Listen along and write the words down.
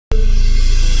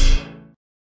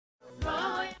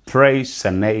Praise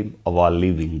the name of our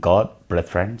living God,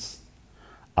 brethren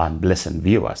and blessed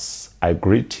viewers. I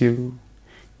greet you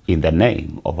in the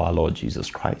name of our Lord Jesus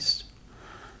Christ,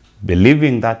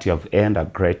 believing that you have ended a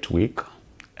great week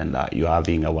and you are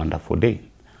having a wonderful day.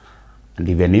 And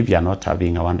even if you are not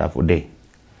having a wonderful day,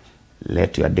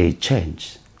 let your day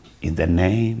change in the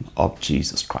name of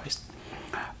Jesus Christ.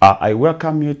 I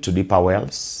welcome you to Deeper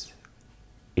Wells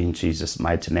in Jesus'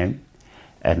 mighty name.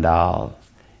 And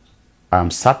I'm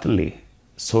certainly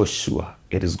so sure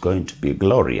it is going to be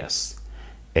glorious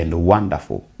and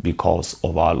wonderful because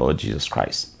of our Lord Jesus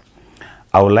Christ.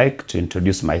 I would like to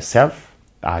introduce myself.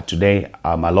 Today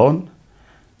I'm alone.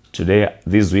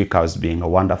 This week has been a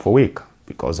wonderful week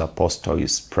because Apostle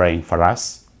is praying for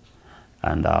us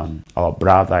and our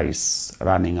brother is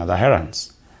running other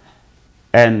errands.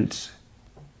 And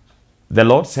the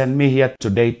Lord sent me here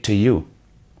today to you.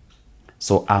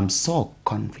 So I'm so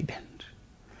confident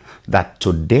that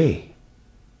today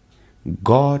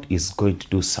God is going to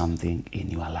do something in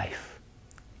your life.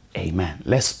 Amen.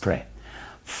 Let's pray.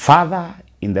 Father,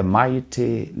 in the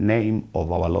mighty name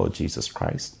of our Lord Jesus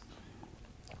Christ,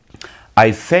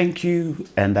 I thank you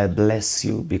and I bless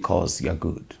you because you're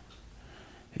good.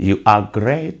 You are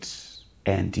great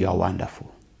and you are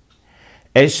wonderful.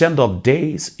 Ancient of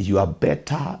days, you are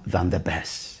better than the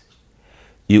best.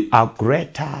 You are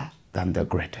greater than the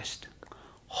greatest.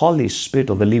 Holy Spirit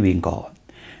of the living God,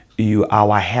 you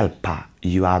are our helper.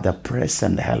 You are the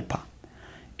present helper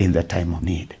in the time of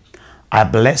need. I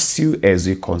bless you as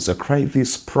we consecrate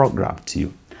this program to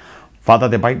you. Father,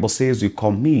 the Bible says we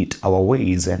commit our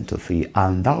ways unto thee,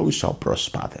 and thou shalt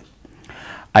prosper them.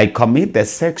 I commit the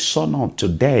section of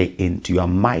today into your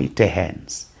mighty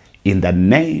hands in the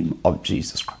name of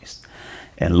Jesus Christ.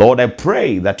 And Lord, I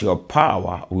pray that your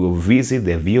power will visit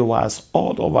the viewers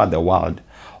all over the world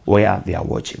where they are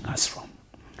watching us from.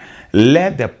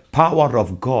 Let the power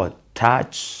of God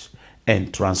touch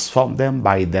and transform them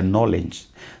by the knowledge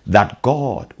that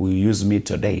God will use me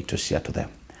today to share to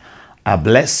them. I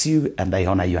bless you and I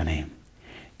honor your name.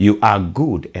 You are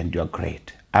good and you are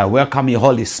great. I welcome you,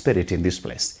 Holy Spirit, in this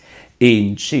place.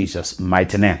 In Jesus'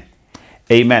 mighty name.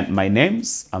 Amen. My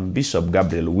name's Bishop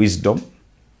Gabriel Wisdom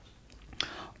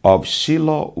of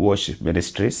Shiloh Worship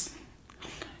Ministries.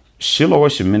 Shiloh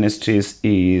Worship Ministries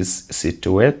is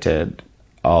situated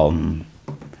along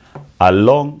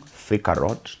Thika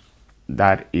Road,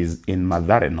 that is in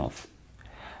Mathare North,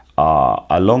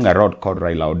 along a road called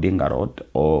Raila Odinga Road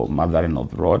or Mathare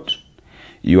North Road.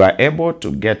 You are able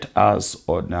to get us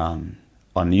on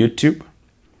YouTube,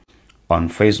 on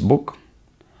Facebook.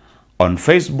 On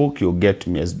Facebook, you'll get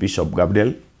me as Bishop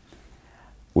Gabriel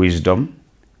Wisdom,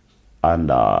 and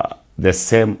the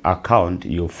same account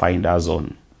you'll find us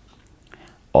on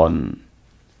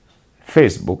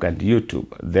Facebook and YouTube.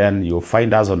 Then you'll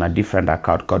find us on a different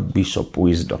account called Bishop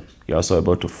Wisdom. You're also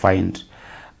able to find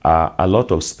a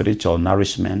lot of spiritual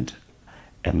nourishment.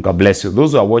 And God bless you.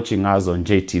 Those who are watching us on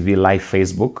JTV Live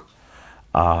Facebook,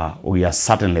 we are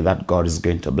certainly that God is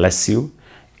going to bless you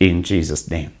in Jesus'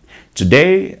 name.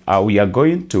 Today, we are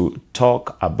going to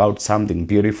talk about something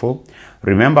beautiful.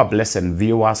 Remember, blessed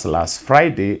viewers, last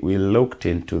Friday, we looked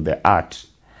into the heart,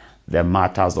 the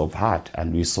matters of heart,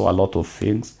 and we saw a lot of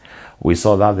things. We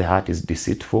saw that the heart is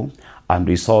deceitful, and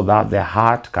we saw that the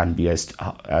heart can be as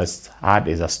hard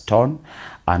as a stone,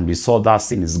 and we saw that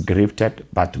sin is grafted,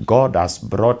 but God has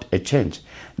brought a change.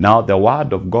 Now the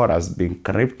word of God has been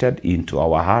grafted into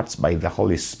our hearts by the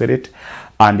Holy Spirit,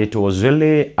 and it was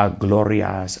really a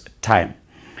glorious time.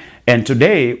 And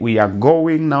today we are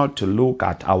going now to look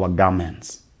at our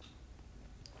garments.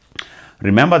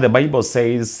 Remember, the Bible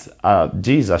says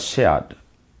Jesus shared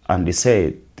and he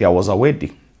said there was a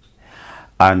wedding.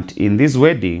 And in this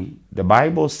wedding, the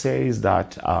Bible says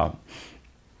that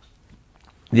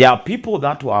there are people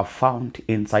that were found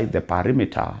inside the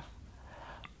perimeter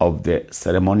of the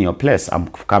ceremonial place. I'm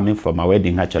coming from a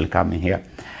wedding, actually coming here.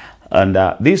 And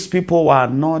these people were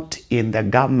not in the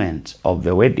garment of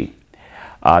the wedding.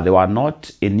 They were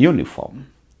not in uniform.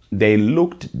 They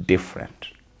looked different.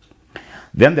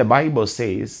 Then the Bible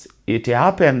says it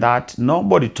happened that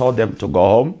nobody told them to go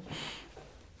home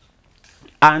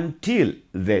until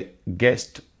the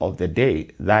guest of the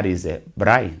day, that is a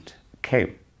bride,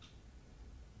 came.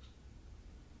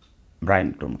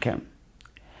 Bridegroom came.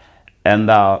 And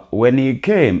when he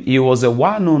came, he was the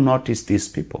one who noticed these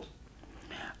people.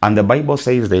 And the Bible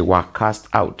says they were cast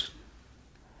out.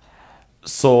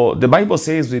 So the Bible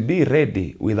says we be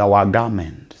ready with our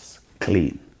garments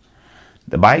clean.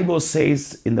 The Bible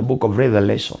says in the book of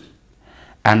Revelation,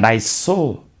 and I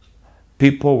saw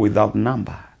people without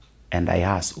number And I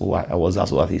was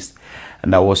asked, what is?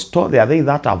 And I was told, they are they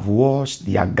that have washed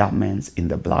their garments in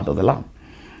the blood of the Lamb.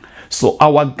 So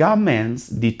our garments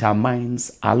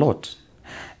determines a lot.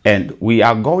 And we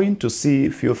are going to see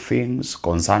a few things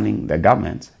concerning the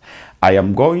garments. I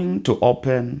am going to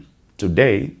open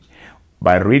today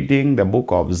by reading the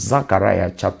book of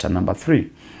Zechariah chapter number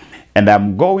 3. And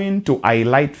I'm going to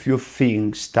highlight few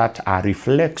things that are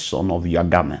reflection of your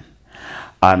garment.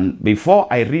 And before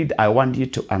I read, I want you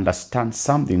to understand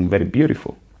something very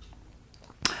beautiful.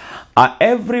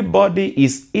 Everybody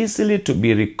is easily to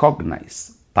be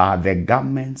recognized by the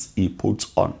garments he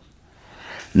puts on.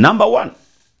 Number one,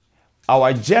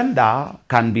 our gender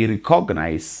can be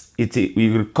recognized.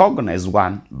 We recognize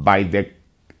one by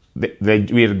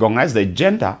we recognize the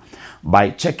gender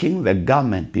by checking the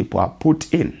garment people are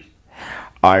put in.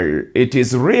 It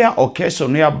is rare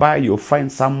occasion whereby you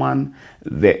find someone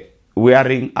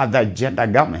wearing other gender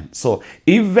garments. So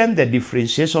even the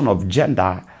differentiation of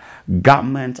gender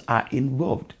garments are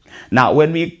involved. Now,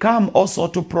 when we come also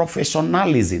to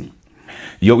professionalism,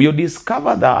 you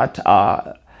discover that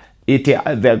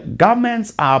the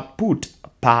garments are put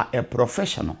by a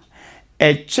professional.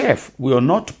 A chef will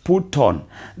not put on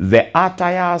the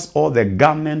attires or the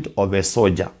garment of a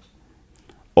soldier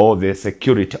or the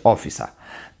security officer.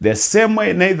 The same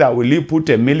way, neither will he put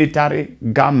a military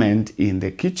garment in the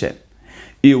kitchen.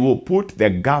 He will put the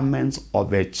garments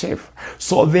of a chef.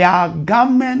 So they are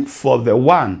garments for the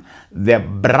one, the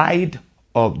bride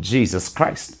of Jesus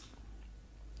Christ.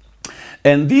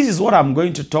 And this is what I'm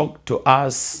going to talk to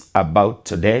us about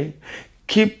today.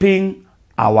 Keeping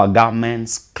our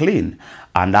garments clean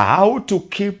and how to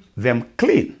keep them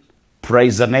clean.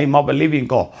 Praise the name of the living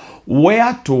God.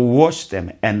 Where to wash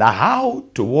them and how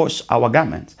to wash our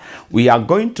garments. We are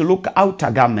going to look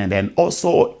outer garment and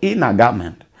also inner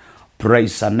garment.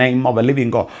 Praise the name of the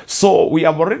living God. So we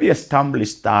have already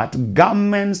established that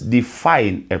garments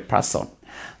define a person.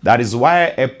 That is why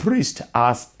a priest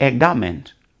has a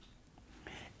garment.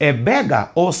 A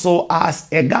beggar also has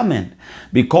a garment,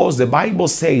 because the Bible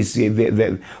says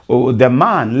the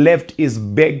man left his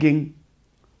begging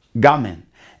garment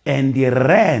and he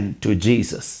ran to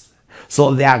Jesus.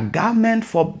 So they are garment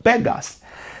for beggars.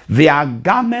 They are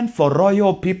garment for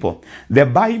royal people. The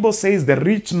Bible says the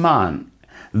rich man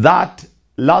that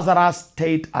Lazarus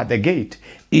stayed at the gate,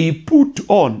 he put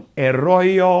on a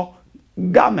royal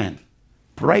garment.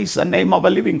 Praise the name of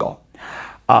the living God.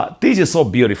 This is so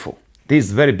beautiful. This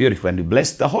is very beautiful, and we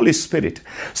bless the Holy Spirit.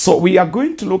 So we are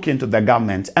going to look into the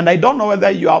garment, and I don't know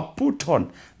whether you have put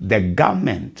on the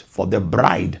garment for the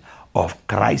bride of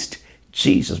Christ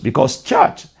Jesus, because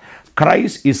church,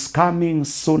 Christ is coming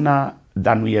sooner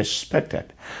than we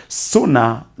expected,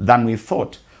 sooner than we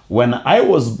thought. When I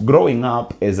was growing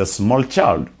up as a small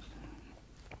child,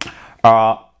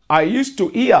 I used to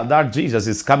hear that Jesus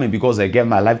is coming because I gave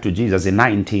my life to Jesus in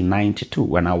 1992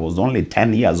 when I was only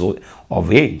 10 years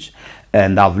of age.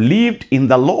 And I've lived in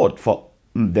the Lord for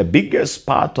the biggest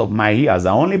part of my years.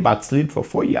 I only backslid for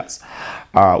 4 years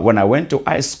when I went to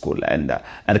high school and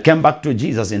came back to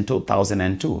Jesus in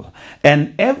 2002.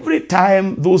 And every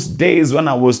time those days when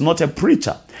I was not a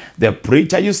preacher, the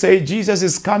preacher, you say, Jesus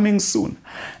is coming soon.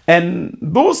 And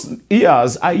those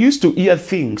years, I used to hear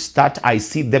things that I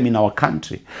see them in our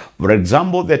country. For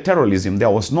example, the terrorism. There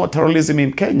was no terrorism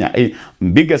in Kenya, a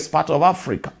biggest part of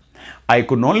Africa. I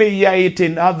could only hear it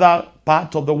in other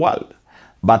parts of the world,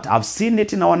 but I've seen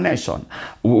it in our nation.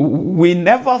 We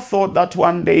never thought that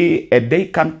one day a day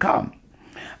can come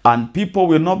and people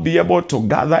will not be able to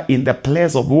gather in the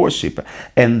place of worship,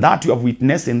 and that you have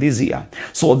witnessed in this year.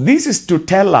 So this is to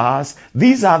tell us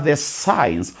these are the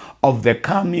signs of the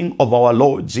coming of our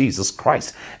Lord Jesus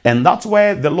Christ. And that's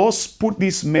where the Lord put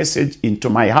this message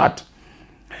into my heart.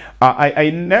 I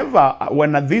never,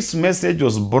 when this message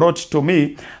was brought to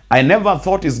me, I never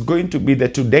thought it's going to be the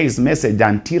today's message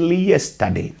until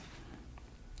yesterday.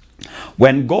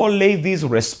 When God laid this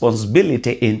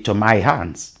responsibility into my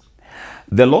hands,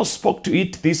 the Lord spoke to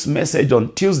it, this message,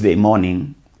 on Tuesday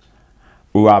morning.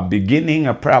 We were beginning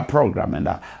a prayer program,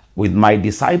 and with my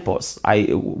disciples,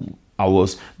 the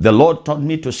Lord taught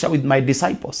me to share with my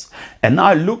disciples. And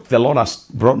now look, the Lord has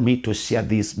brought me to share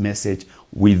this message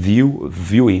with you,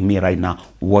 viewing me right now,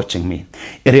 watching me.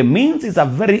 It means it's a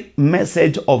very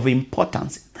message of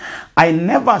importance. I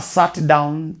never sat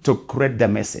down to create the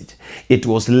message. It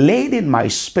was laid in my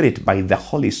spirit by the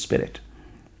Holy Spirit.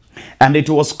 And it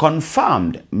was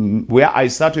confirmed where I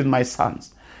sat with my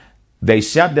sons. They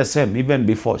shared the same even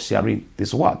before sharing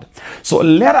this word. So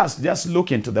let us just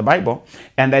look into the Bible.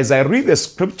 And as I read the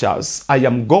scriptures, I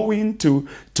am going to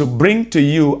bring to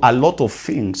you a lot of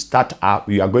things that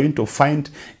we are going to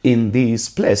find in this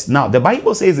place. Now, the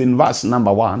Bible says in verse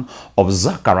number 1 of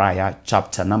Zechariah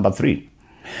chapter number 3,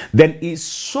 then he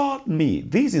showed me.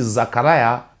 This is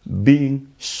Zechariah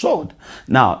being showed.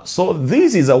 Now, so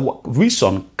this is a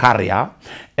vision carrier.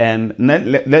 And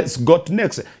let's go to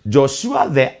next. Joshua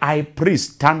the high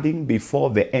priest standing before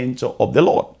the angel of the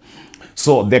Lord.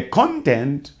 So the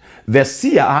content, the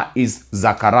seer is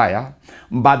Zechariah,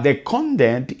 but the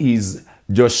content is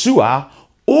Joshua,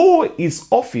 who his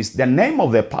office, the name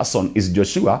of the person is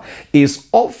Joshua, his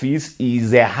office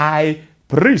is a high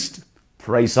priest.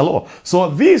 Praise the Lord. So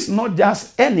this is not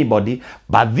just anybody,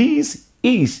 but this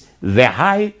is the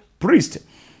high priest.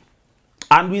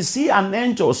 And we see an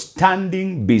angel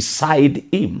standing beside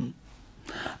him,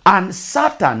 and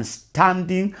Satan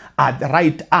standing at the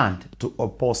right hand to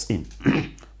oppose him.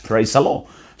 Praise the Lord.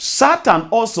 Satan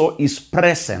also is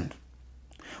present.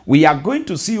 We are going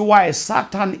to see why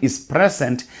Satan is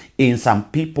present in some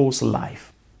people's life.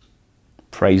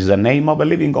 Praise the name of the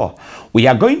living God. We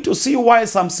are going to see why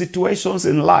some situations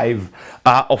in life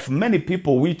of many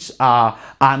people which are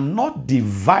not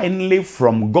divinely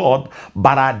from God,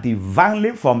 but are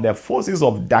divinely from the forces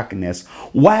of darkness,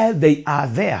 why they are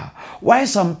there. Why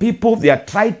some people, they are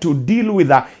trying to deal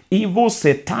with evil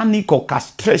satanic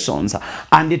orchestrations,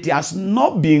 and it has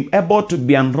not been able to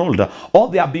be unrolled, or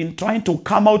they have been trying to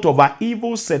come out of an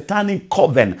evil satanic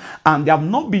coven, and they have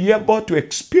not been able to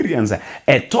experience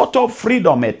a total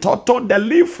freedom, a total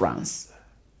deliverance.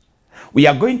 We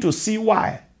are going to see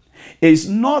why. It's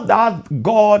not that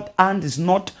God and is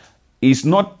not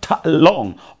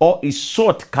long or is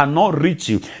short, cannot reach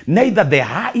you. Neither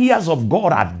the ears of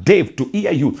God are deaf to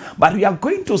hear you. But we are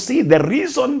going to see the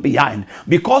reason behind,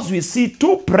 because we see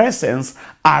two presence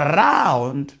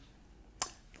around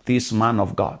this man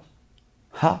of God.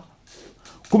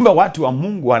 Kumbe watu wa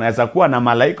Mungu wanaweza kuwa na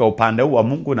malaika upande wa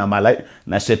Mungu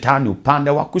na shetani upande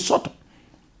wa kushoto.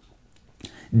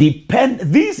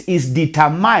 This is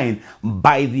determined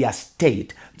by their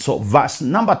state. So verse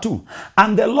number 2,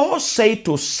 and the Lord said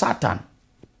to Satan.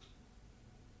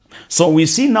 So we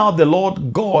see now the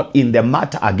Lord God in the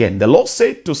matter again. The Lord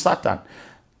said to Satan,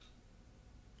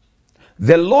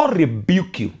 the Lord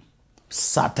rebuke you,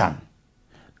 Satan.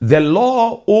 The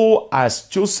Lord who has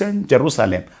chosen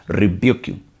Jerusalem rebuke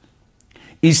you.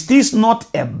 Is this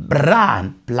not a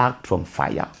brand plucked from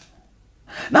fire?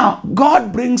 Now,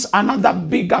 God brings another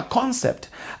bigger concept,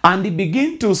 and he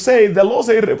begins to say, the Lord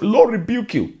said, Lord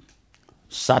rebuke you,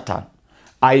 Satan.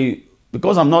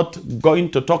 Because I'm not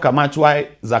going to talk much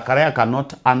why Zechariah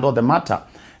cannot handle the matter.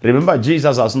 Remember,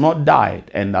 Jesus has not died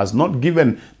and has not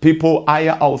given people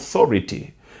higher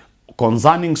authority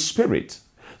concerning spirit.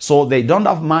 So they don't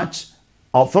have much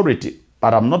authority.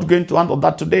 But I'm not going to handle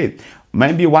that today.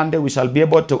 Maybe one day we shall be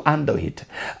able to handle it.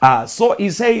 So he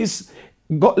says,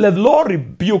 God, the Lord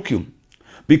rebuke you,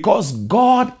 because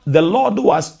God, the Lord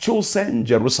who has chosen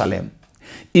Jerusalem,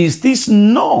 is this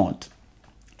not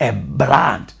a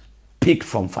brand picked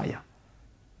from fire?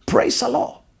 Praise the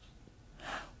Lord.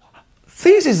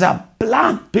 This is a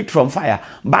brand picked from fire,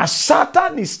 but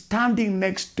Satan is standing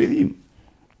next to him.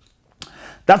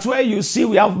 That's where you see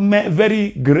we have very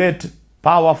great,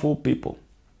 powerful people.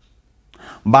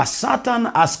 But Satan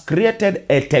has created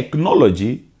a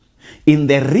technology in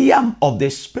the realm of the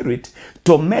spirit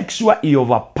to make sure he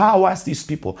overpowers these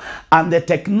people. And the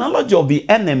technology of the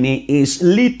enemy is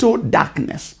little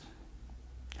darkness.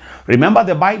 Remember,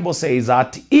 the Bible says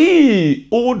that he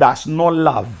who does not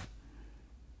love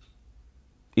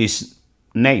his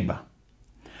neighbor,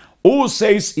 who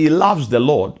says he loves the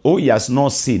Lord, who he has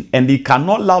not seen, and he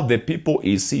cannot love the people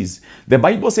he sees. The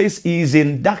Bible says he is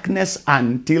in darkness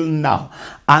until now.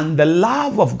 And the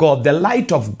love of God, the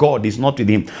light of God is not with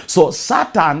him. So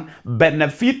Satan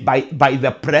benefits by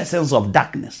the presence of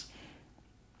darkness.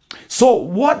 So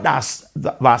what does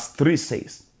verse 3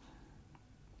 says?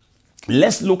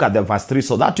 Let's look at the verse 3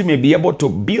 so that you may be able to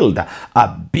build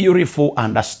a beautiful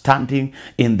understanding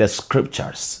in the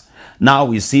scriptures. Now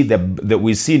we see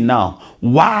we see now,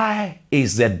 why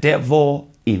is the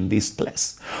devil in this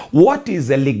place? What is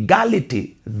the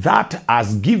legality that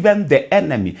has given the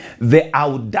enemy the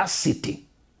audacity?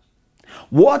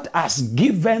 What has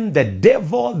given the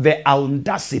devil the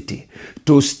audacity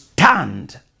to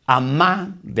stand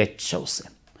among the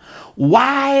chosen?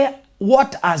 Why?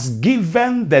 What has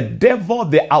given the devil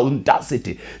the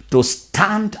audacity to stand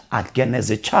stand against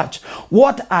the church?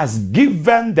 What has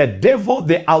given the devil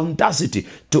the audacity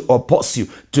to oppose you?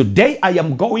 Today I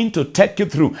am going to take you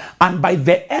through, and by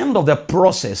the end of the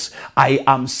process, I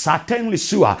am certainly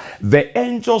sure the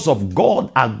angels of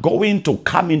God are going to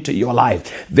come into your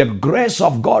life. The grace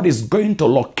of God is going to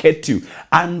locate you,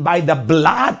 and by the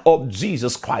blood of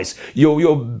Jesus Christ, you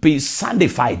will be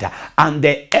sanctified, and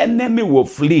the enemy will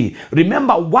flee.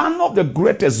 Remember, one of the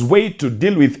greatest way to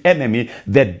deal with enemy,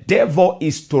 the devil,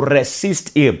 is to resist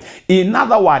him. In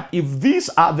other words, if these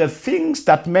are the things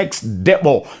that makes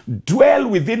devil dwell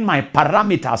within my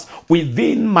parameters,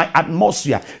 within my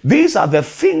atmosphere, these are the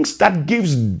things that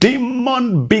gives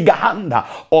demon big hand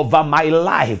over my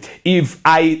life. If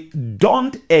I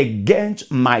don't engage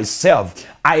myself,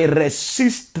 I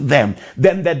resist them,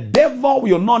 then the devil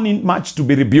will not need much to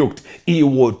be rebuked. He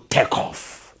will take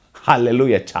off.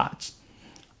 Hallelujah, church.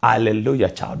 Hallelujah,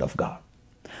 child of God.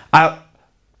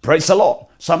 Praise the Lord.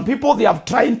 Some people, they have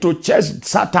trying to chase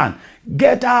Satan.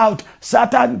 Get out,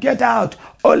 Satan, get out.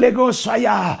 Holy Ghost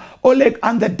fire.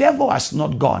 And the devil has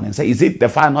not gone and say, is it the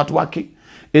fire not working?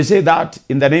 Is it that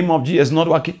in the name of Jesus not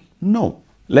working? No.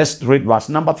 Let's read verse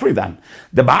number 3 then.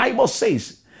 The Bible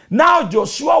says, now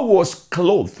Joshua was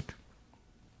clothed.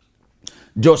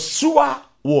 Joshua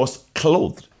was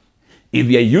clothed. If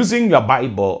you're using your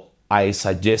Bible, I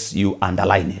suggest you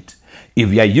underline it. If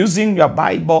you're using your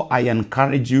Bible, I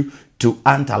encourage you to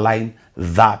underline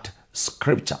that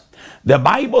scripture. The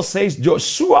Bible says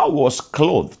Joshua was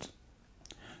clothed.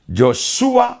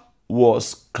 Joshua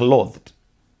was clothed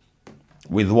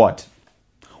with what?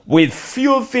 With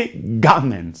filthy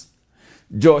garments.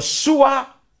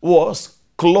 Joshua was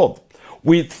clothed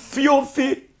with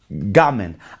filthy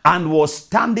garment and was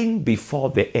standing before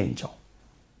the angel.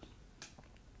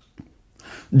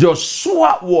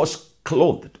 Joshua was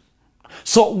clothed.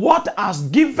 So what has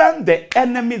given the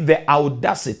enemy the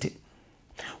audacity?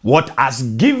 What has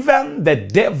given the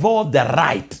devil the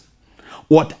right?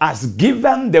 What has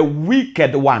given the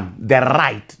wicked one the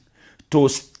right to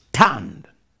stand,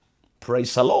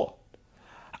 praise the Lord,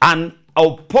 and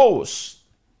oppose?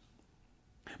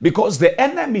 Because the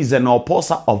enemy is an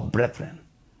opposer of brethren.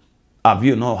 Have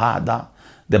you not heard that?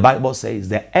 The Bible says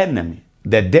the enemy,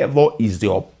 the devil, is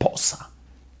the opposer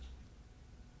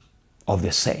of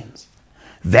the saints.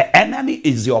 The enemy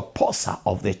is the opposer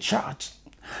of the church.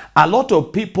 A lot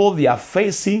of people, they are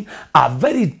facing a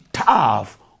very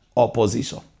tough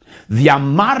opposition. Their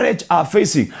marriage are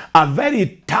facing a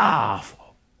very tough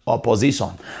opposition.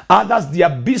 Others, their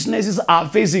businesses are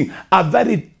facing a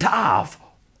very tough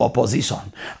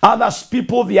opposition. Others,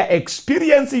 people, they are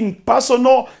experiencing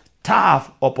personal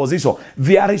tough opposition.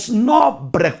 There is no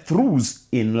breakthroughs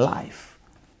in life.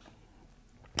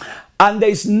 And there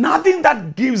is nothing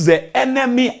that gives the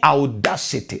enemy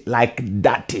audacity like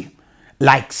dirty,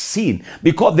 like sin.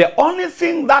 Because the only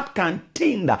thing that can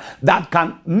tinder, that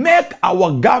can make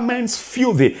our garments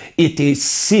filthy, it is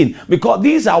sin. Because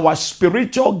these are our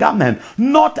spiritual garment,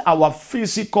 not our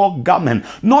physical garment,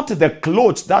 not the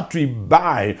clothes that we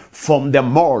buy from the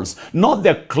malls, not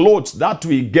the clothes that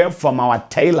we get from our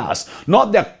tailors,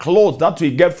 not the clothes that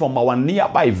we get from our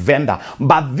nearby vendor,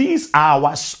 but these are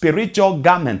our spiritual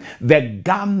garment, the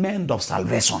garment of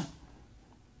salvation.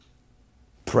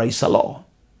 Praise the Lord.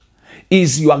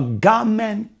 Is your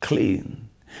garment clean?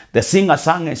 The singer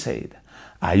sang and said,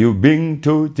 are you been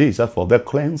to Jesus for the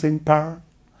cleansing power?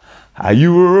 Are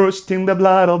you washed in the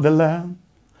blood of the Lamb?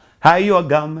 Are your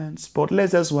garments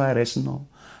spotless as white as snow?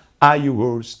 Are you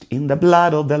washed in the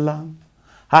blood of the Lamb?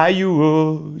 Are you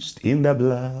washed in the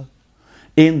blood,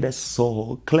 in the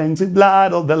soul cleansing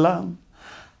blood of the Lamb?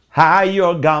 Are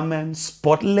your garments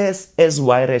spotless as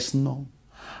white as snow?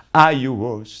 Are you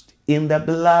washed in the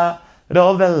blood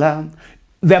of the Lamb?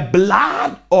 The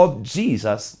blood of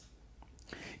Jesus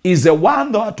is the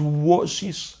one that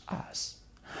washes us.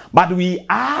 But we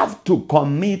have to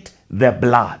commit the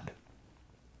blood.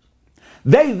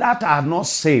 They that are not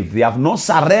saved, they have not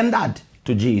surrendered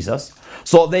to Jesus,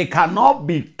 so they cannot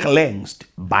be cleansed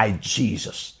by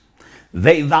Jesus.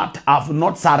 They that have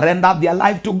not surrendered their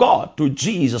life to God, to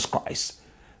Jesus Christ,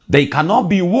 they cannot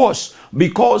be washed,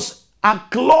 because a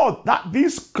cloth, that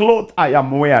this cloth I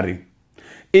am wearing,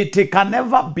 it can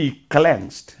never be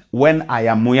cleansed when I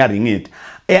am wearing it.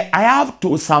 I have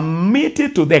to submit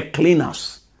it to the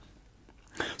cleaners.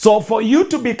 So for you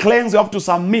to be cleansed, you have to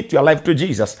submit your life to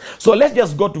Jesus. So let's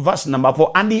just go to verse number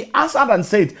 4. And he answered and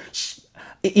said,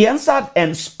 he answered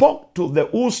and spoke to the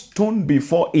who stood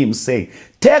before him, saying,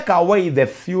 take away the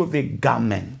filthy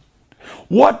garment.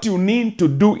 What you need to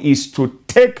do is to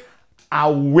take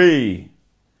away,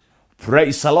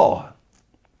 praise the Lord,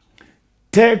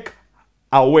 take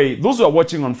away. Those who are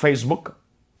watching on Facebook,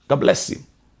 God bless you.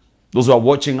 Those who are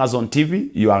watching us on TV,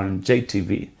 you are on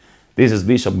JTV. This is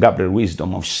Bishop Gabriel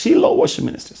Wisdom of Shiloh Worship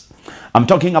Ministries. I'm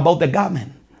talking about the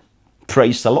garment.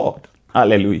 Praise the Lord.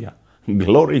 Hallelujah.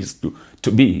 Glory is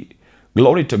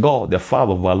glory to God, the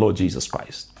Father of our Lord Jesus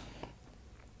Christ,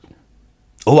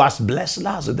 who has blessed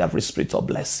us with every spiritual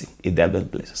blessing in the heavenly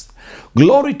places.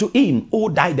 Glory to him who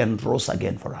died and rose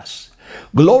again for us.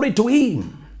 Glory to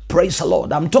him. Praise the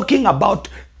Lord. I'm talking about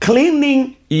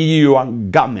cleaning your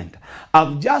garment.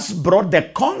 I've just brought the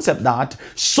concept that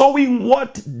showing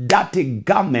what that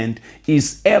garment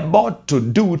is able to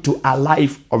do to a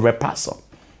life of a person.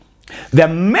 The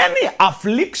many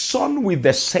affliction with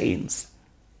the saints.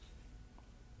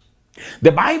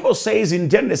 The Bible says in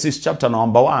Genesis chapter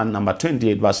number 1, number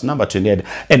 28, verse number 28,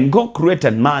 and God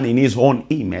created man in his own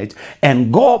image,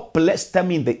 and God placed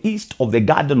them in the east of the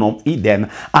Garden of Eden,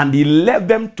 and he left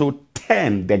them to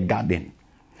tend the garden.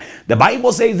 The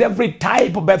Bible says every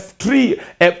type of a tree,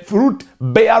 a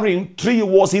fruit-bearing tree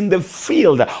was in the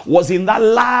field, was in the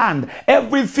land.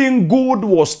 Everything good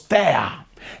was there.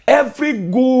 Every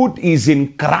good is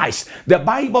in Christ. The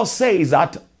Bible says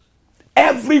that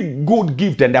every good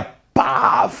gift and the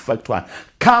perfect one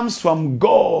comes from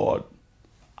God,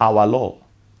 our Lord.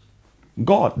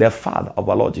 God, the Father of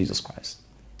our Lord Jesus Christ.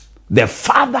 The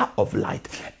Father of light.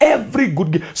 Every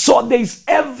good gift. So there is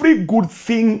every good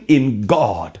thing in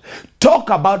God. Talk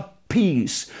about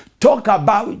peace. Talk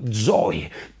about joy.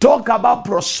 Talk about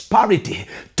prosperity.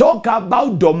 Talk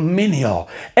about dominion.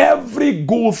 Every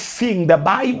good thing, the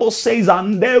Bible says,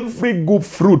 and every good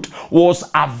fruit was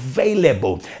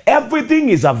available. Everything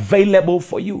is available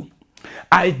for you.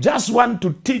 I just want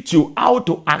to teach you how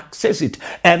to access it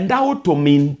and how to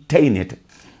maintain it.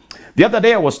 The other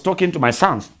day I was talking to my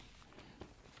sons.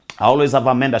 I always have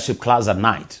a mentorship class at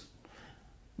night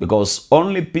because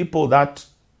only people that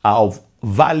are of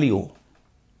value,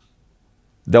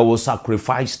 they will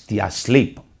sacrifice their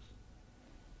sleep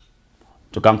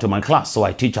to come to my class. So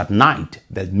I teach at night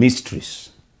the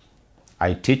mysteries.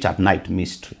 I teach at night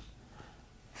mystery.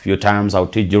 A few times I'll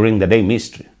teach during the day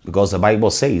mystery because the Bible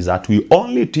says that we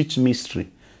only teach mystery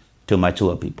to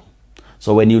mature people.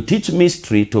 So when you teach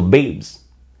mystery to babes,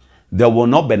 they will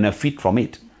not benefit from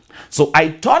it. So I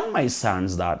taught my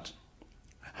sons that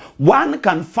one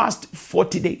can fast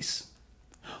 40 days,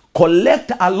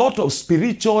 collect a lot of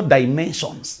spiritual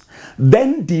dimensions,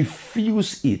 then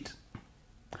diffuse it.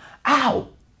 How?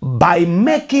 By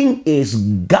making his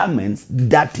garments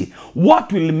dirty.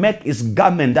 What will make his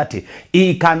garment dirty?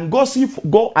 He can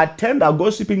go attend a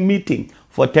gossiping meeting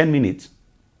for 10 minutes.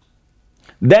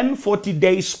 Then 40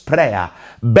 days prayer.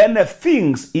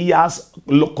 Things he has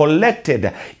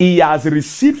collected, he has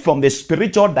received from the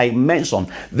spiritual dimension,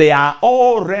 they are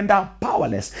all rendered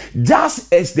powerless.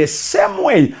 Just as the same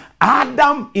way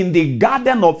Adam in the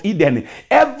Garden of Eden,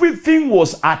 everything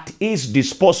was at his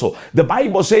disposal. The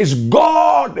Bible says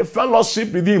God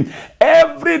fellowship with him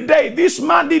every day. This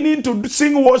man didn't need to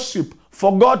sing worship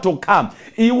for God to come.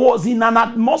 He was in an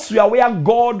atmosphere where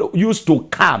God used to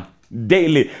come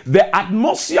daily. The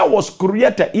atmosphere was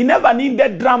created. He never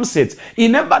needed drum sets. He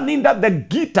never needed the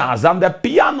guitars and the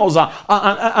pianos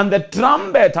and the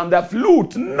trumpet and the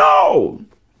flute. No.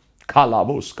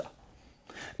 Kalabuska.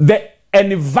 The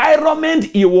environment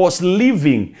he was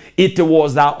living, it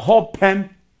was an open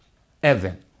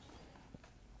heaven.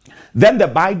 Then the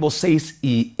Bible says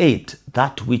he ate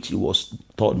that which he was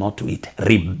told not to eat.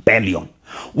 Rebellion.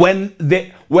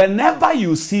 Whenever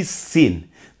you see sin,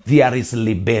 there is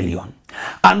rebellion.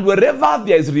 And wherever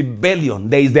there is rebellion,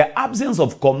 there is the absence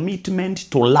of commitment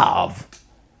to love.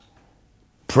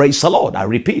 Praise the Lord. I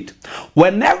repeat.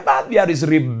 Whenever there is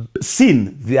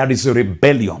sin, there is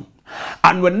rebellion.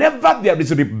 And whenever there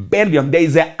is rebellion, there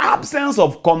is the absence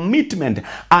of commitment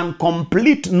and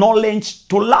complete knowledge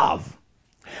to love.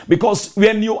 Because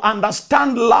when you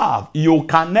understand love, you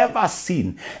can never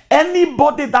sin.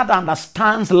 Anybody that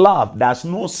understands love does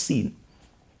not sin.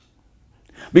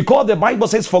 Because the Bible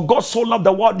says, for God so loved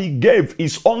the world, he gave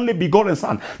his only begotten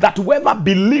Son, that whoever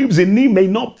believes in him may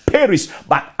not perish,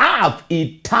 but have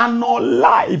eternal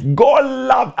life. God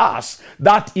loved us,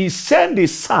 that he sent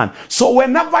his Son. So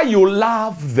whenever you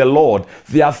love the Lord,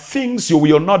 there are things you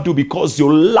will not do because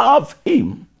you love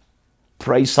him.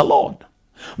 Praise the Lord.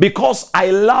 Because I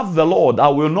love the Lord, I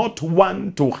will not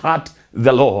want to hurt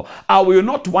the Lord. I will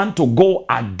not want to go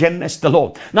against the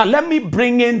Lord. Now let me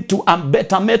bring into a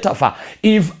better metaphor.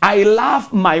 If I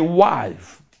love my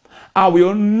wife, I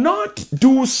will not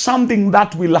do something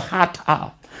that will hurt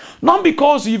her. Not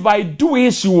because if I do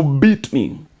it, she will beat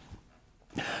me.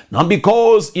 Not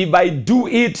because if I do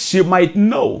it, she might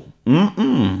know.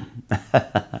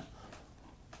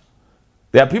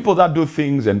 There are people that do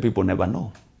things and people never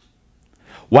know.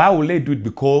 Why will they do it?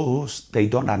 Because they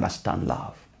don't understand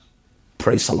love.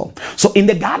 Praise the Lord. So in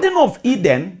the Garden of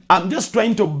Eden, I'm just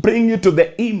trying to bring you to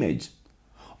the image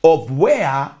of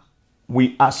where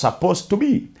we are supposed to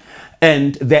be,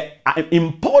 and the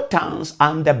importance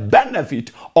and the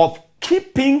benefit of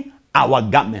keeping our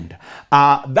garment.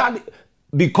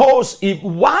 Because if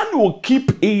one will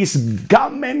keep his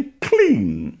garment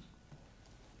clean,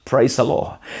 praise the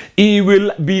Lord, he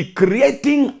will be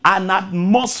creating an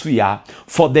atmosphere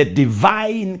for the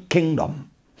divine kingdom,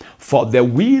 for the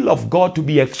will of God to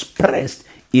be expressed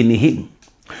in him,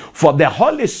 for the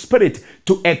Holy Spirit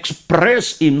to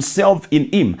express himself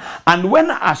in him. And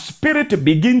when a spirit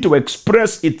begins to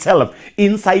express itself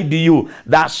inside you,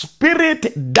 the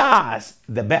spirit does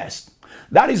the best.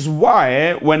 That is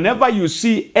why whenever you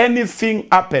see anything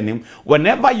happening,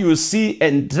 whenever you see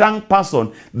a drunk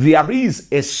person, there is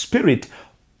a spirit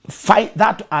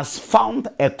that has found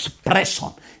expression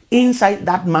inside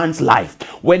that man's life.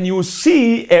 When you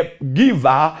see a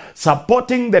giver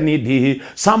supporting the needy,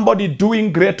 somebody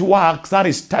doing great works that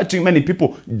is touching many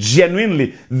people,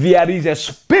 genuinely, there is a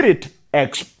spirit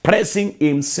expressing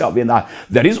himself in that.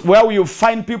 There is where you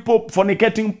find people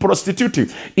fornicating, prostituting,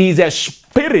 is a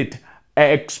spirit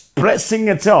expressing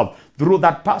itself through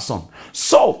that person.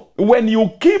 So when you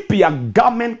keep your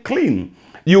garment clean,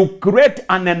 you create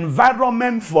an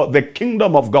environment for the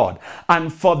kingdom of God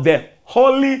and for the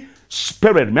Holy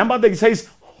Spirit. Remember that it says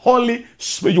Holy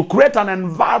Spirit. You create an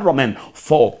environment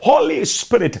for Holy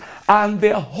Spirit, and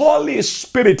the Holy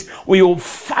Spirit will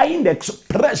find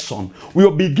expression,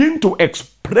 will begin to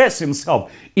express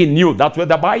himself in you. That's what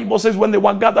the Bible says when they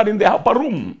were gathered in the upper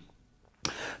room.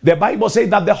 The Bible says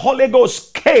that the Holy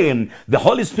Ghost came, the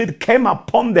Holy Spirit came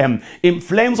upon them in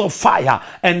flames of fire.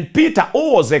 And Peter,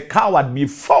 who was a coward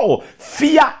before,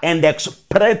 fear and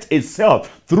expressed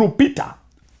itself through Peter.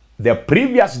 The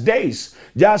previous days,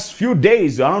 just few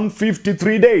days, around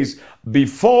 53 days,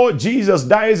 before Jesus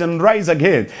dies and rise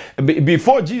again,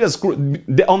 before Jesus,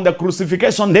 on the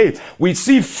crucifixion day, we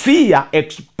see fear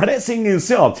expressing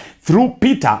itself through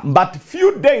Peter. But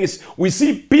few days, we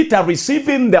see Peter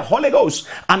receiving the Holy Ghost.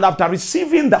 And after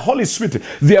receiving the Holy Spirit,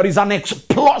 there is an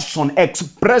explosion,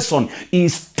 expression. He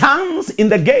stands in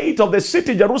the gate of the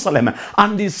city, Jerusalem,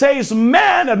 and he says,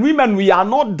 men and women, we are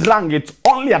not drunk, it's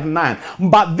only at 9.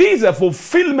 But this is a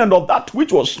fulfillment of that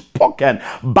which was spoken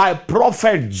by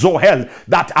prophet Joel,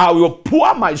 that I will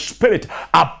pour my spirit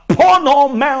upon all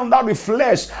men that will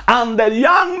flesh, and the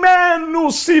young men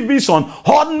who see vision,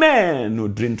 old men who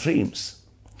dream dreams.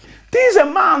 This is a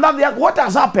man that what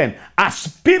has happened? A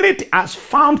spirit has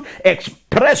found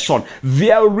expression.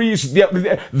 There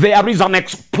is an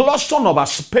explosion of a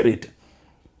spirit.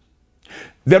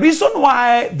 The reason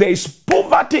why there is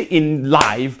poverty in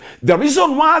life, the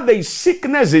reason why there is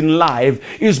sickness in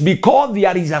life, is because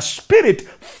there is a spirit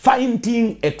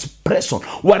finding expression.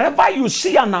 Wherever you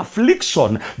see an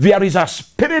affliction, there is a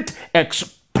spirit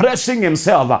expressing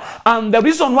himself. And the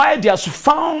reason why it has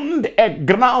found a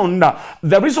ground,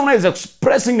 the reason why it's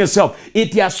expressing itself,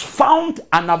 it has found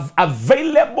an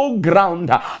available ground,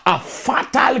 a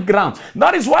fertile ground.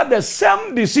 That is why the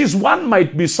same disease one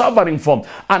might be suffering from,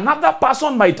 another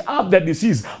person might have the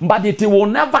disease, but it will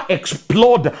never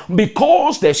explode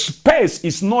because the space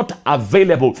is not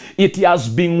available. It has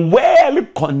been well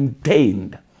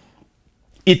contained.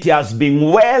 It has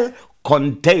been well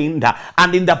contained,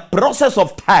 and in the process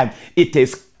of time it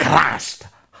is crushed.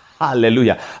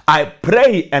 Hallelujah. I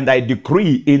pray and I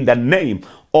decree in the name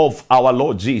of our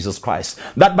Lord Jesus Christ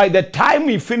that by the time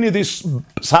we finish this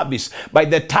service, by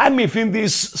the time we finish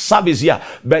this service here,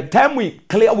 by the time we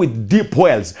clear with deep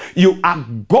wells, you are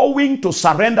going to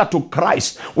surrender to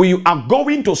Christ. You are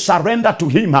going to surrender to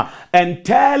him and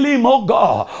tell him, oh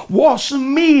God, wash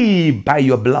me by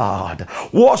your blood,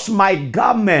 wash my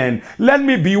garment, let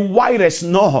me be white as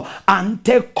snow, and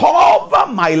take over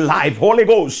my life. Holy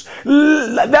Ghost,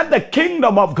 let the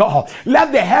kingdom of God,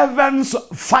 let the heavens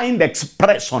find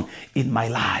expression in my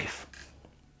life.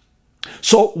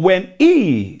 So when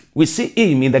we see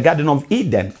him in the Garden of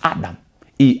Eden, Adam,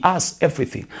 he has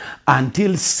everything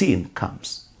until sin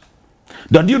comes.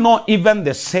 Don't you know even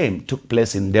the same took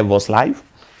place in devil's life?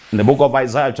 In the book of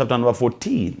Isaiah chapter number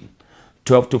 14,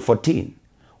 12 to 14,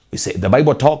 we say the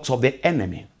Bible talks of the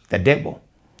enemy, the devil.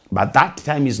 But that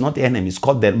time is not the enemy, it's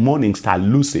called the morning star,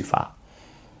 Lucifer.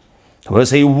 We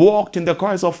say he walked in the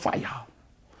coils of fire.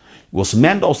 He was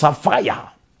made of sapphire.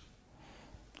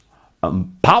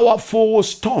 Powerful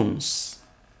stones.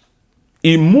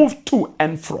 He moved to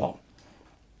and fro.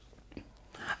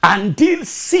 until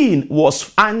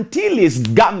his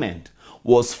garment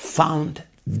was found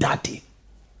dirty.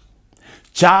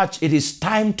 Church, it is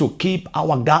time to keep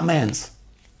our garments.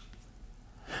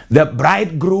 The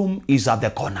bridegroom is at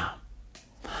the corner.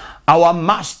 Our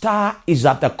master is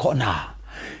at the corner.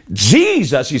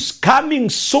 Jesus is coming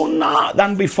sooner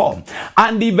than before.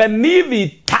 And even if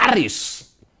he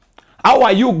tarries, how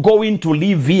are you going to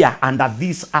live here under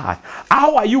this earth?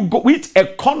 How are you which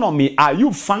economy are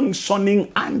you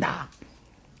functioning under?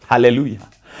 Hallelujah.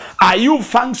 Are you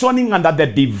functioning under the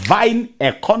divine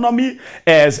economy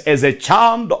as a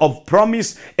child of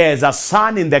promise, as a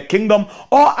son in the kingdom?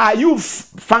 Or are you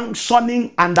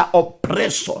functioning under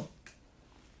oppression?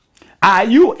 Are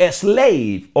you a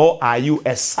slave or are you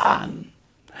a son?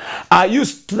 Are you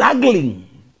struggling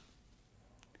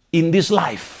in this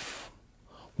life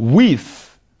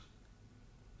with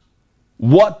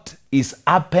what is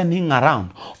happening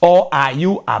around? Or are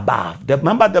you above?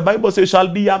 Remember, the Bible says, shall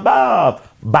be above,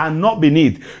 but not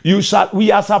beneath.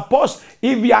 We are supposed,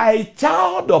 if you are a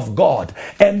child of God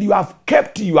and you have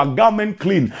kept your garment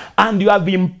clean and you have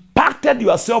impacted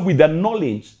yourself with the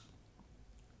knowledge,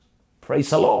 praise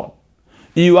the Lord.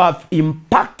 You have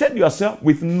impacted yourself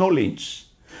with knowledge,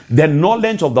 the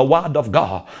knowledge of the word of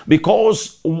God.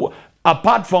 Because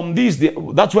apart from this,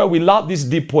 that's why we love these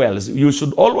deep wells. You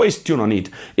should always tune on it.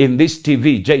 In this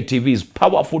TV, JTV is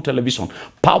powerful television,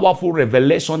 powerful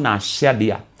revelation are shared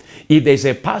here. If there's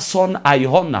a person I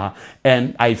honor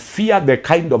and I fear the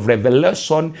kind of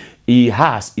revelation he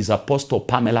has, is Apostle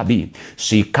Pamela B.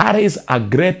 She carries a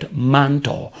great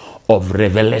mantle of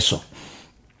revelation.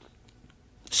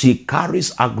 She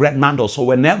carries a great mantle. So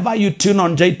whenever you tune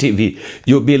on JTV,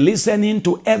 you'll be listening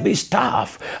to every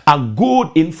stuff, a good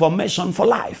information for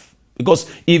life.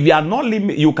 Because if you are not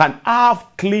you can have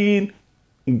clean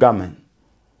garment,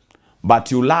 but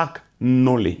you lack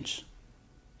knowledge.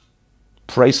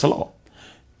 Praise the Lord.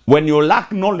 When you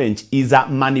lack knowledge, is a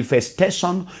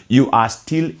manifestation you are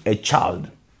still a child.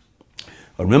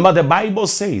 Remember, the Bible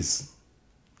says,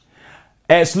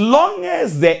 as long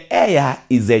as the heir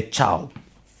is a child,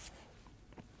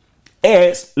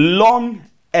 as long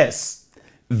as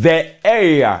the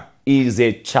heir is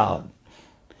a child,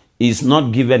 is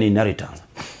not given inheritance.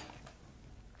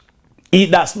 He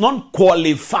does not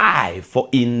qualify for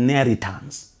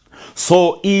inheritance.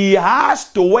 So he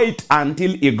has to wait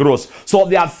until he grows. So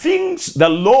there are things the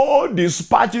Lord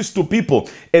dispatches to people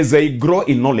as they grow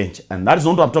in knowledge. And that is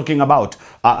not what I'm talking about.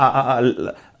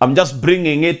 I'm just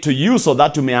bringing it to you so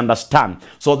that you may understand.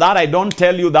 So that I don't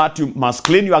tell you that you must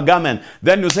clean your garment.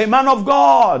 Then you say, man of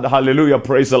God, hallelujah,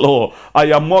 praise the Lord. I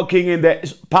am walking in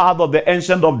the path of the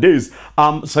Ancient of Days.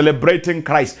 I'm celebrating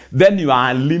Christ. Then you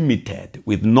are limited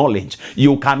with knowledge.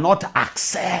 You cannot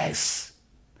access.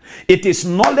 It is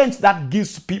knowledge that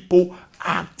gives people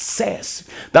access.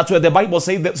 That's what the Bible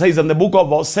says in the book of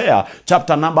Hosea,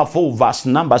 chapter number 4, verse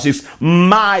number 6.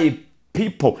 My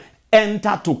people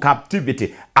enter to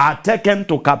captivity, are taken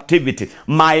to captivity.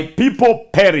 My people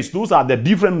perish. Those are the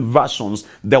different versions.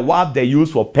 The word they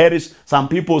use for perish. Some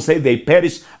people say they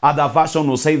perish. Other version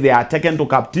will say they are taken to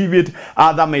captivity.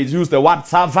 Other may use the word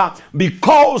suffer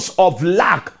because of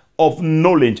lack of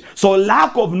knowledge. So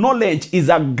lack of knowledge is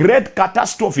a great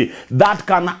catastrophe that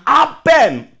can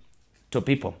happen to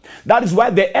people. That is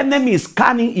why the enemy is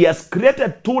cunning. He has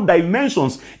created two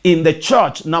dimensions in the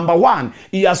church. Number one,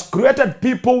 he has created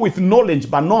people with knowledge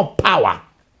but not power.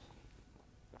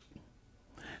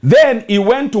 Then he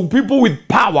went to people with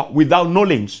power without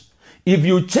knowledge. If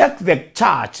you check the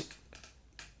church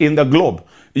in the globe,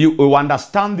 you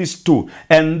understand this too.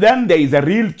 And then there is a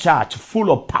real church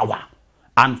full of power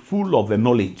and full of the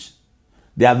knowledge.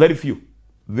 There are very few.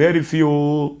 Very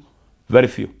few. Very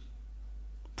few.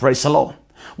 Praise the Lord.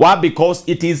 Why? Because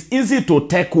it is easy to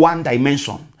take one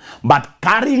dimension, but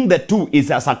carrying the two is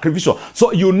a sacrificial.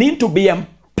 So you need to be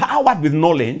empowered with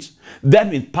knowledge, then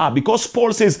with power. Because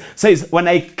Paul says, when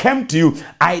I came to you,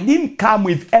 I didn't come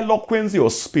with eloquence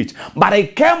or speech, but I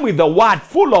came with the word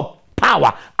full of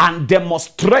power and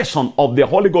demonstration of the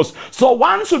Holy Ghost. So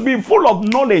one should be full of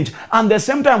knowledge and at the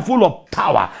same time full of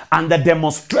power and the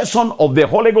demonstration of the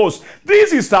Holy Ghost.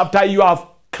 This is after you have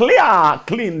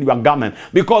clean your garment.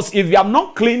 Because if you have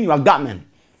not cleaned your garment,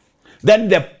 then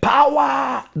the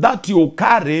power that you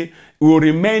carry will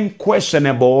remain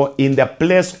questionable in the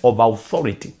place of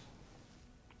authority.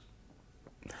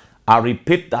 I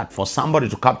repeat that for somebody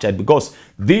to capture it, because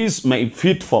this may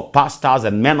fit for pastors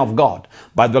and men of God.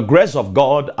 By the grace of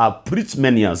God, I've preached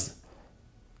many years.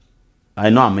 I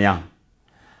know I'm young,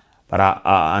 but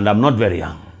and I'm not very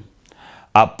young.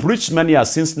 I've preached many years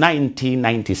since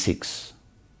 1996.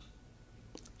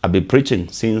 I've been preaching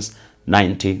since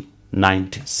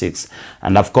 1996.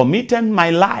 And I've committed my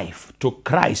life to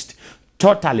Christ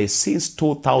totally since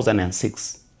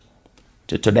 2006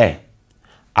 to today.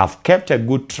 I've kept a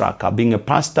good track. I've been a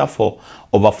pastor for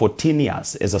over 14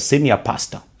 years as a senior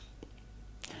pastor.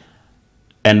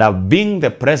 And I've been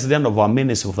the president of our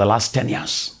ministry for the last 10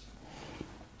 years.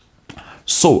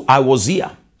 So I was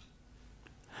here.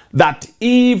 That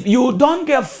if you don't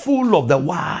get full of the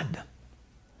word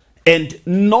and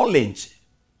knowledge,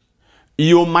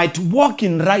 you might walk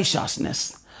in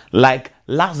righteousness like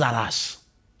Lazarus.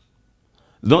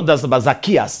 Not as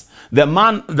Zacchaeus, the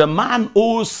man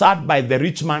who sat by the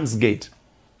rich man's gate.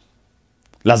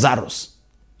 Lazarus.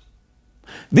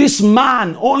 This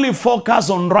man only focused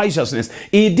on righteousness.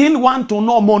 He didn't want to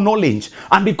know more knowledge.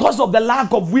 And because of the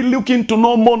lack of will looking to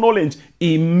know more knowledge,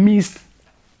 he missed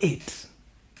it.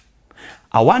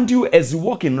 I want you as you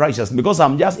walk in righteousness, because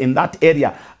I'm just in that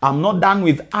area. I'm not done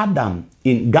with Adam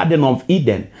in Garden of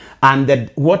Eden and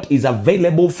what is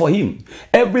available for him.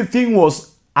 Everything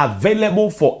was available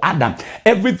for Adam.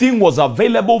 Everything was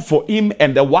available for him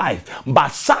and the wife.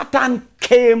 But Satan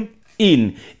came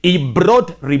in. He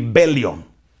brought rebellion.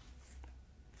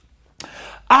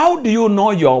 How do you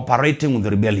know you're operating with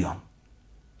rebellion?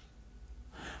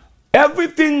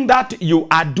 Everything that you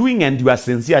are doing and you are a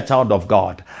sincere child of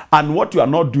God, and what you are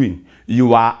not doing,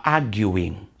 you are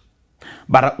arguing.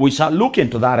 But we shall look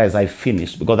into that as I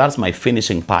finish, because that's my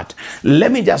finishing part.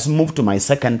 Let me just move to my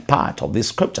second part of this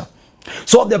scripture.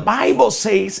 So the Bible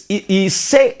says, he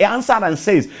answered and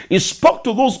says, he spoke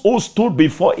to those who stood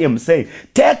before him, saying,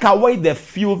 take away the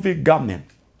filthy garment.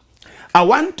 I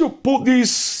want to put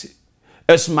this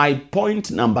as my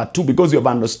point number 2, because you have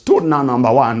understood now,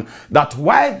 number 1, that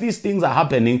why these things are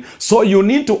happening. So you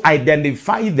need to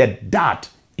identify the dirt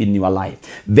in your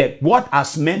life. That what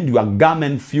has made your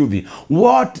garment filthy.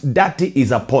 What dirty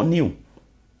is upon you.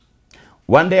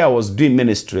 One day I was doing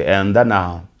ministry, and then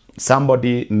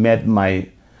somebody made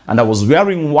and I was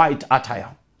wearing white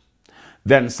attire.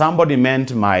 Then somebody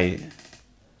made my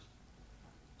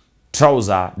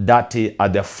trouser dirty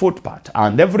at the foot part,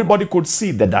 and everybody could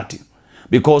see the dirty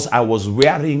because I was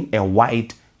wearing a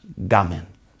white garment.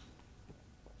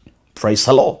 Praise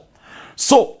the Lord.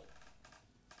 So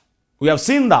we have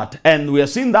seen that, and we have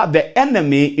seen that the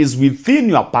enemy is within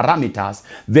your parameters.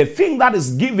 The thing that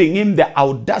is giving him the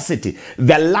audacity,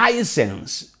 the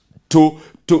license to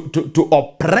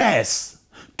oppress,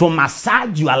 to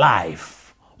massage your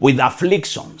life with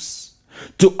afflictions,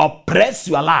 to oppress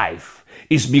your life,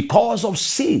 is because of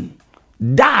sin.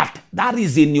 That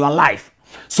is in your life.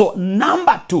 So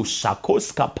number 2,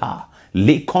 shakoskapa,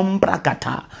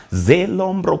 likombrakata,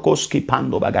 zelombrokoski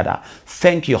pando bagada.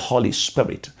 Thank you, Holy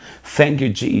Spirit. Thank you,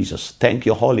 Jesus. Thank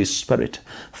you, Holy Spirit.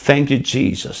 Thank you,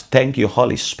 Jesus. Thank you,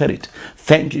 Holy Spirit.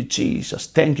 Thank you, Jesus.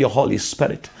 Thank you, Holy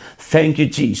Spirit. Thank you,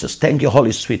 Jesus. Thank you,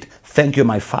 Holy Spirit. Thank you,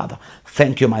 my Father.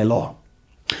 Thank you, my Lord.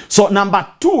 So number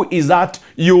 2 is that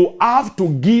you have to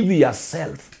give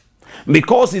yourself,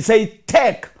 because he says,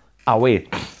 take away.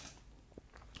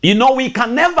 You know, we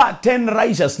can never attain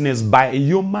righteousness by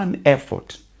human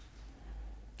effort.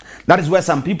 That is where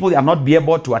some people are not be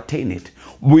able to attain it.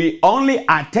 We only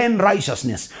attain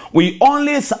righteousness. We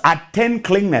only attain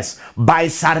cleanness by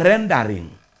surrendering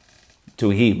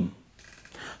to him.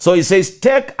 So he says,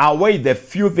 take away the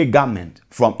filthy garment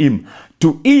from him.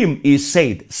 To him he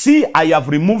said, see, I have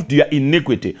removed your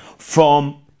iniquity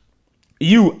from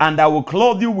you, and I will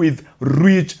clothe you with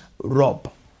rich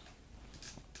robe.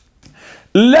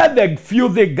 Let the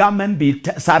filthy garment be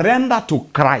surrendered to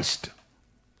Christ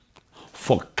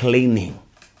for cleaning.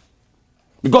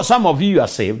 Because some of you are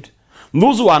saved.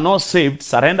 Those who are not saved,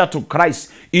 surrender to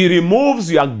Christ. He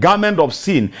removes your garment of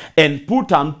sin and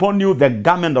put upon you the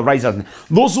garment of righteousness.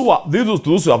 Those who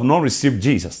have not received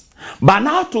Jesus. But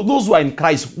now to those who are in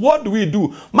Christ, what do we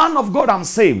do? Man of God, I'm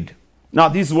saved. Now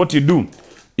this is what you do.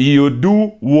 You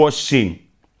do washing.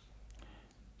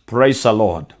 Praise the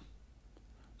Lord.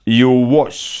 You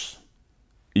wash.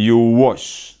 You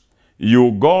wash.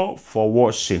 You go for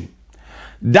washing.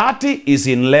 Dirty is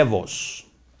in levels.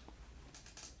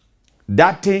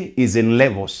 Dirty is in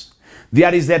levels.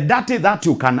 There is a dirty that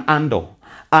you can handle,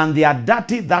 and there are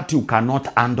dirty that you cannot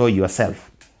handle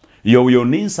yourself. You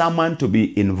need someone to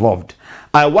be involved.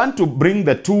 I want to bring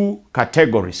the 2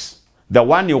 categories. The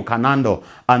one you can handle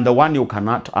and the one you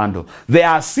cannot handle. There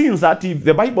are sins that, if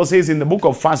the Bible says in the book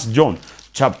of 1 John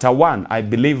chapter 1, I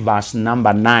believe verse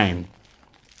number 9.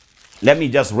 Let me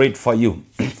just read for you.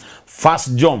 1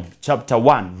 John chapter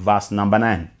 1 verse number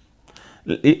 9.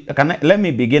 Let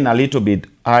me begin a little bit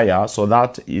higher so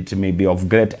that it may be of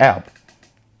great help.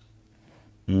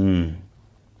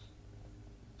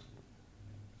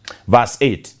 Verse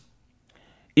 8.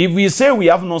 If we say we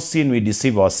have no sin, we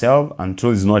deceive ourselves, and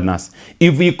truth is not in us.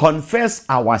 If we confess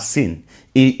our sin,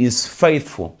 he is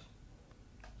faithful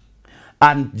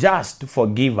and just to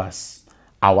forgive us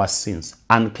our sins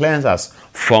and cleanse us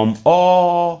from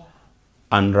all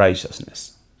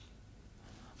unrighteousness.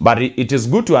 But it is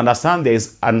good to understand there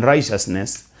is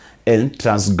unrighteousness and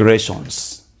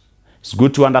transgressions. It's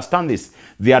good to understand this.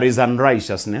 There is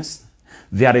unrighteousness,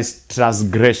 there is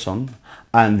transgression,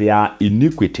 and there are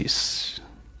iniquities.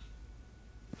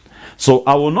 So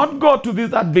I will not go to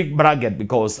that big bracket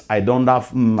because I don't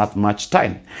have much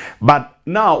time. But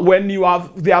now, when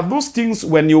there are those things,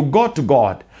 when you go to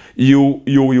God, you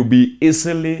will be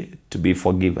easily to be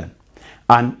forgiven.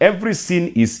 And every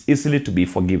sin is easily to be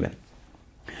forgiven.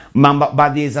 But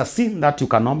there is a sin that you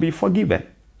cannot be forgiven.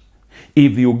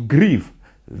 If you grieve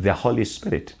the Holy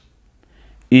Spirit,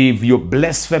 if you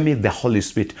blaspheme the Holy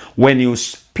Spirit, when you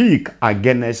speak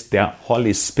against the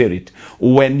Holy Spirit,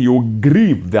 when you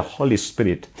grieve the Holy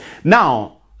Spirit.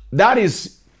 Now, that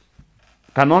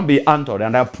cannot be answered,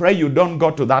 and I pray you don't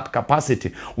go to that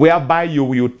capacity whereby you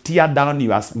will tear down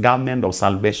your garment of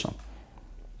salvation.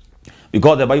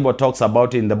 Because the Bible talks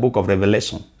about it in the book of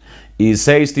Revelation. It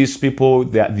says these people,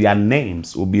 their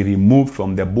names will be removed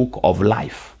from the book of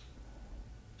life.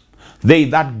 They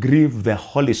that grieve the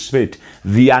Holy Spirit,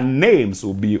 their names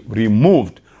will be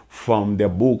removed from the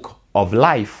book of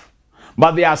life.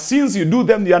 But there are sins you do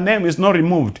them, your name is not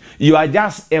removed. You are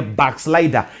just a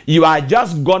backslider. You are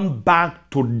just gone back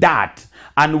to that.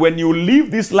 And when you live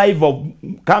this life of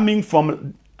coming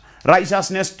from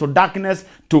righteousness to darkness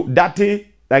to dirty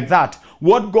like that,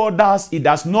 what God does, he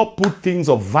does not put things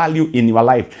of value in your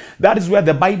life. That is where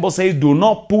the Bible says, do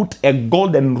not put a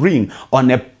golden ring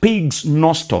on a pig's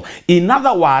nostril. In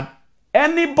other words,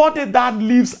 anybody that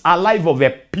lives a life of a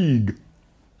pig,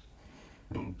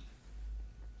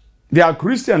 they are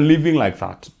Christian living like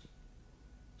that.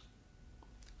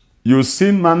 You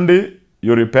sin Monday,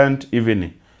 you repent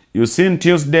evening. You sin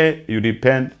Tuesday, you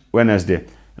repent Wednesday.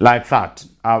 Like that.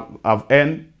 I've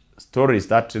heard stories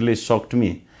that really shocked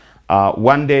me.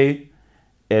 One day,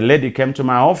 a lady came to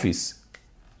my office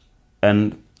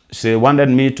and she wanted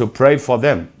me to pray for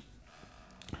them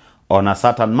on a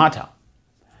certain matter.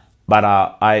 But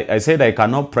I said I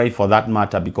cannot pray for that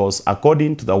matter because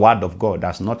according to the word of God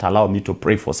does not allow me to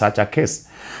pray for such a case.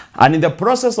 And in the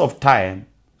process of time,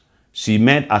 she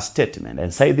made a statement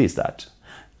and said this, that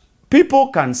people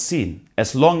can sin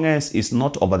as long as it's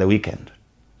not over the weekend.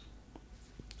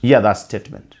 Hear that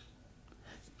statement.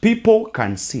 People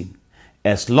can sin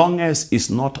as long as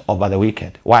it's not over the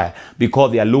weekend. Why?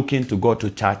 Because they are looking to go to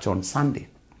church on Sunday.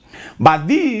 But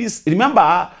this,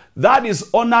 remember, that is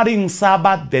honoring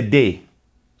Sabbath the day.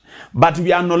 But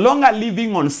we are no longer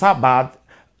living on Sabbath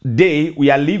day. We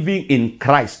are living in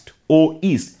Christ, or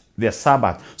is the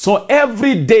Sabbath. So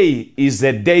every day is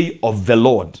a day of the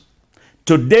Lord.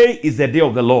 Today is the day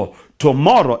of the Lord.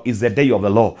 Tomorrow is the day of the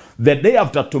Lord. The day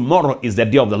after tomorrow is the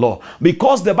day of the Lord.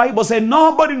 Because the Bible says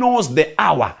nobody knows the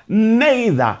hour,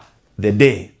 neither the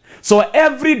day. So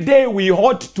every day we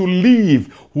ought to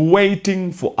live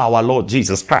waiting for our Lord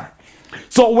Jesus Christ.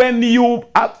 So when you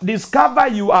discover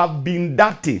you have been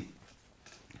dirty,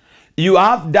 you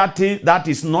have dirty that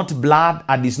is not blood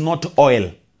and is not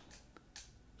oil.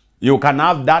 You can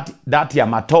have that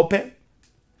matope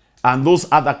and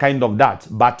those other kind of dirt,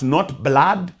 but not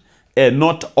blood and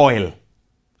not oil.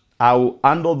 I will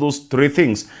handle those three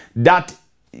things. That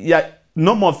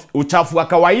no more uchafu wa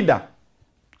kawaida.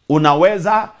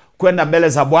 Unaweza kwenda mbele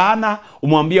za Bwana,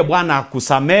 umwambie Bwana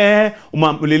akusamehe,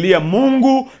 umlilie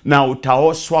Mungu na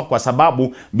utaoshwa, kwa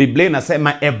sababu Biblia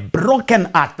inasema a broken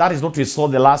heart, that is what we saw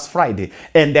the last Friday,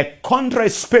 and a contrite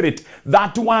spirit,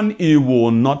 that one he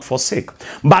will not forsake.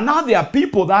 But now there are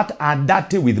people that are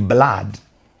dirty with blood.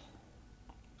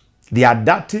 They are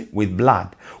dirty with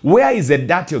blood. Where is the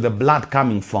dirty of the blood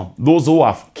coming from? Those who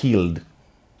have killed.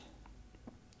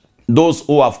 Those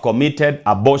who have committed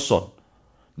abortion.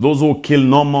 Those who kill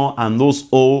normal and those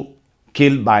who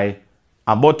kill by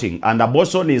aborting. And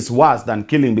abortion is worse than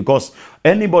killing because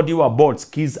anybody who aborts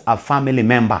kills a family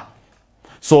member.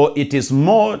 So it is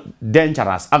more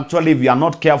dangerous. Actually, if you are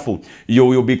not careful, you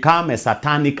will become a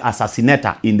satanic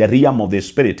assassinator in the realm of the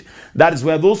spirit. That is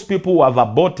where those people who have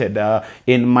aborted,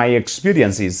 in my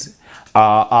experiences,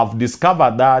 I've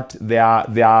discovered that they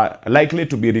are likely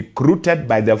to be recruited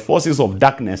by the forces of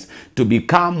darkness to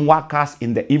become workers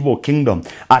in the evil kingdom.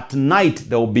 At night,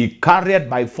 they will be carried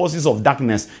by forces of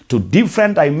darkness to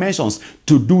different dimensions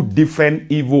to do different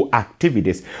evil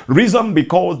activities. Reason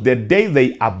because the day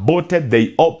they aborted,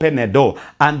 they opened a door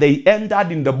and they entered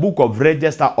in the book of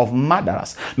register of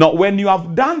murderers. Now, when you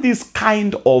have done this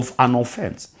kind of an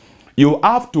offense, you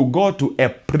have to go to a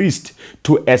priest,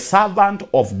 to a servant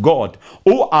of God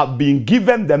who have been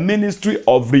given the ministry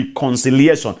of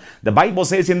reconciliation. The Bible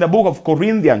says in the book of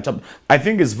Corinthians, I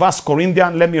think it's 1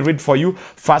 Corinthians, let me read for you.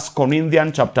 1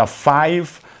 Corinthians chapter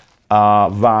 5,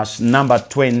 verse number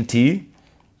 20.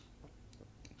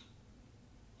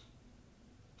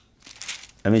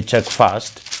 Let me check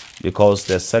first, because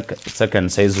the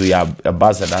second says we are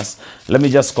ambassadors. Let me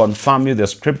just confirm you the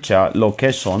scripture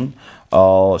location.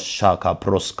 Oh, Shaka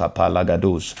Proska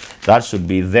Palagadush. That should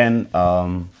be then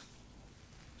 2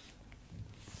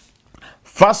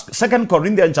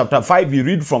 Corinthians chapter 5, we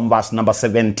read from verse number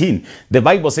 17. The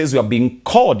Bible says we are being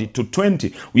called to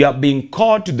 20. We are being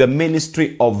called to the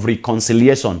ministry of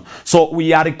reconciliation. So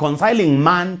we are reconciling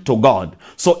man to God.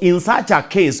 So in such a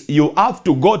case, you have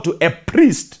to go to a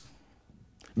priest,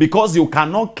 because you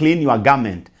cannot clean your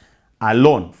garment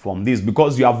alone from this,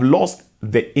 because you have lost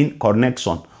the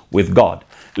connection with God.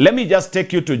 Let me just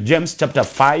take you to James chapter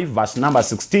 5, verse number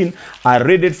 16. I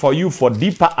read it for you for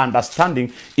deeper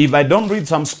understanding. If I don't read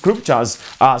some scriptures,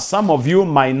 some of you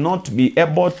might not be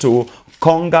able to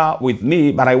conquer with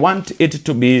me, but I want it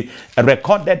to be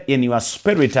recorded in your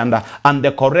spirit and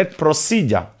the correct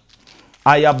procedure.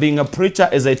 I have been a preacher,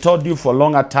 as I told you, for a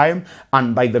longer time,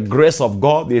 and by the grace of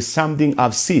God, there's something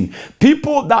I've seen.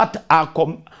 People that are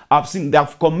they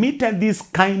have committed this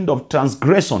kind of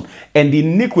transgression and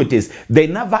iniquities. They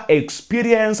never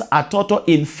experience a total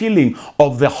infilling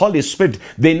of the Holy Spirit.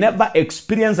 They never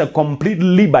experience a complete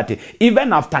liberty,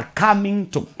 even after coming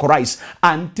to Christ,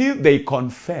 until they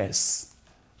confess.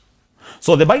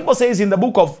 So the Bible says in the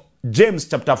book of James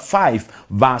chapter 5,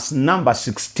 verse number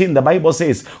 16, the Bible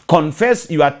says, confess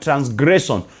your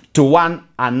transgression to one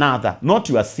another, not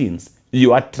your sins,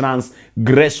 your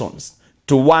transgressions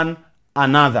to one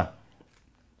another,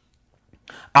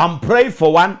 and pray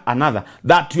for one another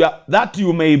that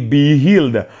you may be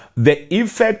healed. The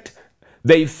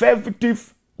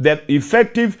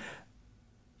effective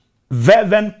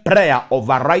fervent prayer of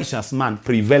a righteous man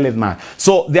prevaileth man.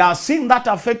 So there are things that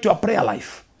affect your prayer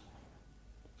life.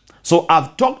 So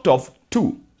I've talked of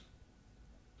two.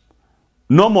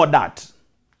 No more that.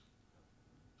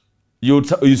 You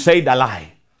said a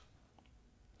lie.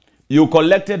 You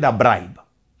collected a bribe.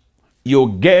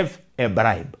 You gave a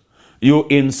bribe. You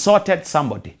insulted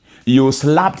somebody. You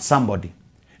slapped somebody.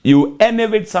 You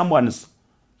envied someone's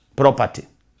property.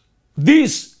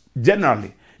 This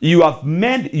generally, you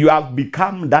have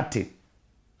become dirty.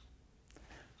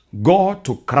 Go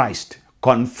to Christ.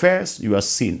 Confess your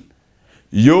sin.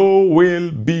 You will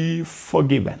be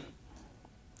forgiven.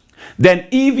 Then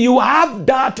if you have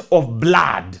that of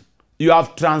blood, you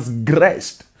have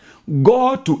transgressed,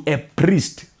 go to a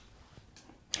priest.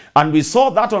 And we saw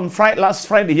that on last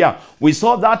Friday here. We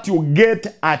saw that you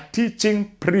get a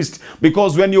teaching priest.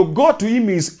 Because when you go to him,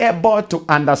 he's able to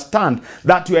understand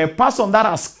that you're a person that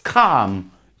has come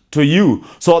to you,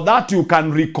 so that you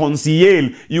can reconcile.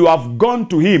 You have gone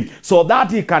to him so that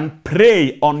he can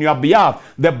pray on your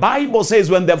behalf. The Bible says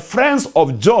when the friends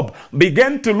of Job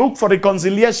began to look for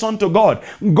reconciliation to God,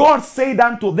 God said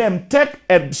unto them, take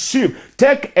a sheep,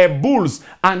 take a bull,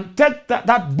 and take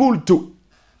that bull to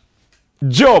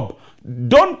Job.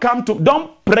 Don't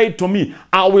pray to me.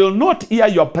 I will not hear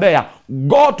your prayer.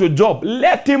 Go to Job.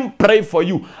 Let him pray for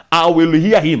you. I will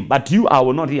hear him, but you I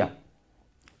will not hear.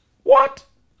 What?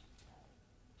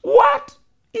 What?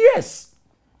 Yes.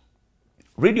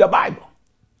 Read your Bible.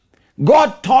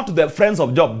 God taught the friends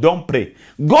of Job, don't pray.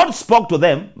 God spoke to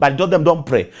them, but told them don't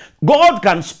pray. God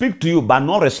can speak to you, but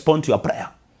not respond to your prayer.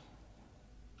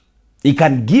 He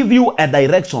can give you a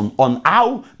direction on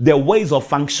how the ways of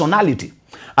functionality.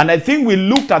 And I think we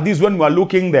looked at this when we were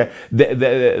looking the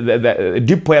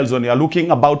deep wells, when we are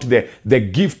looking about the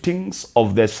giftings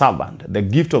of the servant, the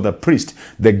gift of the priest,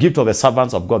 the gift of the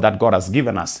servants of God that God has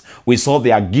given us. We saw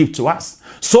their gift to us.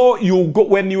 So you go,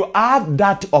 when you have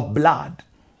that of blood,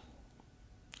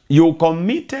 you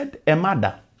committed a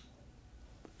murder.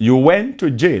 You went to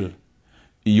jail.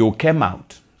 You came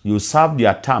out. You served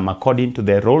your term according to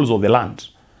the rules of the land.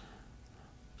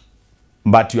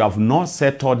 But you have not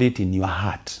settled it in your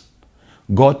heart.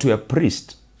 Go to a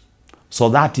priest so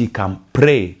that he can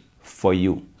pray for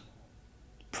you.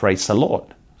 Praise the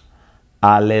Lord.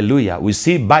 Hallelujah. We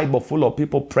see Bible full of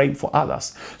people praying for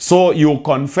others. So you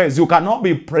confess. You cannot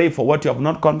be praying for what you have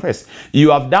not confessed.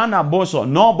 You have done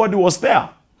abortion. Nobody was there.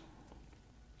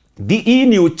 Hii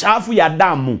ni uchafu ya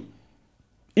damu.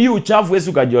 Hii uchafu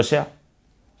Yesu kajoshea.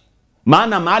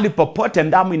 Maana mahali popote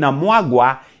damu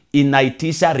inamwagwa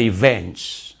inaitisha revenge.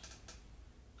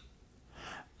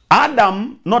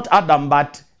 Adam, not Adam,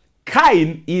 but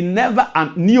Cain, he never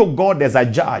knew God as a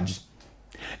judge.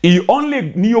 He only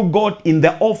knew God in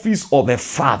the office of a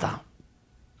father.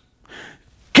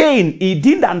 Cain, he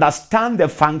didn't understand the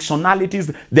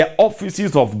functionalities, the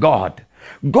offices of God.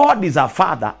 God is a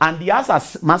father, and he has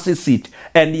a mercy seat,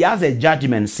 and he has a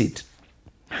judgment seat.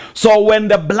 So when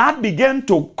the blood began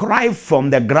to cry from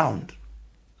the ground,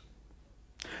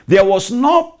 there was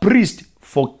no priest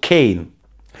for Cain.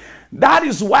 That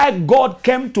is why God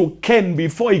came to Cain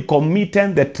before he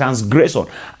committed the transgression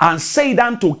and said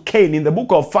unto Cain in the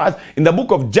book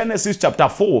of Genesis chapter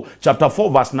 4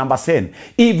 verse number 10,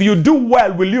 if you do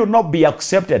well, will you not be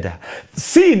accepted?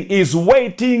 Sin is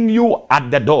waiting you at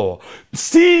the door.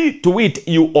 See to it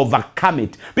you overcome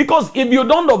it. Because if you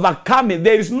don't overcome it,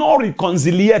 there is no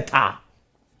reconciliator.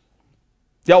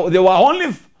 There were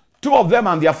only two of them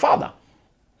and their father.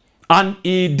 And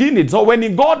he did it. So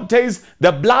when God says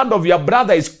the blood of your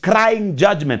brother is crying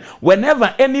judgment,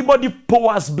 whenever anybody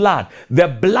pours blood, the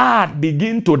blood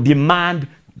begins to demand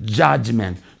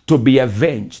judgment, to be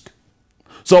avenged.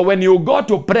 So when you go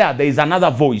to prayer, there is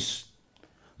another voice.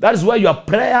 That is why your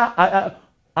prayer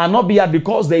are not be heard,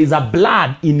 because there is a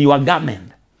blood in your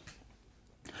garment.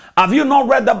 Have you not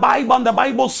read the Bible? And the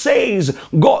Bible says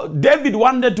David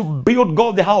wanted to build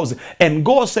God the house, and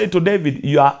God said to David,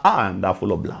 your hands are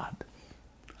full of blood.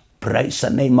 Praise the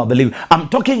name of the living. I'm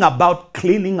talking about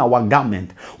cleaning our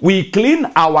garment. We clean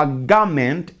our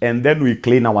garment and then we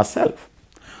clean ourselves.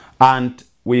 And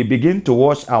we begin to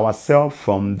wash ourselves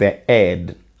from the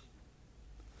head,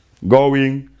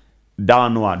 going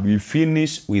downward. We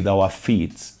finish with our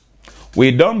feet.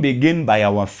 We don't begin by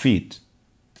our feet.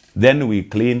 Then we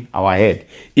clean our head.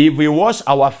 If we wash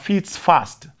our feet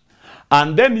first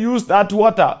and then use that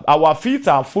water, our feet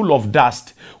are full of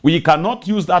dust. We cannot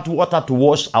use that water to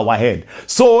wash our head.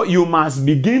 So you must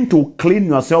begin to clean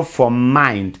yourself from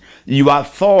mind, your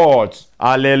thoughts.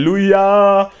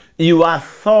 Hallelujah. Your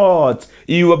thoughts.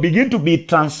 You will begin to be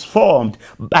transformed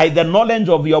by the knowledge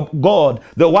of your God,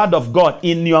 the word of God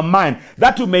in your mind,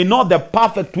 that you may know the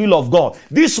perfect will of God.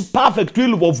 This perfect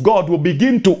will of God will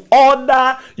begin to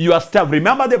order your steps.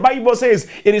 Remember, the Bible says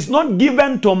it is not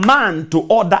given to man to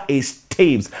order his steps.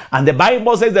 And the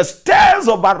Bible says the steps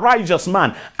of a righteous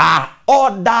man are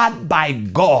ordered by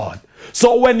God.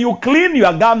 So when you clean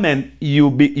your garment, you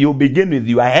begin with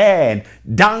your head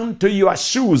down to your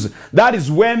shoes. That is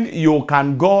when you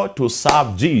can go to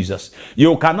serve Jesus.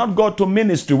 You cannot go to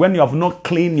ministry when you have not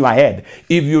cleaned your head.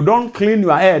 If you don't clean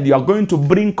your head, you are going to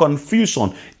bring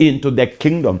confusion into the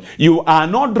kingdom. You are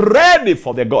not ready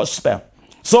for the gospel.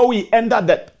 So we enter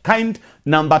that kind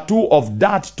number 2 of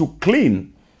that to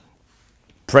clean.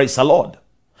 Praise the Lord.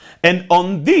 And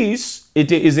on this,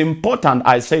 it is important,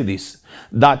 I say this,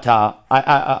 that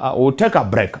I will take a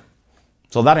break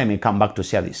so that I may come back to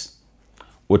share this.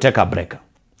 We'll take a break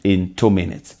in 2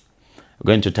 minutes. We're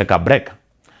going to take a break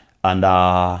and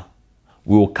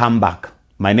we will come back.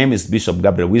 My name is Bishop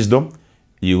Gabriel Wisdom.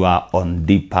 You are on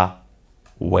Deeper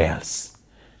Wells.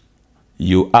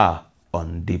 You are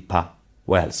on Deeper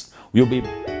Wells. We'll be...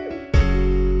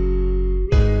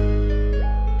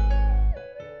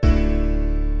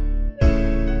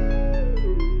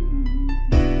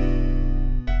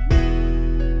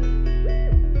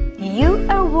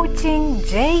 Watching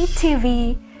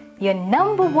JTV, your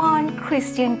 #1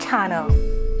 Christian channel.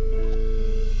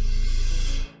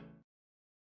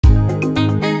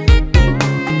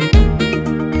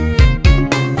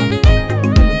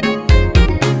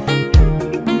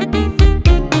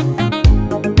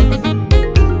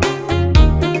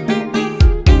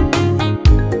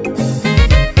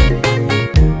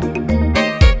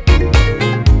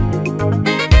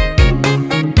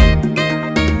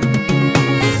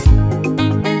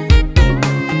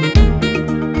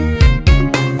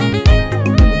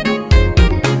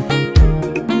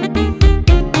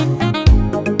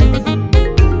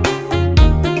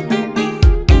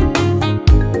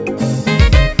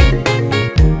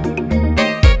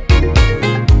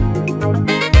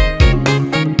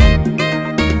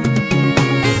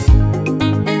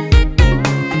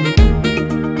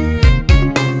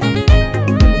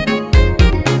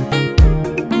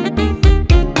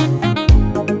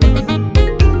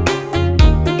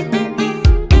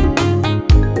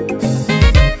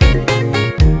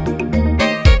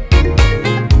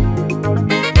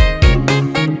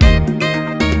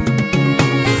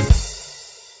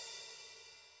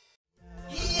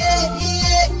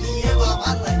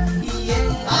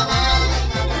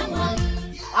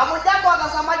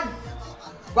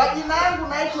 Kwa jina yangu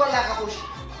naitwa Lakakoshi.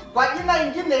 Kwa jina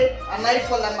ingine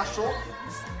anaitwa Lamasho.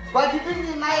 Kwa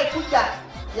kipindi inayekuja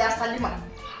ya Salima.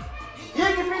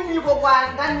 Hii kipindi iko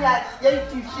kwa ndani ya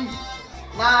JTV.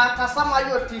 Na kasama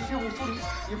hiyo TV mzuri.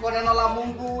 Iko neno la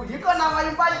Mungu, iko na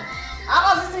waimbaji.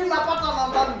 Hata sisi tunapata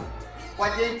mandani kwa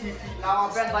JTV na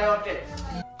wapenda yote.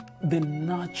 The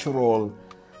natural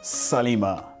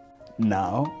Salima,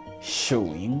 now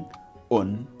showing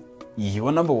on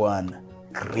your number one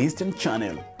Christian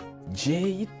channel,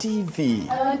 JTV.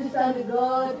 I want to serve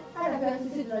God. Hata kama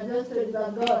sisi tunajua stories za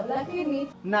God, lakini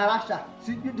Na Rasha,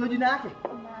 si ndio jina yake?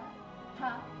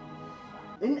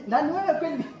 Nani wewe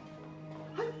kweli?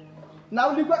 Na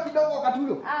ulikuwa kidogo wakati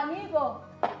huo? niko.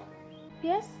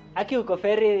 Yes. Aki uko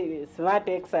very smart,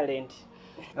 excellent.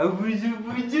 Buju.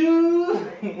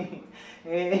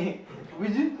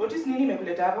 Buju, what is nini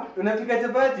nimekuleta hapa? Unapika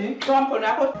chapati? Toa mkono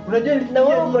wako. Unajua na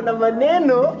wewe uko na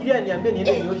maneno. Ili aniambie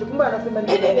niende nioshe. Kumbe anasema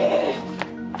nini?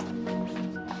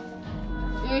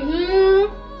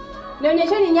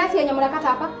 Nionyesheni nyasi yenye mnakata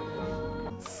hapa.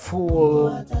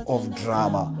 Full of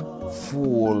drama,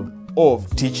 full of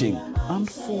teaching, and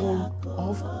full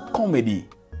of comedy.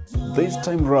 This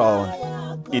time round,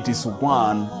 it is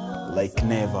one like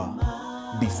never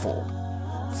before.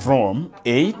 From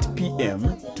 8 p.m.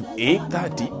 to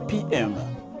 8:30 p.m.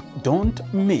 Don't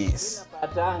miss.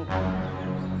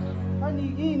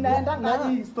 Kwani hii inaenda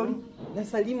ngaji story? Na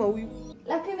Salima huyu.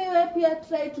 Lakini wewe pia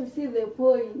try to see the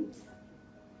point.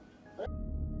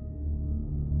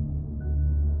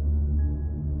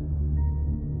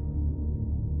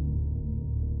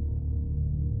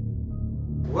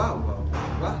 Wow.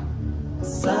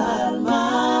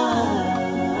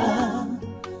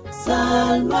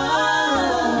 Salma,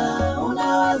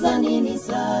 unawaza nini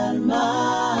Salma?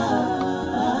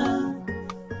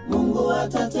 Mungu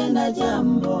atatenda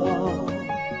jambo.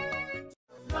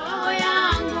 Roho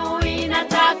yangu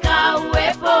inataka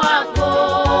uwepo wako.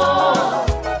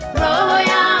 Roho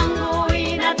yangu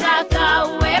inataka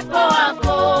uwepo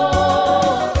wako.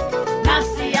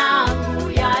 Nafsi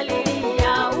yangu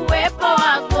yalilia uwepo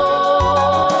wako.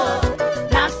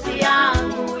 Nafsi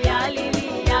yangu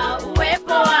yalilia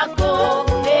uwepo wako.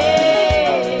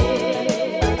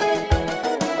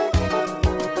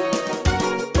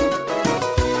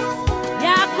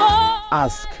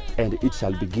 Ask and it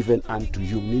shall be given unto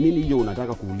you. Ni nini hiyo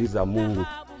unataka kuuliza Mungu?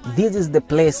 This is the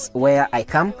place where I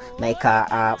come.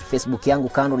 Naika Facebook yangu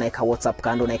kando, naika WhatsApp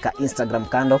kando, naika Instagram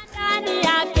kando. Ndani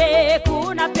yake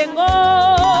kuna pengo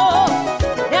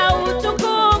ya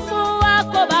utukufu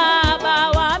wako Baba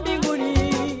wa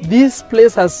mbinguni. This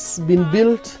place has been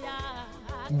built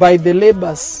by the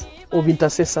labors of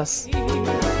intercessors.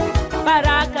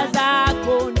 Baraka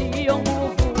zako ndiyo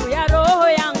nguvu ya roho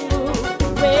yangu.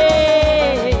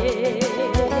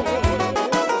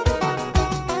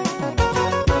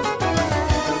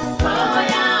 Roho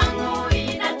yangu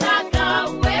inataka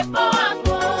uwepo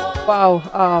wako. Wow,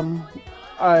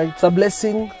 it's a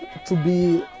blessing to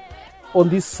be on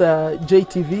this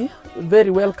JTV. Very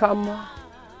welcome.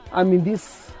 I'm in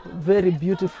this very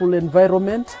beautiful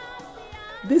environment.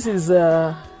 This is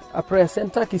a prayer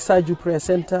center, Kisaju Prayer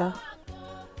Center,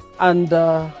 and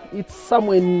it's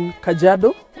somewhere in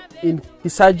Kajiado, in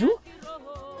Kisaju,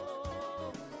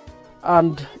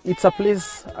 and it's a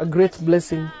place, a great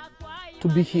blessing to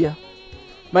be here.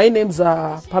 My name's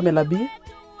Pamela B.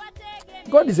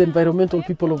 God is environmental,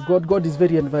 people of God. God is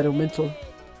very environmental.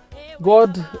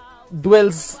 God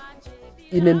dwells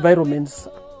in environments.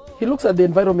 He looks at the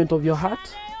environment of your heart.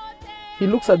 He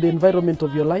looks at the environment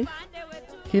of your life.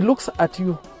 He looks at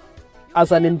you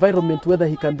as an environment whether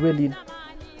he can dwell in.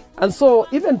 And so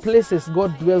even places,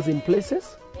 God dwells in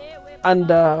places. And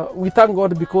we thank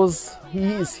God because he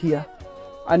is here.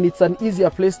 And it's an easier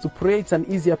place to pray. It's an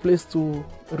easier place to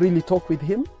really talk with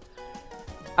him.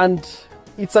 And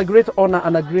it's a great honor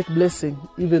and a great blessing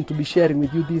even to be sharing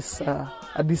with you this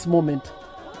at this moment.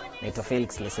 Naitwa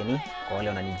Felix Leseni, kwa wale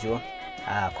wananijua.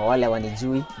 Kwa wale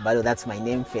wanijui, bado that's my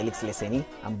name, Felix Leseni.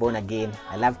 I'm born again.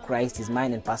 I love Christ, he's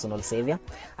mine and personal savior.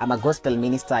 I'm a gospel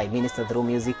minister, I minister through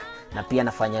music. Na pia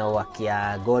nafanya work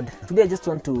ya God. Today I just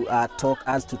want to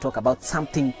talk about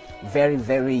something very,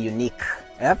 very unique.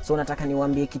 Yeah? So nataka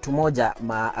niwaambie kitu moja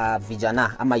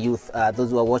vijana ama youth,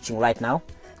 those who are watching right now.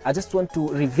 I just want to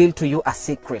reveal to you a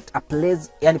secret, a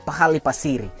place, yani pahali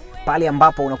pasiri, pale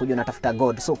ambapo unakuja unatafuta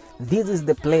God. So this is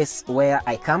the place where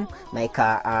I come.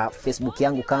 Naika Facebook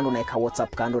yangu kando, naika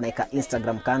WhatsApp kando, naika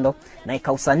Instagram kando,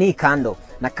 naika usanii kando,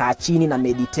 nakaa chini na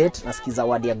meditate, nasikiza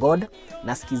word ya God,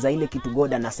 nasikiza ile kitu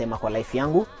God anasema kwa life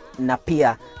yangu, na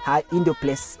pia hii ndio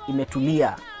place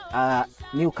imetulia.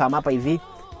 Mimi kama hapa hivi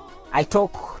I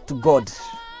talk to God.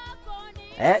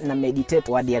 na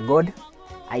meditate word ya God.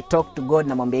 I talk to God,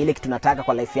 namwambia ile kitu nataka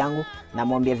kwa life yangu,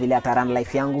 namwambia vile atarun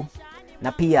life yangu.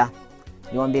 Na pia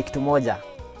niwaambie kitu moja.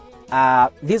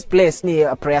 This place ni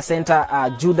a prayer center,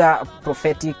 Judah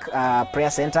Prophetic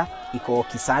Prayer Center, iko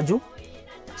Kisaju.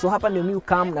 So hapa ndio mimi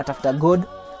come natafuta God.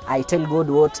 I tell God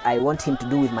what I want him to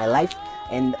do with my life,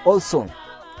 and also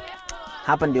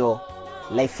hapa ndio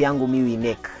life yangu mimi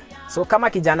make. So kama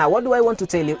kijana, what do I want to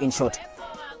tell you in short?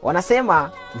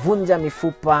 Wanasema vunja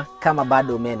mifupa kama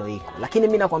bado meno iko. Lakini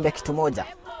mimi nakwambia kitu moja,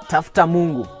 tafuta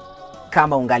Mungu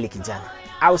kama ungali kijana.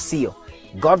 Au sio?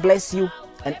 God bless you,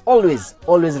 and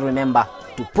always remember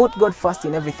to put God first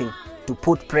in everything, to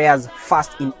put prayers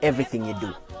first in everything you do.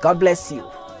 God bless you.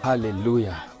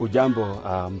 Haleluya. Ujambo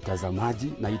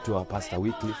mtazamaji, naitwa Pastor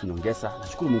Wycliffe Nongesa.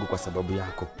 Nashukuru Mungu kwa sababu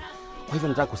yako. Kwa hivyo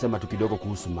nataka kusema tu kidogo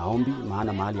kuhusu maombi,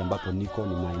 maana mahali ambapo niko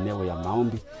ni maeneo ya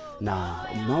maombi, na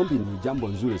maombi ni jambo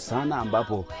nzuri sana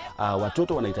ambapo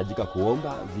watoto wanahitajika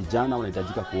kuomba, vijana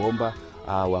wanahitajika kuomba,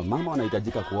 wamama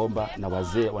wanahitajika kuomba, na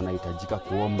wazee wanahitajika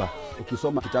kuomba.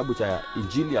 Ukisoma kitabu cha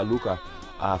Injili ya Luka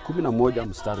 11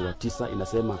 mstari wa 9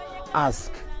 inasema,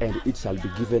 ask and it shall be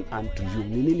given unto you.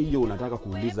 Ni nini hiyo unataka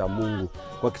kuuliza Mungu?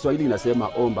 Kwa Kiswahili inasema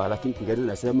omba, lakini Kiingereza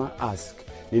inasema ask.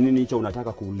 Ni nini hicho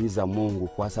unataka kuuliza Mungu?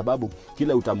 Kwa sababu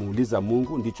kila utamuuliza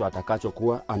Mungu ndicho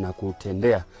atakachokuwa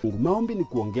anakutendea. Maombi ni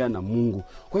kuongea na Mungu.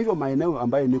 Kwa hivyo maeneo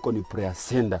ambayo niko ni prayer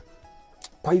center.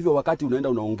 Kwa hivyo wakati unaenda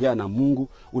unaongea na Mungu,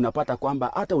 unapata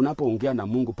kwamba hata unapoongea na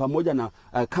Mungu pamoja na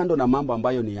kando na mambo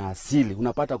ambayo ni ya asili,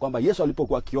 unapata kwamba Yesu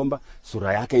alipokuwa akiomba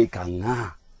sura yake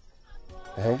ikang'aa.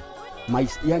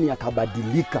 Yani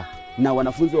akabadilika, na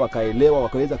wanafunzi wakaelewa,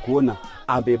 wakaweza kuona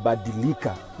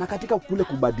amebadilika. Na katika kule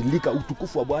kubadilika,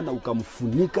 utukufu wa Bwana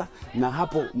ukamfunika, na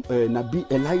hapo nabii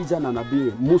Elijah na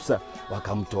nabii Musa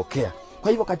wakamtokea.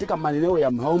 Kwa hivyo katika maeneo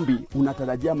ya maombi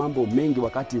unatarajia mambo mengi.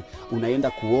 Wakati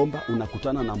unaenda kuomba,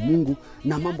 unakutana na Mungu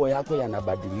na mambo yako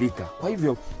yanabadilika. Kwa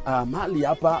hivyo mahali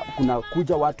hapa kuna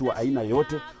kuja watu wa aina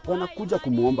yote, wanakuja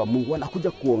kumuomba Mungu,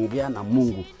 wanakuja kuongea na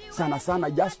Mungu. Sana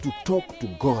sana just to talk to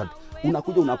God.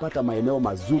 Unakuja unapata maeneo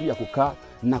mazuri ya kukaa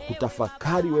na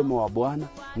kutafakari wema wa Bwana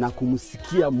na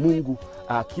kumsikia Mungu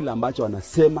kila ambacho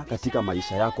anasema katika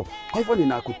maisha yako. Kwa hivyo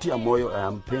ninakutia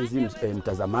moyo mpenzi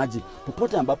mtazamaji,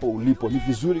 popote ambapo ulipo, ni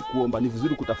vizuri kuomba, ni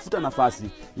vizuri kutafuta nafasi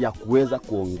ya kuweza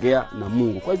kuongea na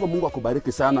Mungu. Kwa hivyo Mungu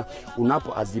akubariki sana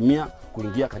unapoazimia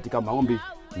kuingia katika maombi,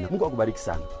 na Mungu akubariki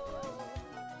sana.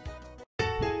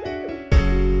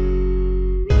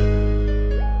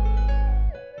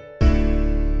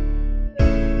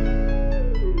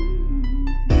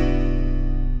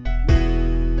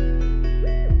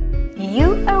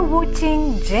 You are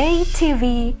watching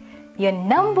JTV, your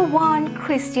 #1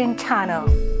 Christian channel.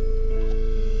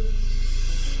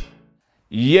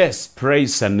 Yes,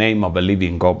 praise the name of the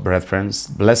living God, brethren.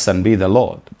 Blessed be the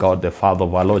Lord, God the Father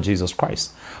of our Lord Jesus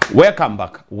Christ. Welcome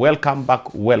back, welcome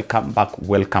back, welcome back,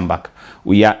 welcome back.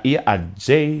 We are here at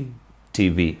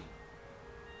JTV.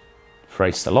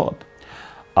 Praise the Lord.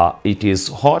 It is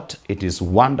hot, it is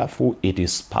wonderful, it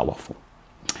is powerful.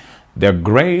 The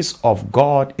grace of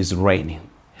God is reigning.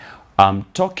 I'm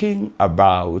talking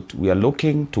about, we are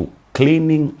looking to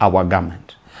cleaning our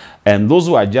garment. And those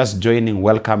who are just joining,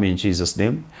 welcome in Jesus'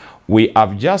 name. We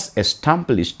have just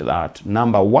established that,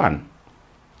 number one,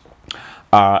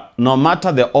 no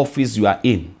matter the office you are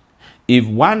in, if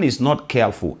one is not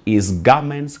careful, his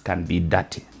garments can be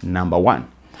dirty, number one.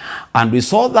 And we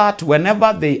saw that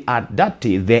whenever they are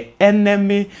dirty, the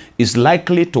enemy is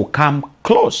likely to come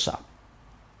closer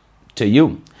to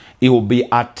you. He will be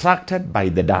attracted by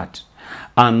the dirt,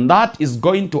 and that is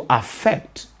going to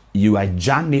affect your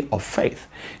journey of faith.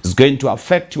 It's going to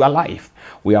affect your life.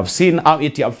 We have seen how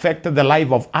it affected the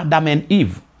life of Adam and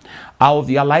Eve, how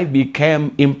their life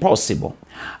became impossible,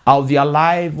 how their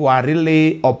life were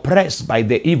really oppressed by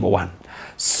the evil one.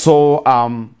 So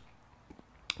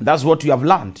that's what we have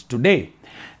learned today.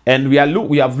 And we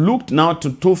have looked now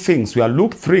to two things. We have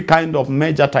looked three kind of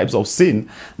major types of sin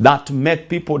that make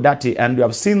people dirty. And we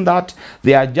have seen that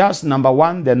they are just, number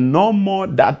one, the normal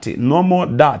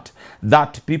dirt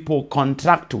that people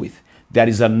contract with. There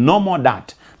is a normal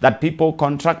dirt that people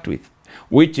contract with,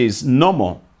 which is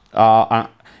normal,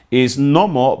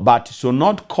 but should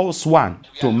not cause one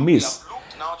to miss.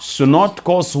 Should not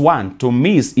cause one to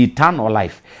miss eternal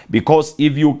life. Because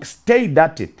if you stay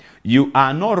dirty, you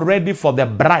are not ready for the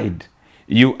bride.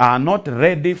 You are not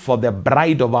ready for the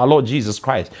bride of our Lord Jesus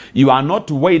Christ. You are not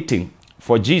waiting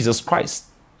for Jesus Christ.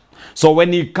 So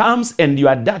when he comes and you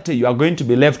are dirty, you are going to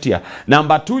be left here.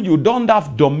 Number 2, you don't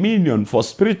have dominion for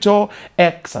spiritual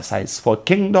exercise, for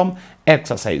kingdom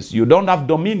exercise. You don't have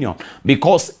dominion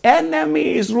because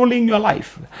enemy is ruling your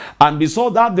life. And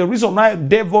because that, the reason why the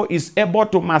devil is able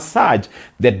to massage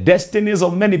the destinies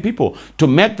of many people, to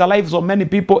make the lives of many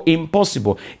people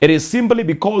impossible, it is simply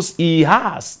because he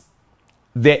has,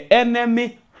 the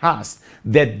enemy has,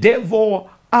 the devil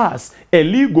has a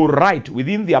legal right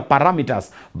within their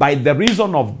parameters by the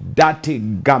reason of dirty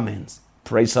garments.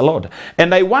 Praise the Lord.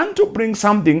 And I want to bring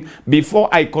something before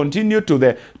I continue to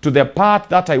the part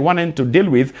that I wanted to deal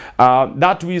with,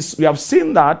 that we have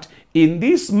seen that in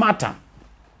this matter,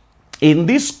 in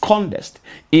this contest,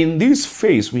 in this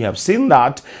phase, we have seen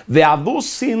that there are those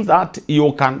sins that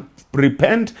you can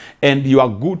repent and you are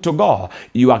good to go.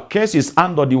 Your case is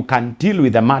handled, you can deal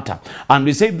with the matter. And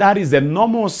we say that is the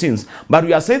normal sins. But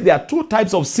we are saying there are 2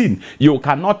 types of sin you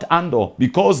cannot handle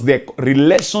because the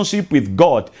relationship with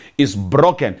God is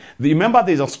broken. Remember,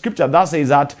 there's a scripture that says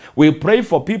that we pray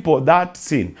for people that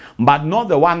sin, but not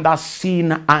the one that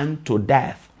sin unto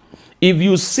death. If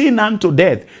you sin unto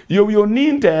death, you will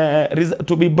need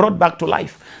to be brought back to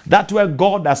life. That's where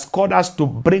God has called us to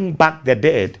bring back the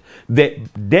dead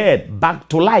back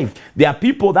to life. There are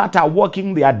people that are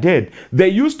walking, they are dead. They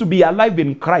used to be alive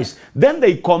in Christ. Then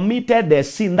they committed the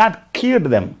sin that killed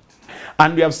them.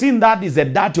 And we have seen that is the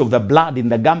dirty of the blood in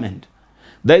the garment.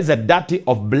 There is a dirty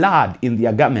of blood in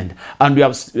their garment. And we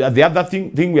have the other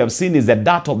thing we have seen is the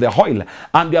dirt of the oil.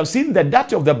 And we have seen the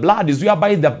dirty of the blood is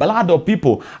whereby the blood of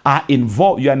people are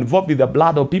involved. You are involved with the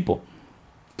blood of people.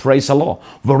 Praise the Lord.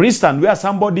 For instance, where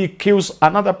somebody kills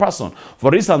another person.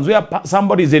 For instance, where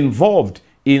somebody is involved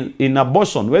in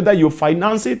abortion, whether you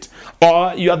finance it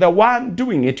or you are the one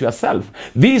doing it yourself.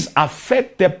 These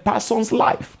affect the person's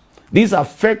life. These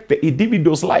affect the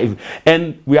individual's life.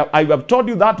 And I have told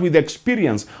you that with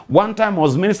experience. One time I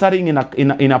was ministering in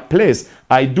a place.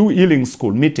 I do healing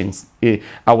school meetings.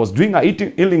 I was doing a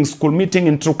healing school meeting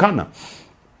in Turkana.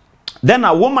 Then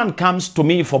a woman comes to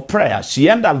me for prayer. She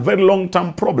had a very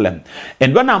long-term problem.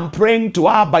 And when I'm praying to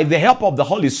her, by the help of the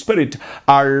Holy Spirit,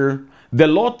 the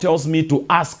Lord tells me to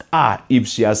ask her if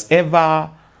she has ever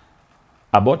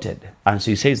aborted. And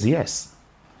she says yes.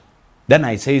 Then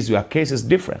I say, your case is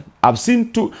different. I've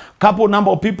seen couple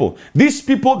number of people. These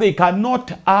people, they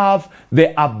cannot have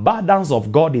the abundance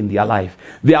of God in their life.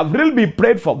 They have really been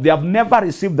prayed for. They have never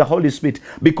received the Holy Spirit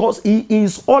because He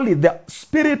is holy. The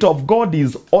Spirit of God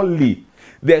is holy.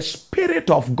 The Spirit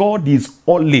of God is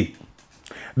holy.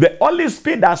 The Holy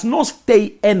Spirit does not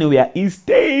stay anywhere. He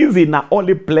stays in a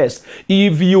holy place.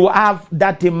 If you have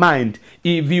that in mind,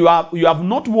 if you have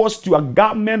not washed your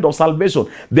garment of salvation,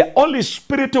 the Holy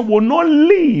Spirit will not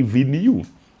live in you.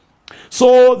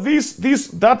 So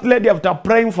that lady, after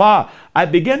praying for her, I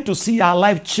began to see her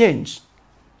life change.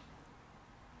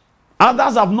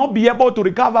 Others have not been able to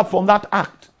recover from that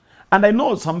act. And I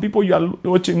know some people, you are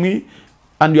watching me,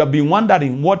 and you have been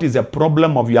wondering what is the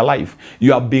problem of your life.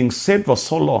 You have been saved for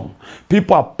so long.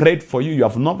 People have prayed for you. You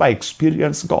have never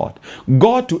experienced God.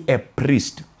 Go to a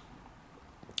priest.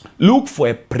 Look for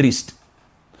a priest.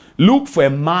 Look for a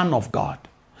man of God.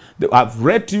 I've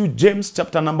read to you James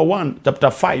chapter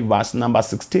 5, verse number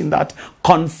 16, that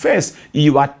confess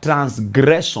your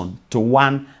transgression to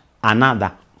one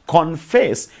another.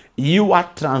 Confess your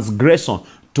transgression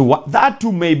to that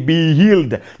you may be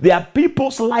healed. There are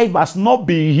people's life has not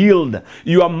been healed.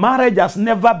 Your marriage has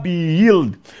never been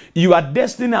healed. Your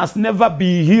destiny has never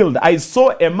been healed. I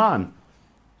saw a man.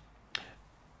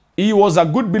 He was a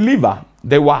good believer.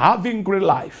 They were having great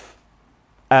life.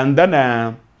 And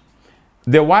then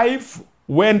the wife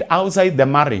went outside the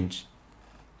marriage.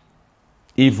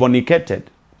 He fornicated.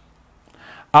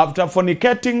 After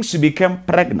fornicating, she became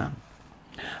pregnant.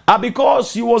 And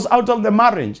because she was out of the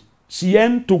marriage, she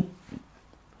had to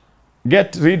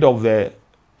get rid of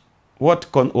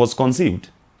what was conceived.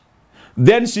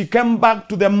 Then she came back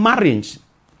to the marriage.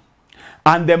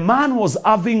 And the man was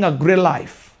having a great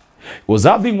life. He was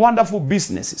having wonderful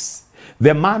businesses.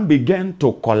 The man began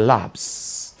to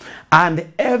collapse.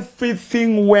 And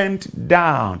everything went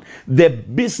down. The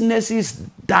businesses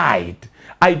died.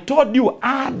 I told you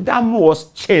Adam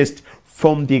was chased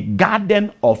from the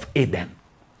Garden of Eden.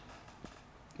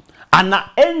 And an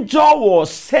angel was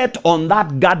set on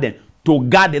that garden to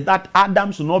guard it, that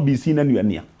Adam should not be seen anywhere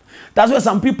near. That's why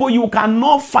some people, you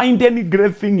cannot find any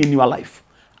great thing in your life.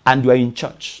 And you are in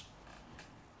church.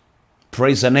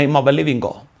 Praise the name of the living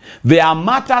God. There are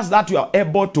matters that you are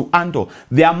able to handle.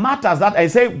 There are matters that I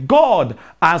say God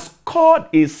has called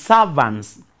His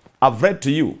servants. I've read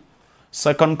to you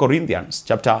 2 Corinthians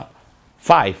chapter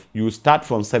 5, you start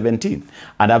from 17.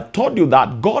 And I've told you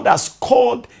that God has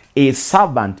called a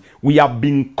servant. We have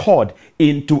been called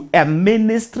into a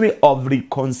ministry of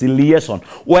reconciliation.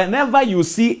 Whenever you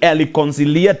see a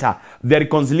reconciliator,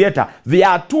 there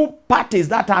are two parties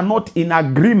that are not in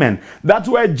agreement. That's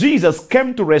where Jesus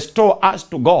came to restore us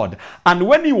to God. And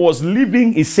when he was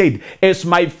leaving, he said, as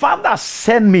my Father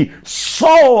sent me,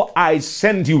 so I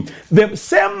send you. The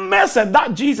same message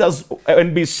that Jesus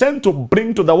will be sent to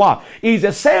bring to the world is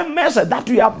the same message that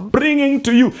we are bringing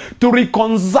to you, to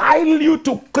reconcile you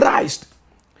to Christ.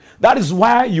 That is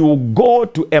why you go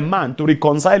to a man to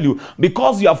reconcile you,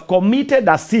 because you have committed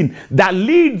a sin that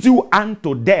leads you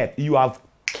unto death. You have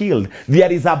killed.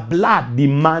 There is a blood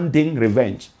demanding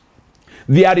revenge.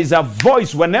 There is a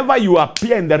voice. Whenever you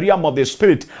appear in the realm of the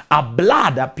spirit, a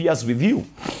blood appears with you,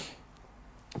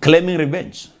 claiming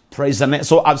revenge. Praise the name.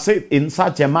 So I've said, in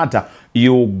such a matter,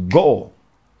 you go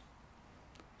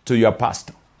to your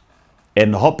pastor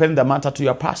and open the matter to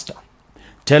your pastor.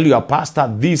 Tell your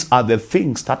pastor, these are the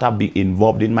things that have been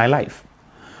involved in my life.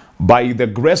 By the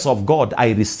grace of God,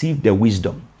 I received the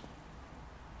wisdom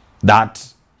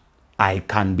that I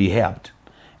can be helped.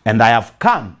 And I have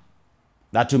come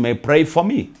that you may pray for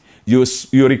me. You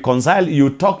reconcile,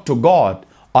 you talk to God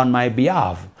on my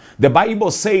behalf. The Bible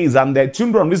says, and the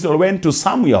children of Israel went to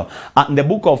Samuel, and the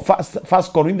book of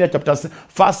First Corinthians chapter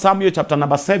 1 Samuel chapter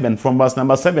number 7, from verse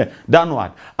number 7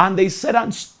 downward. And they said,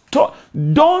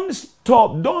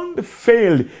 don't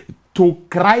fail to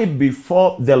cry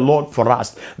before the Lord for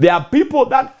us. There are people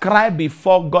that cry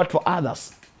before God for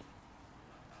others.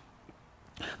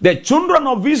 The children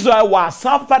of Israel were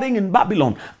suffering in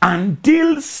Babylon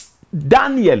until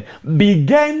Daniel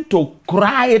began to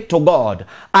cry to God.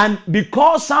 And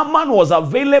because someone was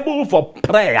available for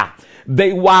prayer,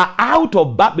 they were out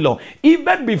of Babylon.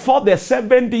 Even before the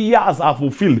 70 years are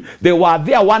fulfilled, they were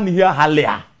there 1 year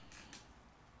earlier.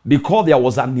 Because there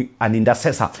was an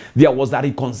intercessor. There was a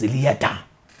reconciliator.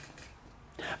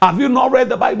 Have you not read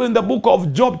the Bible in the book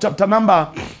of Job chapter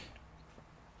number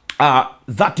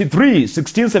 33,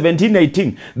 16, 17,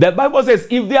 18? The Bible says,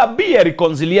 if there be a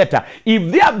reconciliator,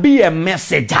 if there be a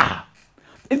messenger,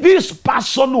 this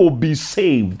person will be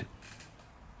saved.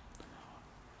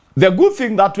 The good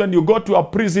thing that when you go to a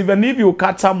priest, even if you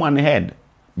cut someone's head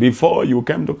before you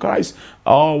came to Christ,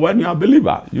 or when you're a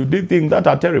believer, you did things that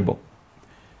are terrible.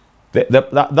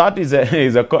 That is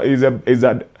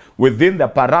within the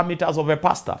parameters of a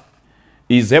pastor.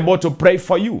 He's able to pray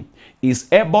for you. He's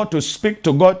able to speak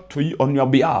to God to you on your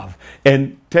behalf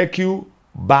and take you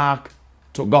back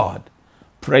to God.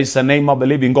 Praise the name of the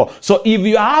living God. So if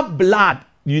you have blood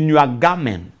in your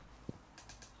garment,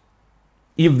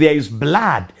 if there is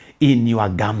blood in your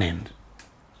garment,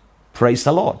 praise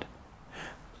the Lord.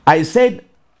 I said,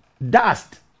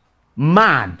 dust,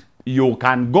 mud, you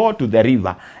can go to the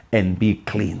river and be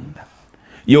cleaned.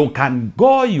 You can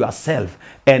go yourself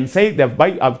and say,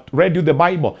 I've read you the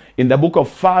Bible in the book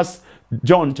of 1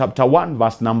 John chapter 1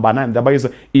 verse number 9. The Bible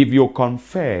says, if you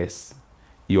confess,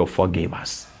 you forgive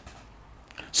us.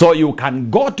 So you can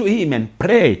go to him and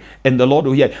pray and the Lord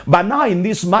will hear. But now in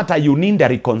this matter, you need a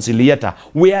reconciliator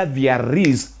where there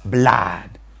is blood.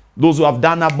 Those who have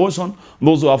done abortion,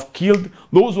 those who have killed,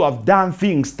 those who have done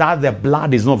things that the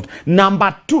blood is not.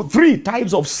 Number 2, 3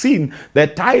 types of sin, the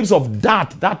types of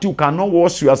dirt that you cannot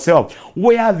wash yourself,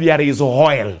 where there is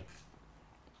oil.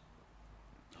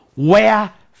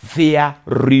 Where there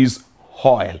is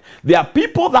oil. There are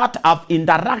people that have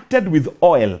interacted with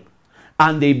oil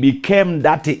and they became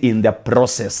dirty in the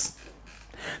process.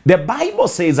 The Bible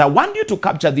says, I want you to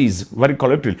capture this very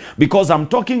correctly, because I'm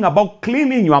talking about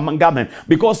cleaning your garment.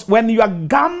 Because when your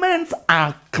garments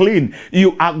are clean,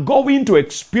 you are going to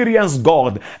experience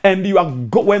God. And you are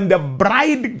when the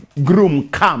bridegroom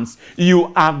comes,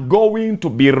 you are going to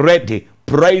be ready.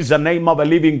 Praise the name of the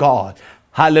living God.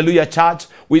 Hallelujah, church.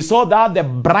 We saw that the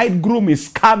bridegroom is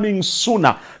coming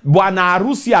sooner. Bwana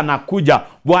harusi anakuja.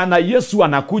 Bwana Yesu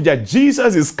anakuja.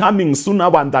 Jesus is coming sooner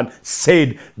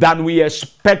than we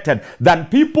expected, than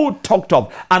people talked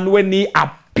of. And when he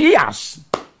appears,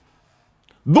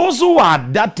 those who are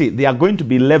dirty, they are going to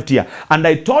be left here. And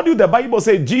I told you the Bible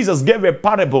said Jesus gave a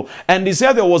parable and he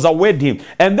said there was a wedding.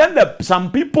 And then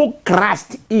some people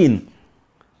crashed in.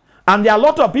 And there are a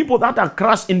lot of people that are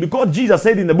crushed in, because Jesus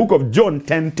said in the book of John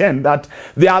 10:10 that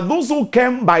there are those who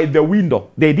came by the window.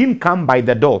 They didn't come by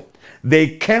the door.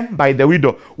 They came by the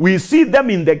window. We see them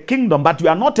in the kingdom, but we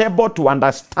are not able to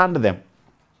understand them.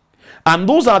 And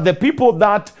those are the people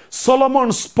that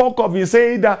Solomon spoke of. He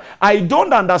said, I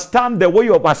don't understand the way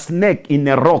of a snake in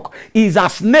a rock. He's a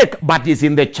snake, but he's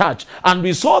in the church. And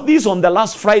we saw this on the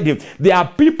last Friday. There are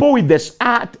people with the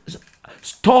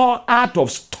heart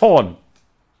of stone.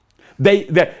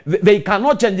 They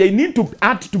cannot change. They need to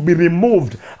heart to be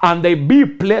removed, and they be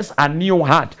placed a new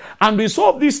heart. And we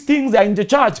saw these things in the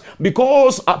church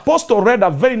because Apostle read a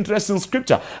very interesting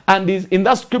scripture, and in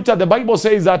that scripture the Bible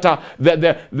says that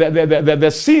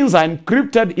the sins are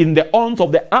encrypted in the horns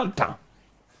of the altar.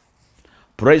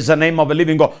 Praise the name of the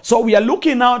living God. So we are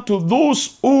looking now to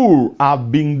those who are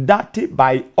being dirty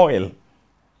by oil,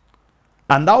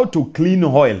 and how to clean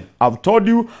oil. I've told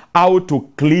you how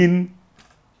to clean.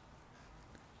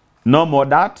 No more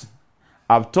that.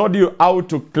 I've told you how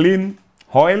to clean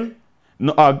oil,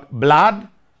 blood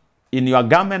in your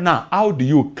garment. Now, how do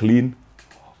you clean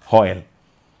oil?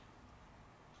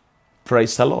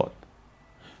 Praise the Lord.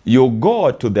 You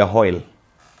go to the oil,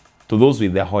 to those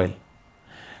with the oil.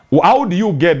 How do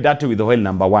you get that with oil?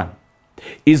 Number one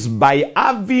is by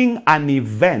having an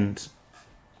event.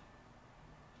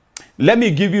 Let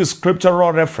me give you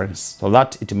scriptural reference so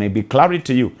that it may be clear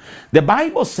to you. The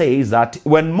Bible says that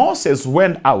when Moses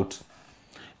went out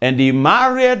and he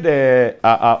married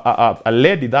a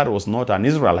lady that was not an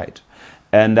Israelite,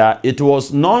 and it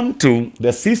was known to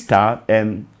the sister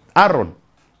and Aaron.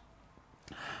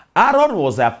 Aaron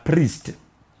was a priest.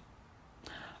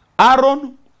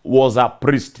 Aaron was a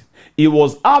priest. He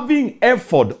was having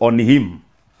effort on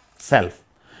himself.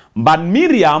 But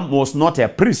Miriam was not a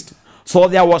priest. So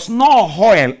there was no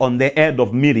oil on the head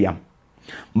of Miriam.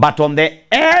 But on the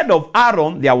head of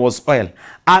Aaron, there was oil.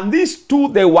 And these two,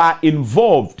 they were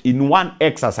involved in one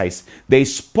exercise. They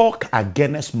spoke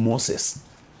against Moses.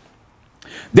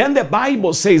 Then the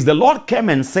Bible says, the Lord came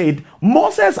and said,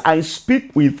 Moses, I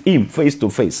speak with him face to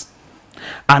face.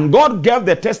 And God gave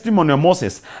the testimony of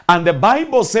Moses. And the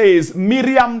Bible says,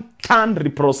 Miriam turned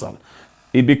leprosy.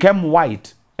 It became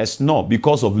white as snow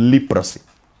because of leprosy.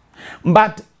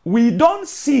 But we don't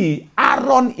see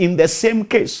Aaron in the same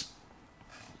case.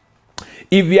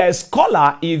 If you're a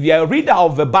scholar, if you're a reader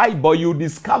of the Bible, you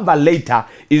discover later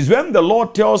is when the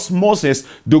Lord tells Moses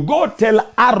to go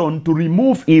tell Aaron to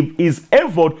remove his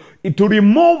effort to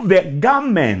remove the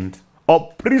garment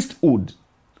of priesthood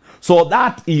so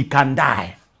that he can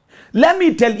die. Let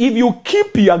me tell you, if you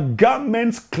keep your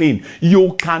garments clean,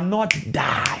 you cannot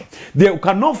die. They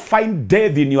cannot find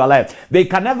death in your life. They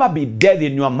can never be dead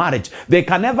in your marriage. They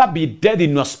can never be dead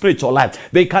in your spiritual life.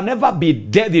 They can never be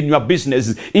dead in your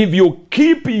business. If you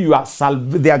keep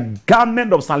their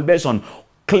garment of salvation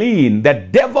clean, the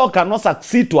devil cannot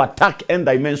succeed to attack any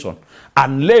dimension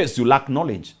unless you lack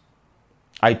knowledge.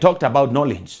 I talked about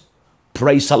knowledge.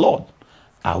 Praise the Lord.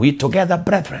 Are we together,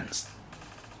 brethren?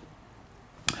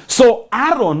 So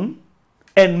Aaron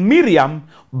and Miriam,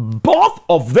 both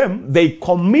of them, they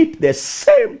commit the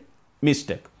same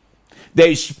mistake.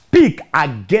 They speak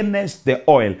against the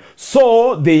oil.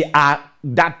 So they are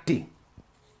dirty.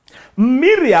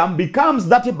 Miriam becomes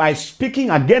dirty by speaking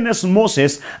against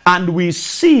Moses, and we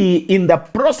see in the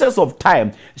process of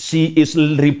time, she is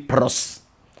leprous.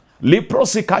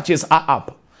 Leprosy catches her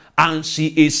up, and she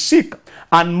is sick.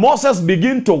 And Moses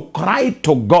begins to cry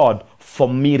to God for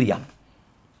Miriam.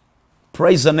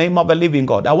 Praise the name of the living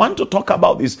God. I want to talk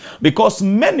about this because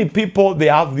many people, they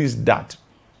have this dirt.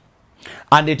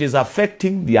 And it is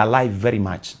affecting their life very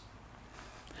much.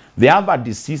 They have a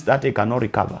disease that they cannot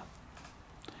recover.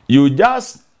 You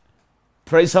just,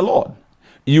 praise the Lord,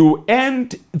 you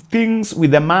end things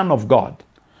with the man of God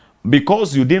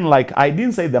because you didn't like. I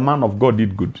didn't say the man of God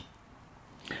did good.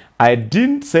 I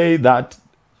didn't say that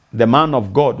the man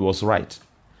of God was right.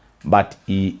 But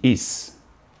he is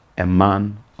a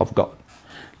man of God.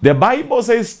 The Bible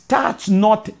says, touch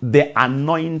not the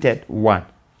anointed one.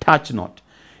 Touch not.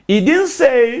 He didn't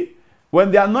say,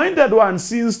 when the anointed one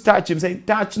sins, touch him, say,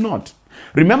 touch not.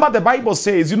 Remember, the Bible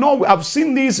says, you know, I've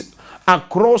seen this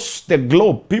across the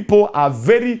globe. People are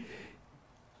very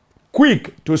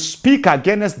quick to speak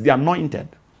against the anointed.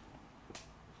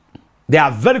 They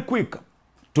are very quick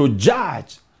to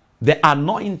judge the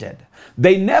anointed.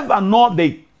 They never know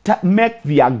they make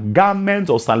their garments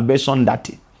of salvation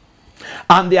dirty.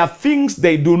 And there are things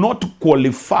they do not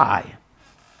qualify.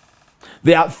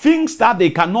 There are things that they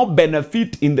cannot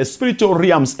benefit in the spiritual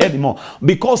realms anymore.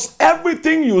 Because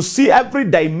everything you see, every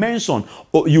dimension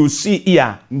you see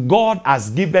here, God has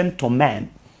given to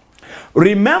man.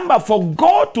 Remember, for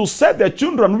God to set the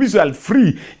children of Israel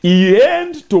free, he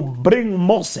had to bring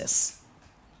Moses.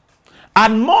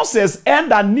 And Moses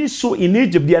had an issue in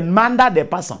Egypt and murdered the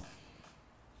person.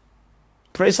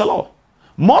 Praise the Lord.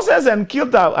 Moses and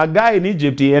killed a guy in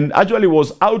Egypt, and actually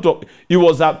he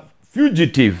was a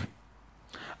fugitive.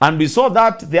 And we saw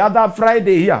that the other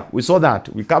Friday here. We saw that.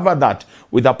 We covered that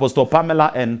with Apostle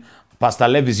Pamela and Pastor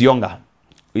Levis Younger.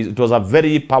 It was a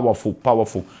very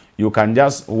powerful. You can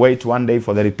just wait one day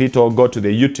for the repeat or go to the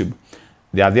YouTube.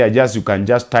 They are there. You can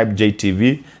just type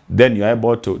JTV. Then you're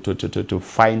able to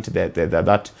find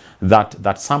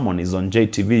that sermon is on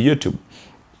JTV YouTube.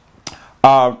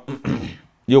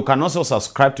 You can also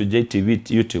subscribe to JTV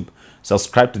YouTube.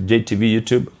 Subscribe to JTV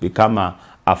YouTube. Become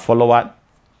a follower.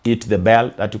 Hit the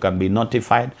bell that you can be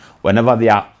notified whenever they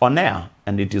are on air,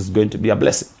 and it is going to be a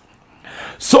blessing.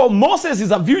 So Moses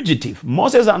is a fugitive.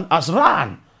 Moses has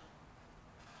run.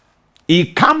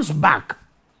 He comes back.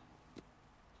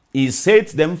 He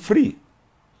sets them free.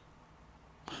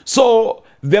 So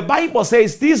the Bible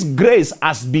says this grace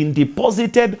has been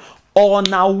deposited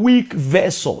on a weak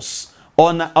vessels,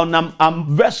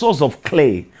 on vessels of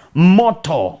clay,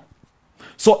 mortal.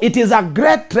 So it is a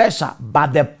great treasure,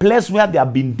 but the place where they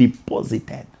have been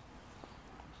deposited.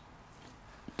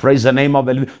 Praise the name of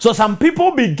the Lord. So some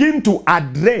people begin to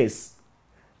address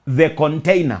the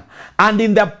container, and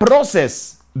in the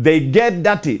process, they get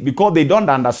dirty because they don't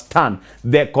understand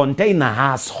the container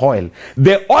has oil.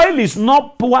 The oil is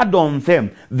not poured on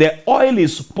them. The oil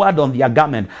is poured on their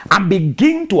garment and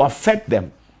begin to affect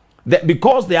them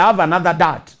because they have another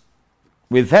dirt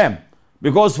with them.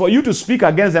 Because for you to speak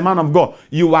against the man of God,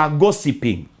 you are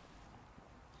gossiping.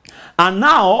 And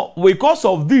now, because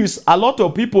of this, a lot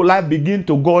of people life begin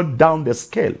to go down the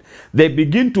scale. They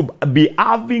begin to be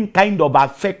having kind of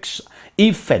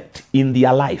effect in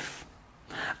their life.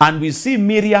 And we see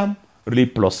Miriam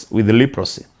with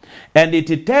leprosy. And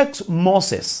it takes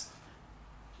Moses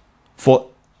for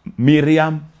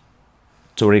Miriam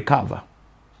to recover.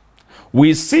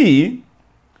 We see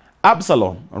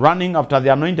Absalom running after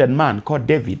the anointed man called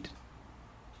David.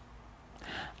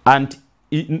 And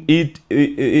David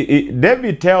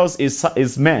tells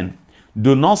his men,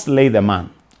 do not slay the man,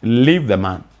 leave the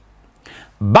man.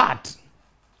 But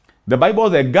the Bible,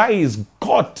 the guy is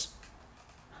caught.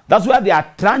 That's where there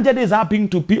are tragedies happening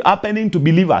to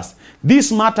believers.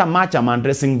 This matter much I'm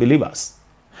addressing believers.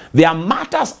 There are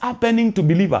matters happening to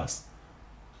believers.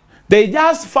 They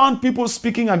just found people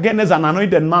speaking against an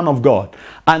anointed man of God,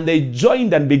 and they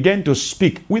joined and began to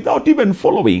speak without even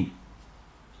following.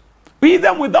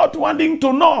 Even without wanting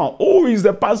to know who is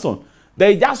the person.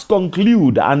 They just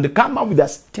conclude and come up with a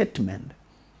statement.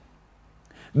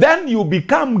 Then you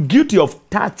become guilty of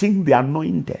touching the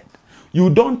anointed. You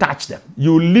don't touch them.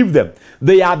 You leave them.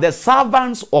 They are the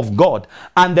servants of God.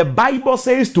 And the Bible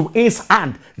says to his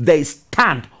hand, they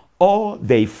stand or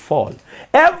they fall.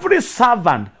 Every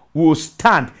servant will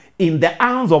stand in the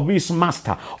hands of his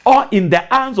master, or in the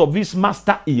hands of his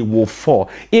master he will fall.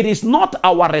 It is not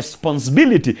our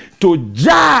responsibility to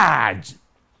judge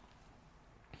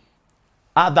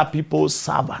other people's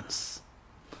servants.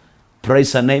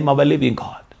 Praise the name of the living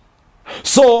God.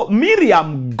 So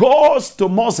Miriam goes to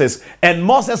Moses, and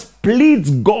Moses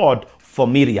pleads God for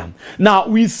Miriam. Now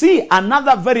we see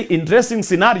another very interesting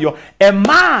scenario. A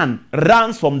man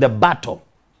runs from the battle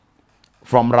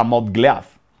from Ramoth Gilead,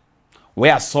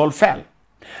 where Saul fell.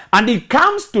 And he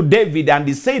comes to David, and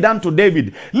he said unto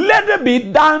David, let it be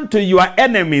done to your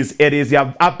enemies as it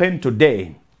has happened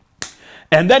today.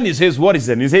 And then he says, what is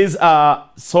it? He says,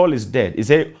 Saul is dead. He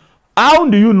said, how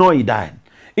do you know he died?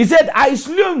 He said, I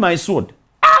slew my sword.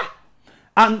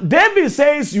 And David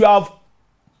says, you have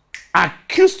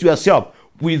accused yourself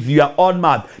with your own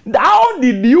mouth. How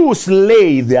did you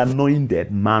slay the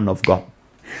anointed man of God?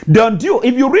 Don't you,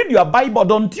 if you read your Bible,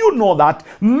 don't you know that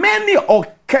many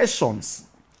occasions,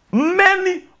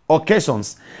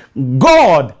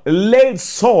 God laid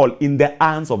Saul in the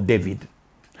hands of David.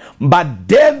 But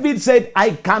David said, I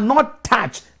cannot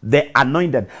touch the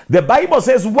anointed. The Bible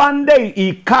says one day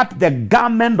he cut the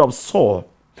garment of Saul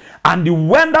and he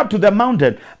went up to the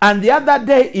mountain, and the other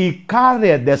day he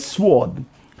carried the sword.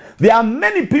 There are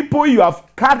many people you have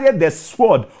carried the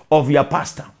sword of your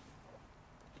pastor.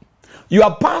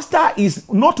 Your pastor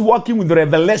is not working with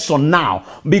revelation now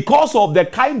because of the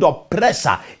kind of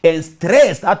pressure and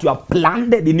stress that you have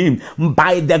planted in him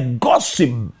by the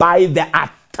gossip, by the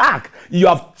attack you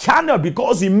have channeled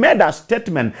because he made a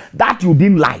statement that you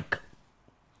didn't like.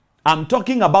 I'm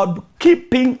talking about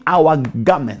keeping our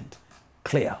garment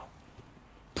clear.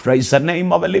 Praise the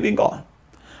name of the living God.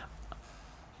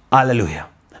 Hallelujah.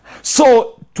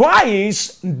 So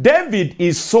twice David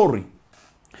is sorry.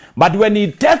 But when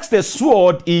he takes the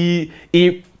sword,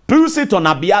 he puts it on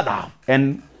Abiathar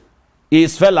and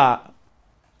his fella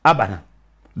Abana.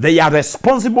 They are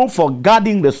responsible for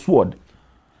guarding the sword.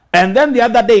 And then the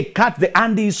other day, cut the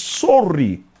hand, is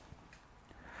sorry.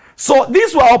 So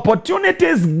these were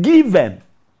opportunities given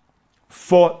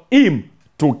for him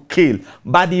to kill.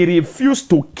 But he refused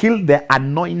to kill the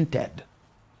anointed.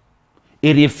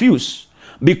 He refused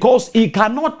because he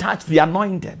cannot touch the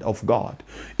anointed of God.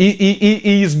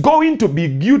 He is going to be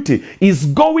guilty. He's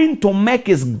going to make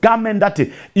his garment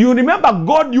dirty. You remember,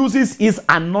 God uses his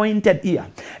anointed ear.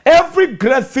 Every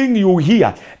great thing you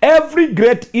hear, every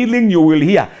great healing you will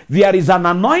hear, there is an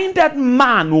anointed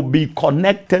man who will be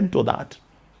connected to that.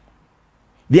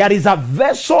 There is a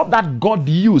vessel that God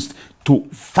used to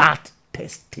that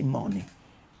testimony.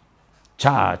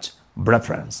 Church,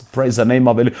 brethren, praise the name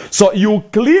of the Lord. So you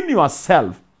clean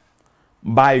yourself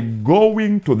by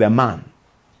going to the man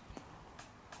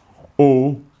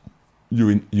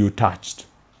you touched.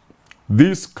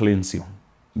 This cleans you.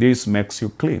 This makes you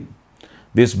clean.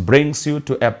 This brings you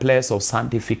to a place of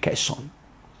sanctification.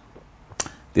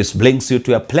 This brings you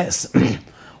to a place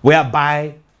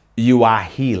whereby you are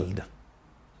healed.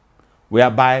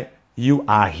 Whereby you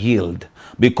are healed.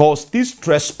 Because these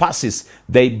trespasses,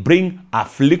 they bring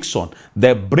affliction.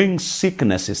 They bring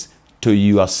sicknesses to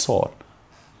your soul.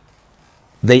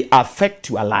 They affect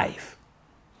your life.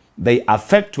 They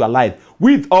affect your life.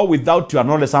 With or without your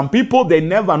knowledge. Some people, they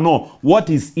never know what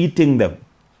is eating them.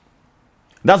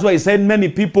 That's why I said many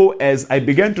people, as I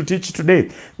began to teach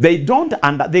today,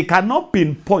 they cannot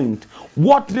pinpoint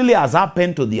what really has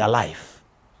happened to their life.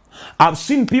 I've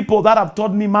seen people that have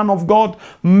told me, man of God,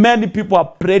 many people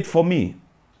have prayed for me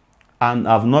and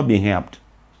I've not been helped.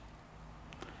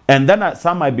 And then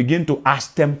I begin to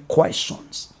ask them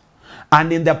questions.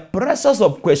 And in the process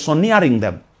of questioning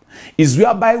them is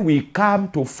whereby we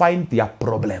come to find their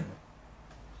problem.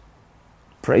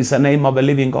 Praise the name of the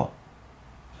living God.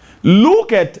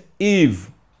 Look at Eve.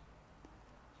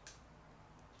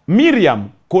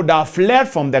 Miriam could have fled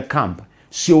from the camp.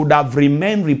 She would have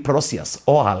remained leprous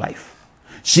all her life.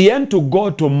 She had to go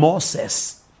to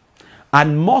Moses.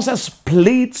 And Moses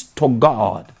pleads to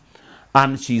God.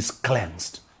 And she's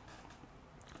cleansed.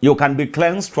 You can be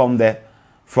cleansed from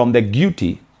the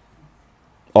guilty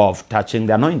of touching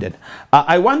the anointed.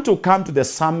 I want to come to the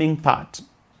summing part.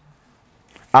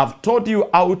 I've taught you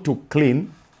how to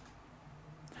clean.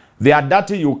 There are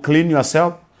dirty, you clean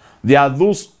yourself. There are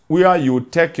those where you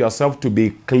take yourself to be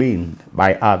cleaned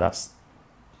by others.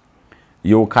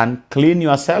 You can clean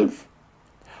yourself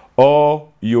or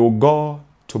you go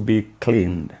to be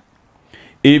cleaned.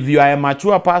 If you are a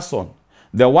mature person,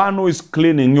 the one who is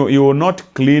cleaning you, he will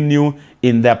not clean you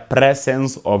in the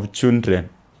presence of children.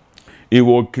 He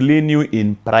will clean you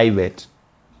in private.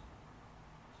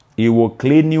 He will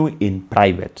clean you in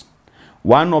private.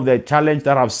 One of the challenges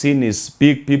that I've seen is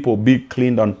big people be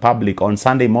cleaned on public on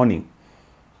Sunday morning.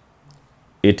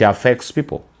 It affects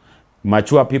people.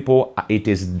 Mature people, it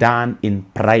is done in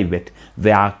private.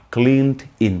 They are cleaned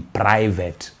in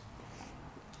private.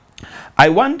 I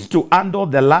want to handle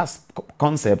the last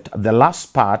concept, the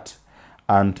last part,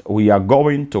 and we are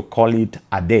going to call it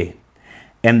a day.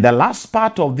 And the last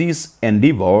part of this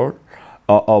endeavor,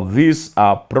 of this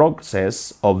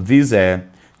process, of this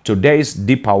today's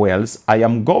deeper wells, I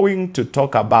am going to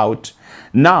talk about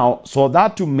now so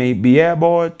that you may be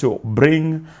able to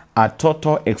bring a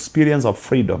total experience of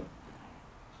freedom.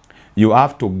 You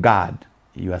have to guard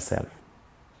yourself.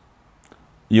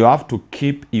 You have to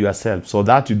keep yourself so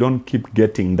that you don't keep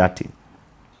getting dirty.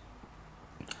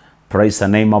 Praise the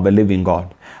name of the living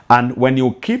God. And when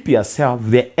you keep yourself,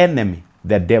 the enemy,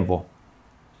 the devil,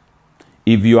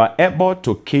 if you are able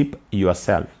to keep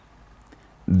yourself,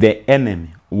 the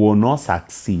enemy will not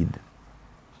succeed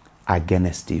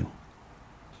against you.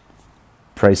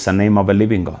 Praise the name of the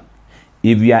living God.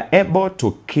 If you are able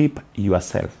to keep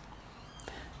yourself,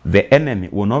 the enemy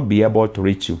will not be able to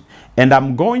reach you. And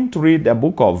I'm going to read the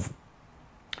book of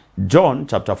John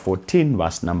chapter 14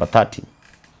 verse number 30.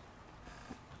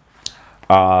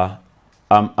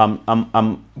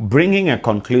 I'm bringing a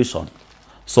conclusion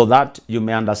so that you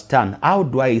may understand, how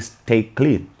do I stay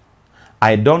clean?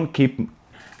 I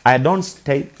don't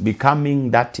stay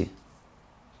becoming dirty.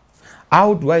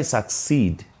 How do I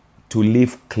succeed to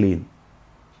live clean?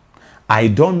 I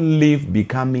don't live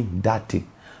becoming dirty.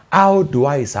 How do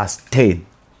I sustain?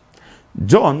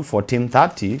 John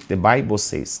 14:30, the Bible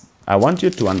says, I want you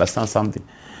to understand something.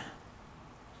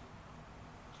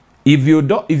 If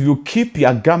you keep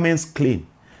your garments clean,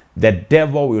 the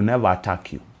devil will never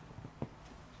attack you.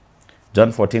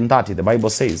 John 14:30, the Bible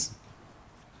says,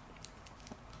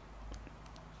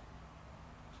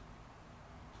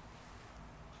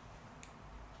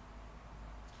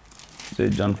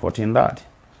 John 14:30.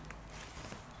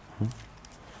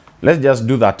 Let's just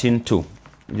do that in 2.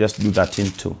 Just do that in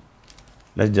 2.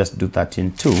 Let's just do that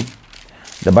in 2.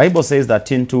 The Bible says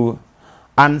that in 2,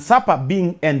 and supper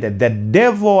being ended, the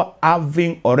devil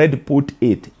having already put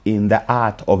it in the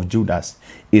heart of Judas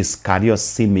Iscariot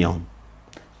Simeon,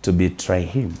 to betray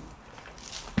him.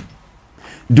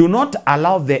 Do not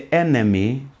allow the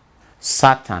enemy,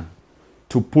 Satan,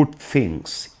 to put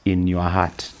things in your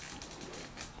heart.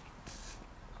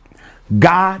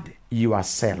 Guard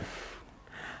yourself.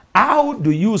 How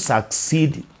do you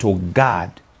succeed to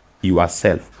guard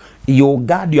yourself? You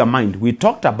guard your mind. We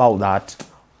talked about that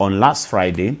on last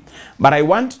Friday, but I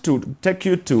want to take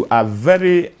you to a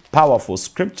very powerful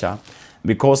scripture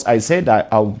because I said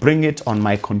I'll bring it on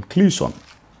my conclusion.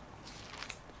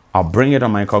 I'll bring it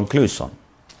on my conclusion.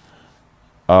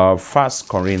 1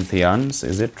 Corinthians,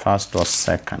 is it first or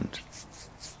second?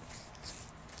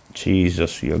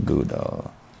 Jesus, you're good.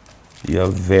 You're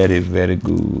very, very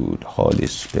good, Holy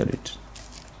Spirit.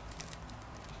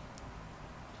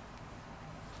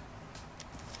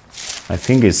 I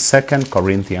think it's 2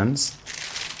 Corinthians.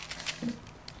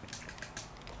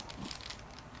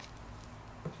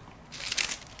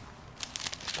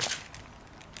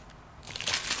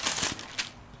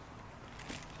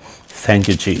 Thank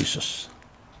you, Jesus.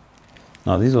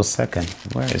 Now, this was second.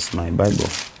 Where is my Bible?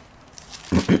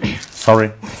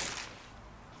 Sorry.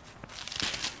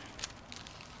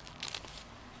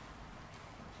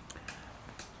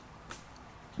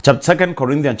 Chapter 2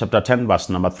 Corinthians chapter 10 verse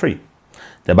number 3.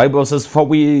 The Bible says, for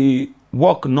we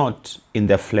walk not in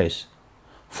the flesh.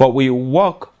 For we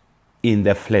walk in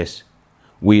the flesh.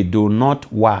 We do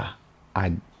not war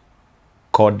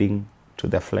according to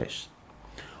the flesh.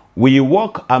 We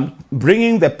walk,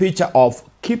 bringing the picture of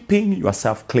keeping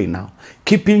yourself clean now.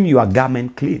 Keeping your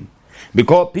garment clean.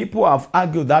 Because people have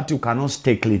argued that you cannot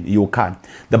stay clean. You can.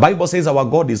 The Bible says our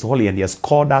God is holy and he has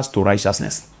called us to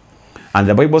righteousness. And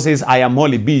the Bible says, I am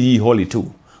holy, be ye holy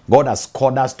too. God has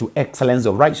called us to excellence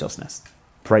of righteousness.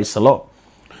 Praise the Lord.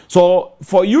 So,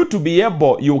 for you to be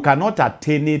able, you cannot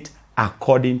attain it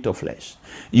according to flesh.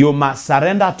 You must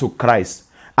surrender to Christ.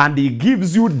 And he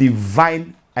gives you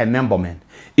divine enablement.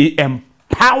 He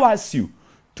empowers you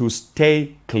to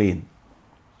stay clean.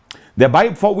 The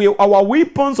Bible, our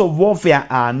weapons of warfare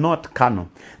are not carnal.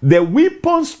 The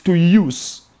weapons to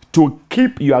use to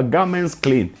keep your garments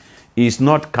clean is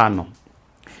not carnal.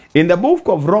 In the book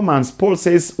of Romans, Paul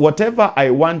says, whatever I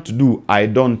want to do, I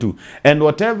don't do. And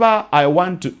whatever I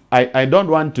don't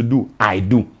want to do, I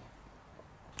do.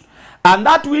 And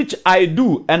that which I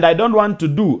do and I don't want to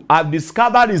do, I've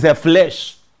discovered is a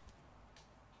flesh.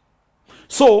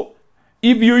 So,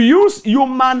 if you use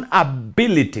human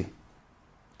ability,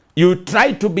 you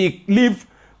try to live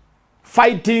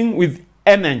fighting with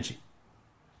energy.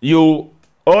 You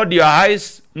hold your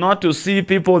eyes not to see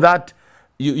people that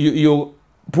you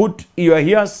put your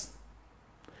ears,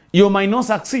 you might not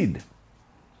succeed.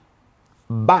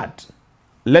 But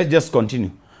let's just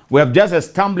continue. We have just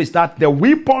established that the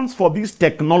weapons for this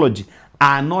technology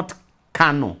are not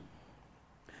carnal.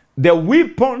 The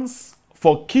weapons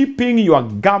for keeping your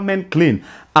garment clean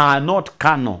are not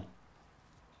carnal.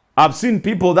 I've seen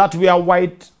people that wear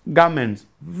white garments.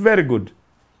 Very good.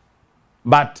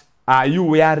 But are you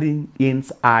wearing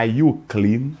are you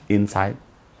clean inside?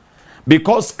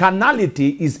 Because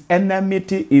carnality is enemy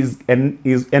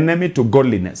to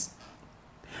godliness.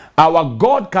 Our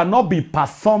God cannot be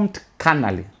performed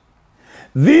carnally.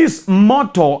 This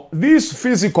mortal, this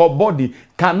physical body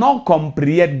cannot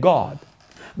comprehend God.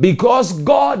 Because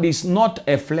God is not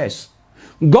a flesh.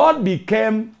 God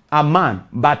became a man,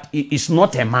 but he is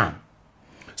not a man.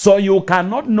 So you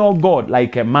cannot know God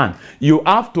like a man. You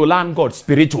have to learn God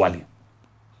spiritually.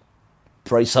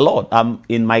 Praise the Lord. I'm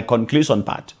in my conclusion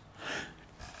part.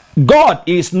 God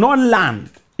is not learned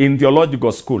in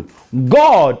theological school.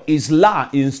 God is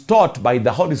taught by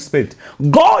the Holy Spirit.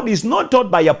 God is not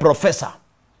taught by a professor.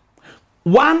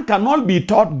 One cannot be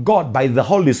taught God by the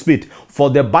Holy Spirit. For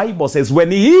the Bible says,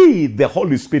 when he, the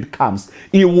Holy Spirit, comes,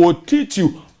 he will teach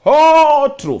you all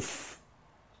truth.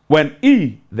 When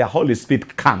he, the Holy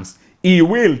Spirit, comes, he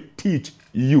will teach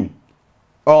you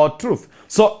all truth.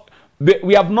 So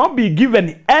we have not been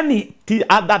given any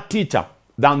other teacher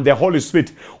than the Holy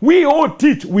Spirit. We all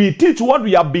teach. We teach what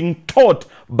we are being taught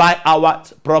by our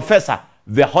professor,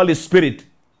 the Holy Spirit.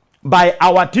 By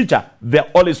our teacher, the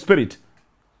Holy Spirit.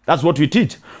 That's what we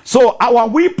teach. So our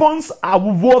weapons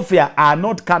of warfare are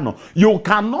not carnal. You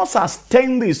cannot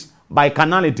sustain this by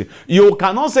carnality. You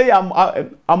cannot say,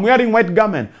 I'm wearing white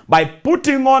garment by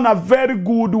putting on a very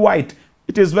good white.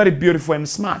 It is very beautiful and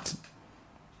smart.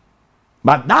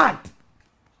 But that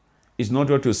is not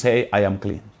what you say, I am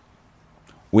clean.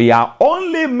 We are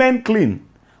only made clean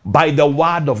by the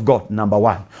word of God, number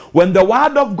one. When the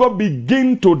word of God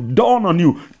begins to dawn on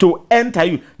you, to enter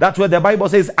you, that's what the Bible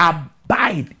says, abide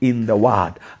abide in the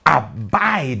word,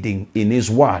 abiding in his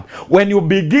word. When you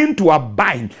begin to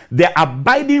abide, the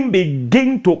abiding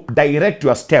begin to direct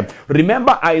your step.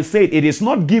 Remember, I said it is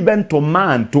not given to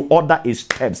man to order his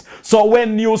steps. So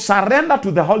when you surrender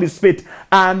to the Holy Spirit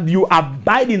and you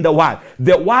abide in the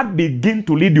word begin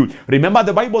to lead you. Remember,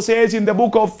 the Bible says in the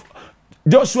book of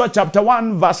Joshua chapter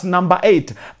 1 verse number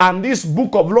 8, and this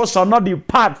book of law shall not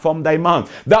depart from thy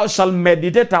mouth. Thou shalt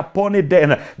meditate upon it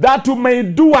then, that you may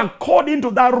do according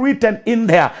to that written in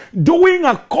there. Doing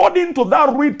according to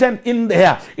that written in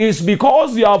there is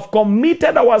because you have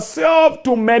committed ourselves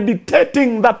to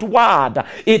meditating that word.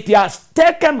 It has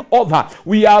taken over.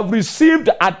 We have received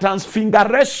a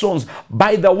transfigurations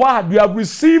by the word. We have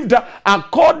received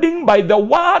according by the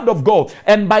word of God,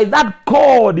 and by that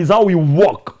code is how we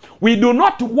walk. We do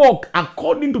not walk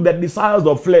according to the desires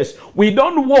of flesh. We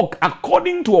don't walk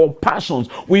according to our passions.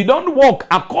 We don't walk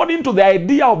according to the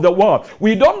idea of the world.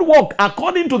 We don't walk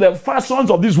according to the fashions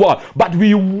of this world. But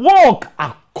we walk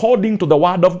according to the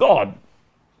word of God.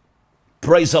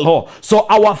 Praise the Lord. So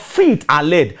our feet are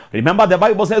led. Remember, the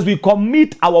Bible says we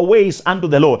commit our ways unto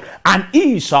the Lord, and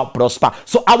he shall prosper.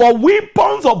 So our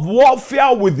weapons of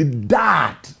warfare with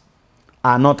that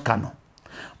are not carnal,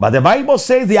 but the Bible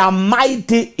says they are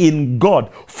mighty in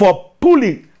God for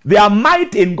pulling. They are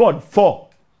mighty in God for,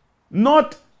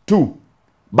 not to,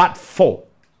 but for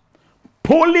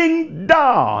pulling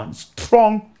down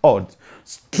strongholds.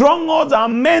 Strongholds are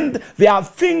meant, they are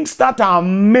things that are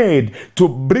made to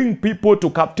bring people to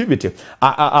captivity.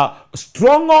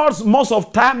 Strongholds, most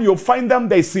of the time you find them,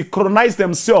 they synchronize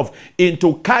themselves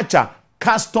into culture,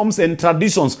 customs and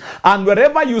traditions. And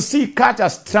wherever you see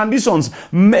cultures, traditions,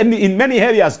 in many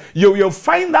areas, you will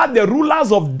find that the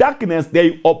rulers of darkness,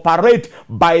 they operate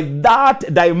by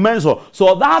that dimension,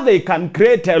 so that they can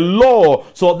create a law,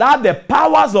 so that the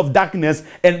powers of darkness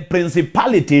and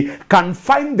principality can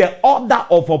find the order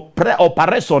of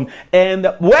operation and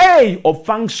way of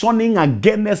functioning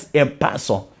against a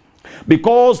person.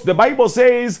 Because the Bible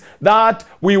says that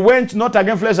we went not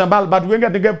against flesh and blood, but we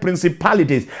went against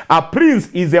principalities. A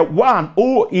prince is a one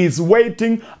who is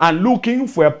waiting and looking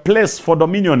for a place for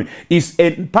dominion. Is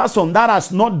a person that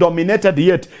has not dominated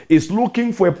yet, is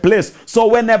looking for a place. So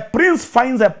when a prince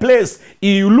finds a place,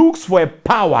 he looks for a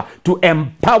power to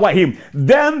empower him.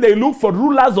 Then they look for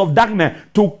rulers of darkness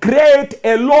to create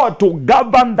a law to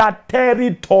govern that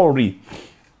territory.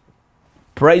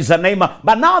 Praise the name.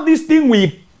 But now this thing,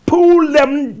 we pull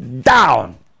them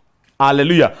down.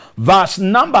 Hallelujah. Verse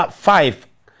number 5.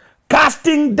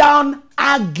 Casting down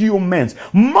arguments.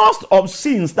 Most of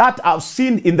sins that I've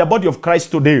seen in the body of Christ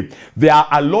today, there are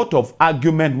a lot of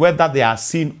argument, whether they are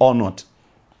sin or not.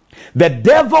 The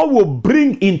devil will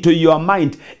bring into your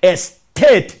mind a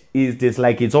state. Is this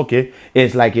like it's okay?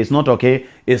 It's like it's not okay.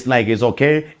 It's like it's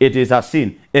okay. It is a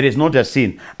sin. It is not a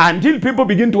sin. Until people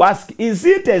begin to ask, is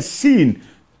it a sin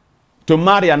to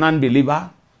marry an unbeliever?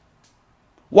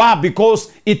 Why?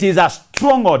 Because it is a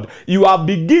stronghold. You are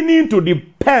beginning to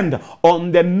depend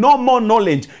on the normal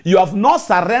knowledge. You have not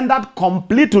surrendered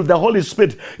completely to the Holy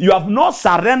Spirit. You have not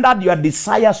surrendered your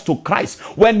desires to Christ.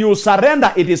 When you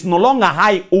surrender, it is no longer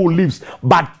I who lives,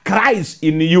 but Christ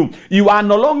in you. You are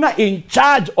no longer in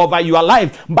charge over your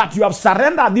life, but you have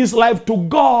surrendered this life to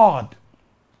God.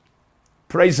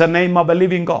 Praise the name of the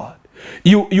living God.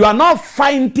 You are not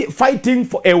fighting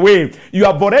for a way. You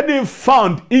have already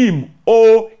found him.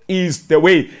 Oh, is the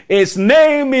way. His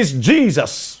name is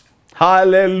Jesus.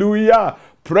 Hallelujah.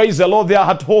 Praise the Lord there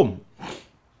at home.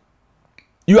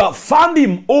 You have found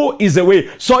him. Oh, is the way.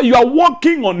 So you are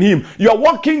walking on him. You are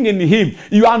walking in him.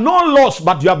 You are not lost,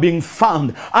 but you are being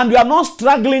found. And you are not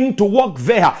struggling to walk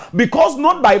there, because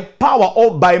not by power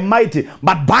or by mighty,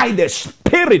 but by the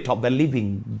Spirit of the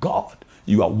living God.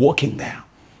 You are walking there.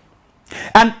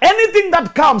 And anything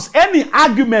that comes, any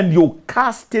argument, you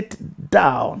cast it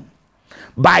down.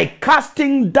 By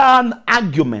casting down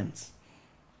arguments,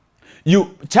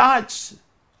 you, church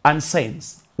and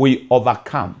saints, we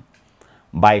overcome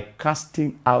by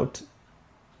casting out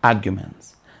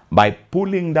arguments, by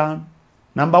pulling down.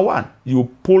 Number one,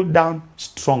 you pull down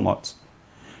strongholds.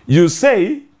 You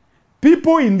say,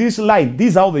 people in this line,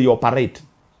 this is how they operate.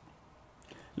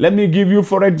 Let me give you,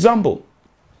 for example,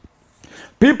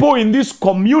 people in this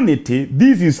community,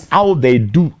 this is how they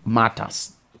do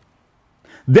matters.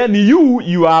 Then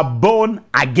you are born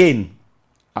again.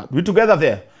 Are we together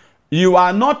there? You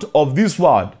are not of this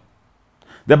world.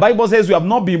 The Bible says we have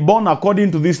not been born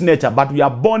according to this nature, but we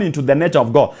are born into the nature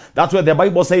of God. That's where the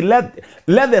Bible says,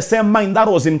 let the same mind that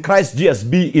was in Christ Jesus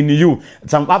be in you.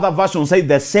 Some other versions say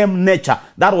the same nature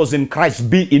that was in Christ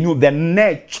be in you. The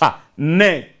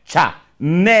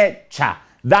nature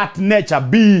that nature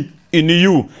be in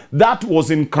you that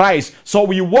was in Christ. So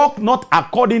we walk not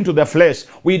according to the flesh.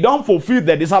 We don't fulfill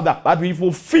the desire, but we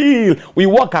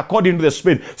walk according to the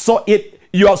Spirit. So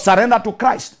you are surrendered to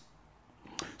Christ.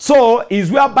 So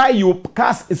is whereby you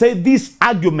say this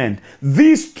argument,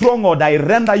 this stronghold, I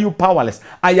render you powerless.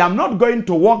 I am not going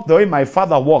to walk the way my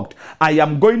Father walked. I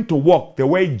am going to walk the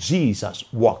way Jesus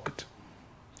walked.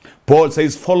 Paul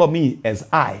says, follow me as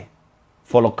I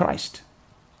follow Christ.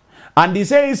 And he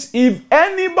says, if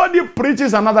anybody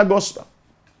preaches another gospel,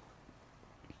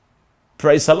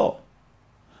 praise the Lord,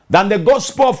 than the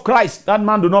gospel of Christ, that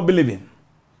man do not believe in.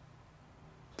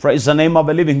 Praise the name of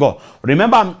the living God.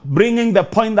 Remember, I'm bringing the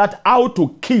point that how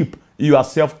to keep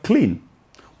yourself clean.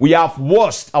 We have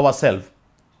washed ourselves.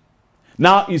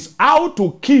 Now it's how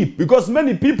to keep, because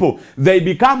many people, they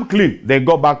become clean. They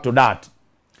go back to that.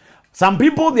 Some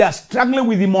people, they are struggling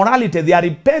with immorality. They are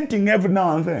repenting every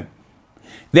now and then.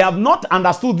 They have not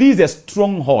understood this is a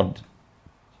stronghold.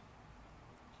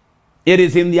 It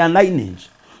is in their lineage.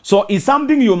 So it's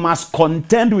something you must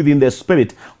contend with in the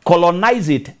Spirit. Colonize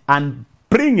it and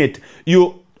bring it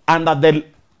under the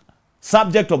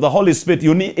subject of the Holy Spirit.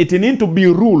 It needs to be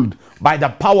ruled by the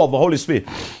power of the Holy Spirit.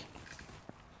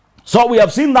 So we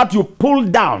have seen that you pull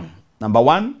down. Number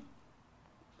one,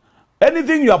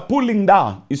 anything you are pulling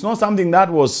down is not something that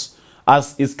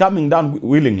is coming down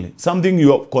willingly. Something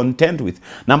you are content with.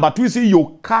 Number two, see,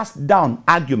 you cast down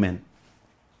argument.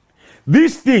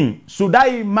 This thing, should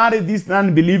I marry this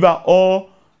non-believer or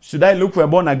should I look for a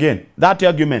born again? That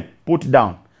argument, put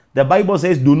down. The Bible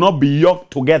says, do not be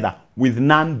yoked together with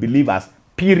non-believers,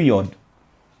 period.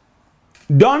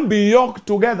 Don't be yoked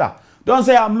together. Don't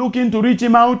say, I'm looking to reach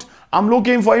him out. I'm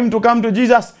looking for him to come to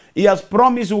Jesus. He has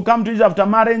promised he will come to Jesus after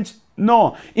marriage.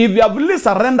 No. If you have really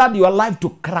surrendered your life to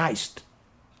Christ,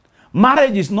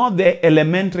 marriage is not the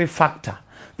elementary factor.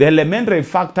 The elementary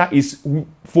factor is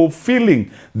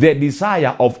fulfilling the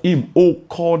desire of him who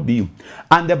called you.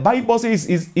 And the Bible says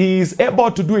he is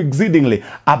able to do exceedingly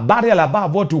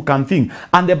above what you can think.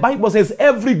 And the Bible says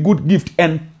every good gift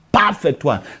and perfect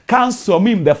one comes from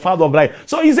him, the Father of light.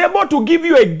 So he's able to give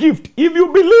you a gift if you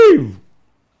believe.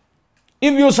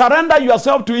 If you surrender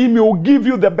yourself to him, he will give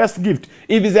you the best gift.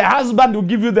 If he's a husband, he will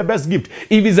give you the best gift.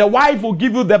 If he's a wife, he will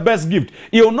give you the best gift.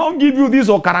 He will not give you this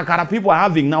okarakara people are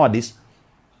having nowadays,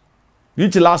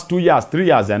 which lasts 2 years, 3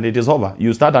 years, and it is over.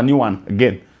 You start a new one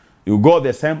again. You go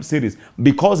the same series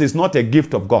because it's not a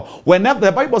gift of God. Whenever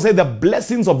the Bible says the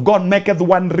blessings of God maketh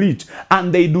one rich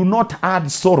and they do not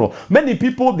add sorrow. Many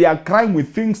people, they are crying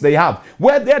with things they have.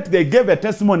 Where that they gave a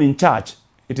testimony in church,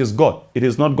 it is God. It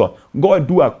is not God. Go and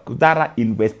do a thorough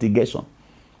investigation.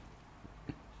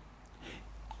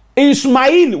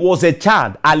 Ishmael was a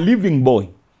child, a living boy.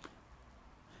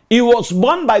 He was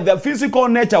born by the physical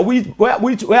nature,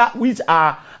 which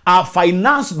are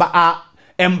financed by, are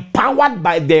empowered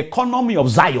by the economy of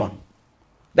Zion.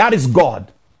 That is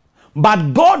God.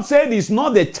 But God said he's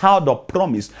not the child of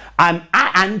promise. And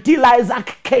until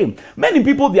Isaac came, many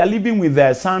people, they are living with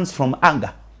their sons from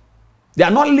anger. They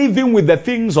are not living with the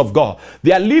things of God.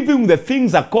 They are living with the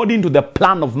things according to the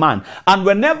plan of man. And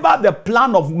whenever the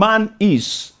plan of man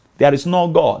is, there is no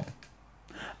God.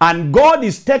 And God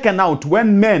is taken out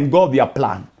when men go their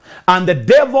plan. And the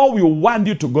devil will want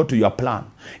you to go to your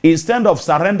plan instead of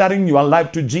surrendering your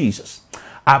life to Jesus.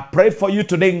 I pray for you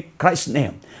today in Christ's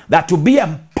name that to be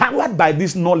empowered by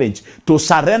this knowledge to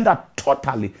surrender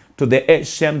totally to the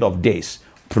Ancient of Days.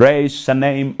 Praise the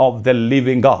name of the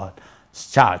living God.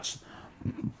 Church,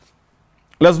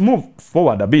 let's move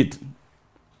forward a bit.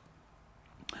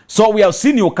 So we have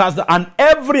seen you cast down, and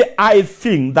every high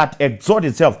thing that exalts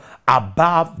itself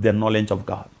above the knowledge of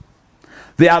God.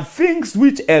 There are things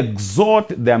which exalt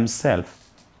themselves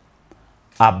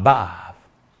above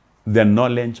the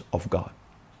knowledge of God.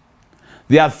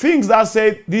 There are things that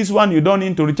say, this one you don't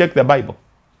need to check the Bible.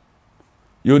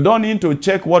 You don't need to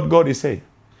check what God is saying.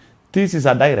 This is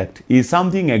a direct. It's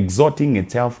something exalting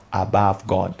itself above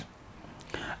God.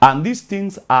 And these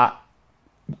things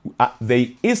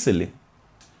they easily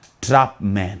trap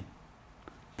men.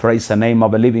 Praise the name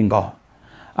of the living God.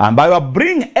 And by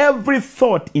bring every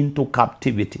thought into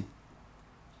captivity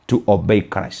to obey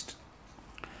Christ.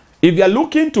 If you are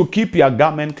looking to keep your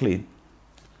garment clean,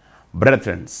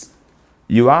 brethren,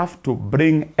 you have to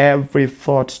bring every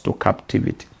thought to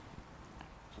captivity.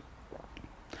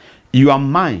 Your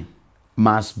mind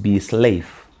must be a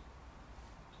slave.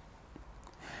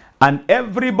 And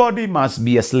everybody must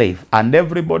be a slave. And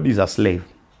everybody is a slave.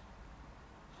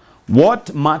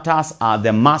 What matters are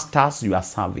the masters you are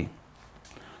serving.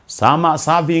 Some are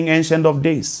serving Ancient of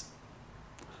Days.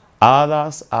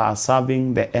 Others are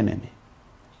serving the enemy.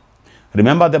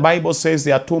 Remember, the Bible says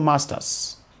there are two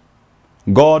masters,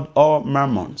 God or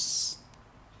mammons.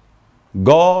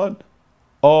 God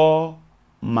or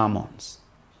mammons.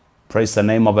 Praise the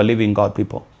name of a living God,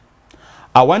 people.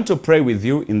 I want to pray with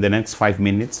you in the next 5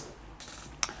 minutes.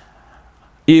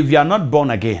 If you are not born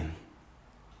again,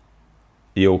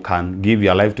 you can give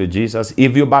your life to Jesus.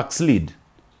 If you backslid,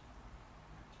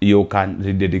 you can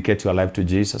rededicate your life to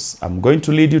Jesus. I'm going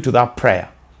to lead you to that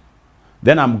prayer.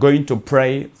 Then I'm going to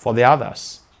pray for the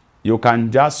others. You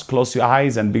can just close your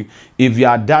eyes and be, if you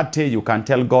are dirty, you can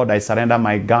tell God, I surrender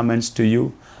my garments to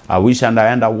you. I wish and I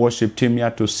end our worship team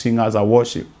here to sing as a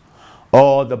worship.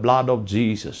 Oh, the blood of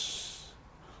Jesus.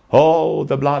 Oh,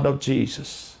 the blood of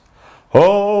Jesus.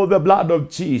 Oh, the blood of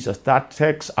Jesus that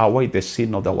takes away the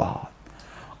sin of the world.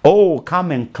 Oh,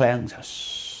 come and cleanse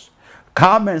us.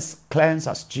 Come and cleanse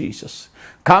us, Jesus.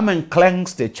 Come and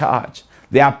cleanse the church.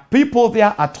 There are people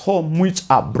there at home which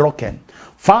are broken.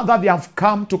 Father, they have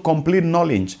come to complete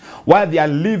knowledge while they are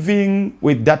living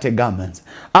with dirty garments.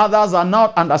 Others are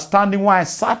not understanding why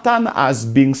Satan has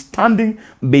been standing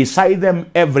beside them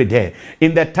every day.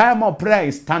 In the time of prayer,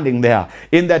 he's standing there.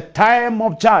 In the time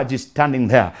of church, he's standing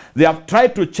there. They have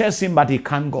tried to chase him, but he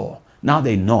can't go. Now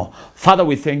they know. Father,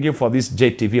 we thank you for this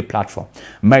JTV platform.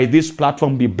 May this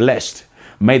platform be blessed.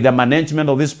 May the management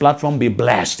of this platform be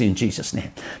blessed in Jesus'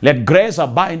 name. Let grace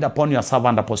abide upon your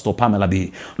servant, Apostle Pamela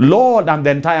B. Lord, and the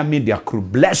entire media crew,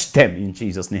 bless them in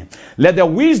Jesus' name. Let the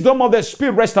wisdom of the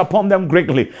Spirit rest upon them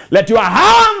greatly. Let your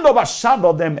hand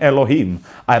overshadow them, Elohim.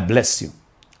 I bless you.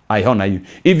 I honor you.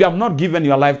 If you have not given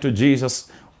your life to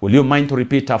Jesus, will you mind to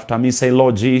repeat after me? Say,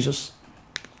 Lord Jesus,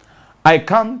 I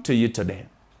come to you today.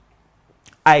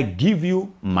 I give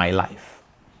you my life.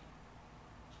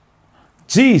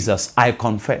 Jesus, I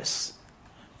confess,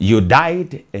 you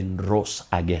died and rose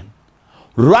again.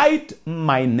 Write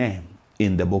my name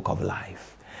in the book of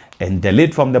life and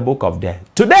delete from the book of death.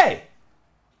 Today,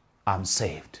 I'm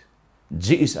saved.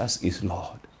 Jesus is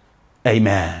Lord.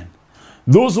 Amen.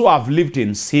 Those who have lived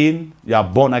in sin, you are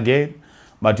born again,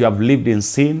 but you have lived in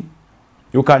sin,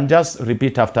 you can just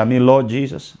repeat after me, Lord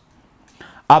Jesus,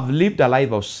 I've lived a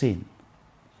life of sin.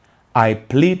 I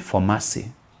plead for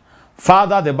mercy.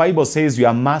 Father, the Bible says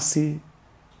your mercy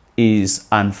is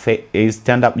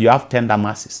tender. You have tender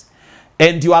mercies.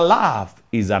 And your love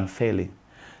is unfailing.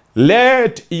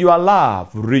 Let your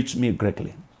love reach me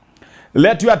greatly.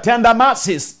 Let your tender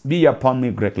mercies be upon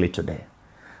me greatly today.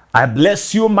 I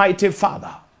bless you, mighty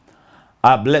Father.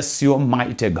 I bless you,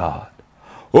 mighty God.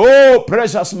 Oh,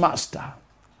 precious Master.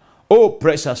 Oh,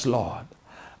 precious Lord.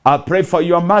 I pray for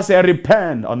your mercy and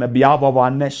repent on the behalf of our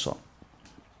nation.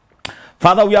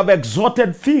 Father, we have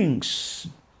exalted things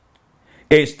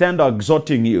instead of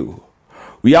exalting you.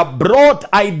 We have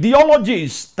brought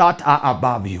ideologies that are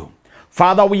above you.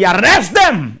 Father, we arrest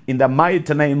them in the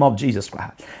mighty name of Jesus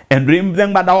Christ and bring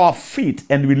them at our feet,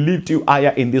 and we lift you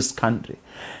higher in this country.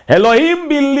 Elohim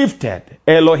be lifted.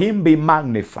 Elohim be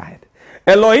magnified.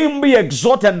 Elohim be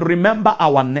exalted, and remember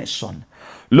our nation.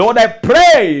 Lord, I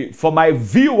pray for my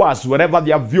viewers wherever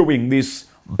they are viewing this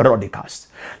broadcast.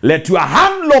 Let your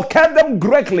hand locate them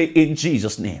greatly in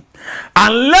Jesus' name.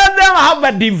 And let them have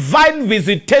a divine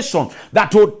visitation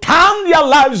that will turn their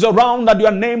lives around, that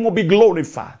your name will be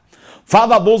glorified.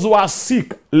 Father, those who are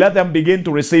sick, let them begin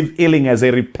to receive healing as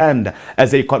they repent,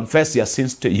 as they confess their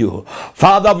sins to you.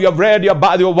 Father, we have read your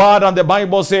word, and the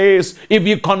Bible says, if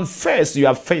you confess, you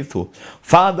are faithful.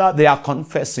 Father, they are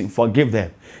confessing. Forgive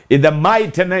them. In the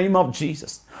mighty name of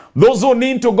Jesus. Those who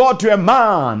need to go to a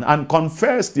man and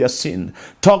confess their sin,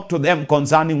 talk to them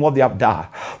concerning what they have done.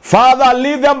 Father,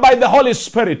 lead them by the Holy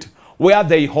Spirit where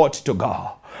they ought to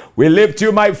go. We lift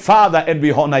you, my Father, and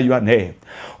we honor your name.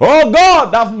 Oh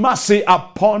God, have mercy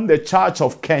upon the church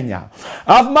of Kenya.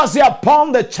 Have mercy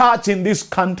upon the church in this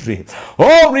country.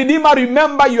 Oh Redeemer,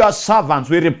 remember your servants.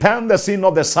 We repent the sin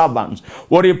of the servants.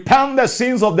 We repent the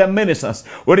sins of the ministers.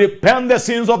 We repent the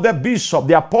sins of the bishop,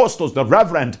 the apostles, the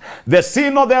reverend, the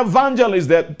sin of the evangelist,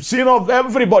 the sin of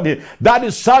everybody that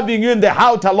is serving you in the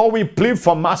altar. Lord, we plead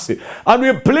for mercy. And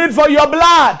we plead for your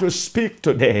blood to speak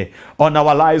today on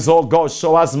our lives. Oh God,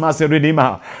 show us mercy,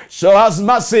 Redeemer. Show us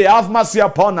mercy. Have mercy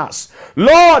upon us.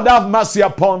 Lord, have mercy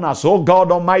upon us. Oh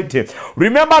God Almighty,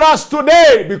 remember us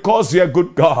today because you're a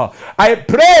good God. I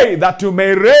pray that you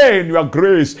may reign your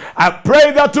grace. I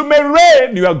pray that you may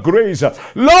reign your grace.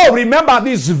 Lord, remember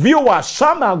these viewers.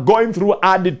 Some are going through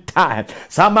hard time.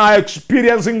 Some are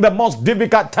experiencing the most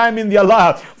difficult time in their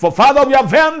life. For Father, we have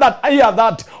heard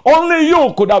that only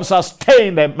you could have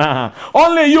sustained them.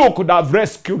 Only you could have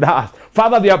rescued us.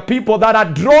 Father, there are people that are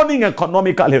drowning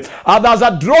economically. Others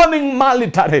are drowning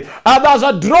military. Others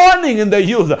are drowning in the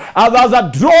youth. Others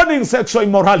are drowning sexual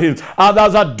immorality.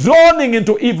 Others are drowning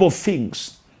into evil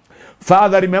things.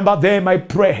 Father, remember them, I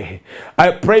pray.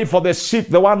 I pray for the sick,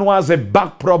 the one who has a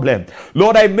back problem.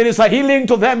 Lord, I minister healing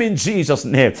to them in Jesus'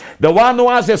 name. The one who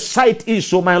has a sight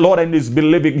issue, my Lord, and is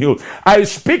believing you. I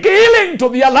speak healing to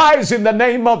their lives in the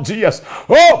name of Jesus.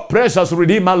 Oh, precious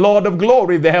Redeemer, Lord of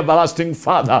glory, the everlasting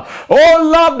Father.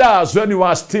 Oh, loved us when you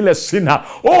are still a sinner.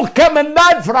 Oh, came and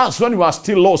died for us when you are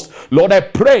still lost. Lord, I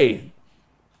pray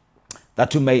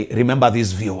that you may remember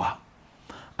this viewer.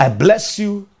 I bless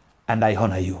you and I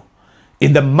honor you.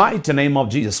 In the mighty name of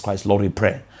Jesus Christ, Lord, we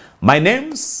pray. My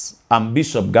name's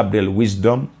Bishop Gabriel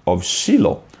Wisdom of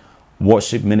Shiloh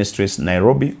Worship Ministries,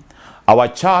 Nairobi. Our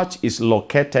church is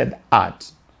located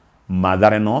at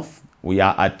Mathare North. We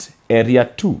are at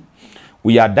Area 2.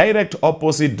 We are direct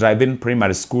opposite Drive-In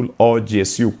Primary School or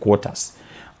GSU quarters.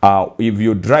 If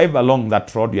you drive along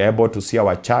that road, you're able to see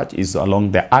our church is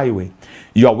along the highway.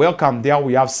 You are welcome there.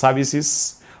 We have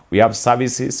services. We have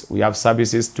services. We have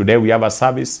services. Today we have a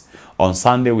service. On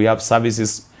Sunday, we have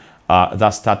services that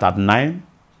start at 9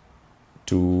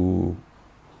 to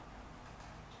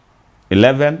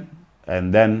 11.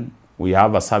 And then we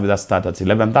have a service that starts at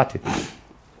 11:30.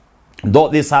 Though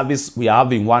this service, we are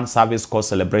having one service called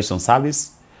Celebration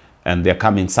Service. And the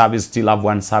coming service still have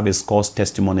one service called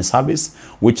Testimony Service,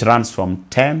 which runs from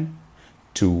 10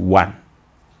 to 1.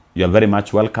 You are very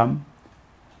much welcome.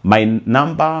 My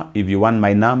number, if you want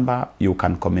my number, you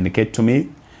can communicate to me.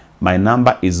 My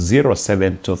number is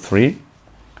 0723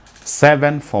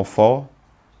 744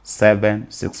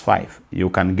 765. You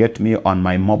can get me on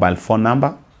my mobile phone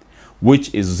number,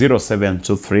 which is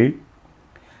 0723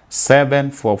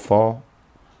 744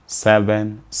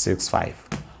 765.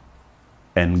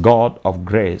 And God of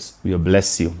grace will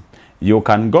bless you. You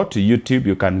can go to YouTube.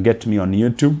 You can get me on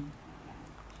YouTube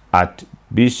at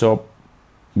Bishop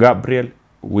Gabriel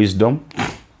Wisdom.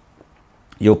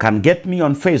 You can get me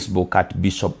on Facebook at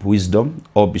Bishop Wisdom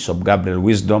or Bishop Gabriel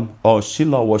Wisdom or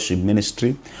Shiloh Worship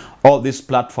Ministry. All this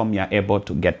platform you are able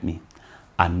to get me.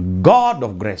 And God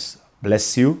of grace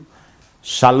bless you.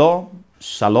 Shalom,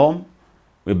 shalom.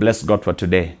 We bless God for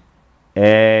today.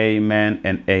 Amen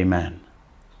and amen.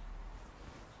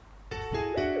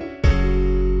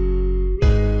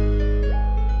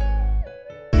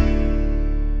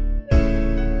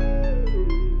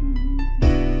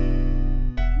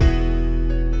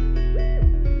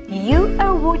 You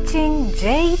are watching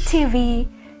JTV,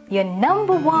 your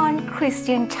 #1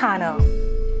 Christian channel.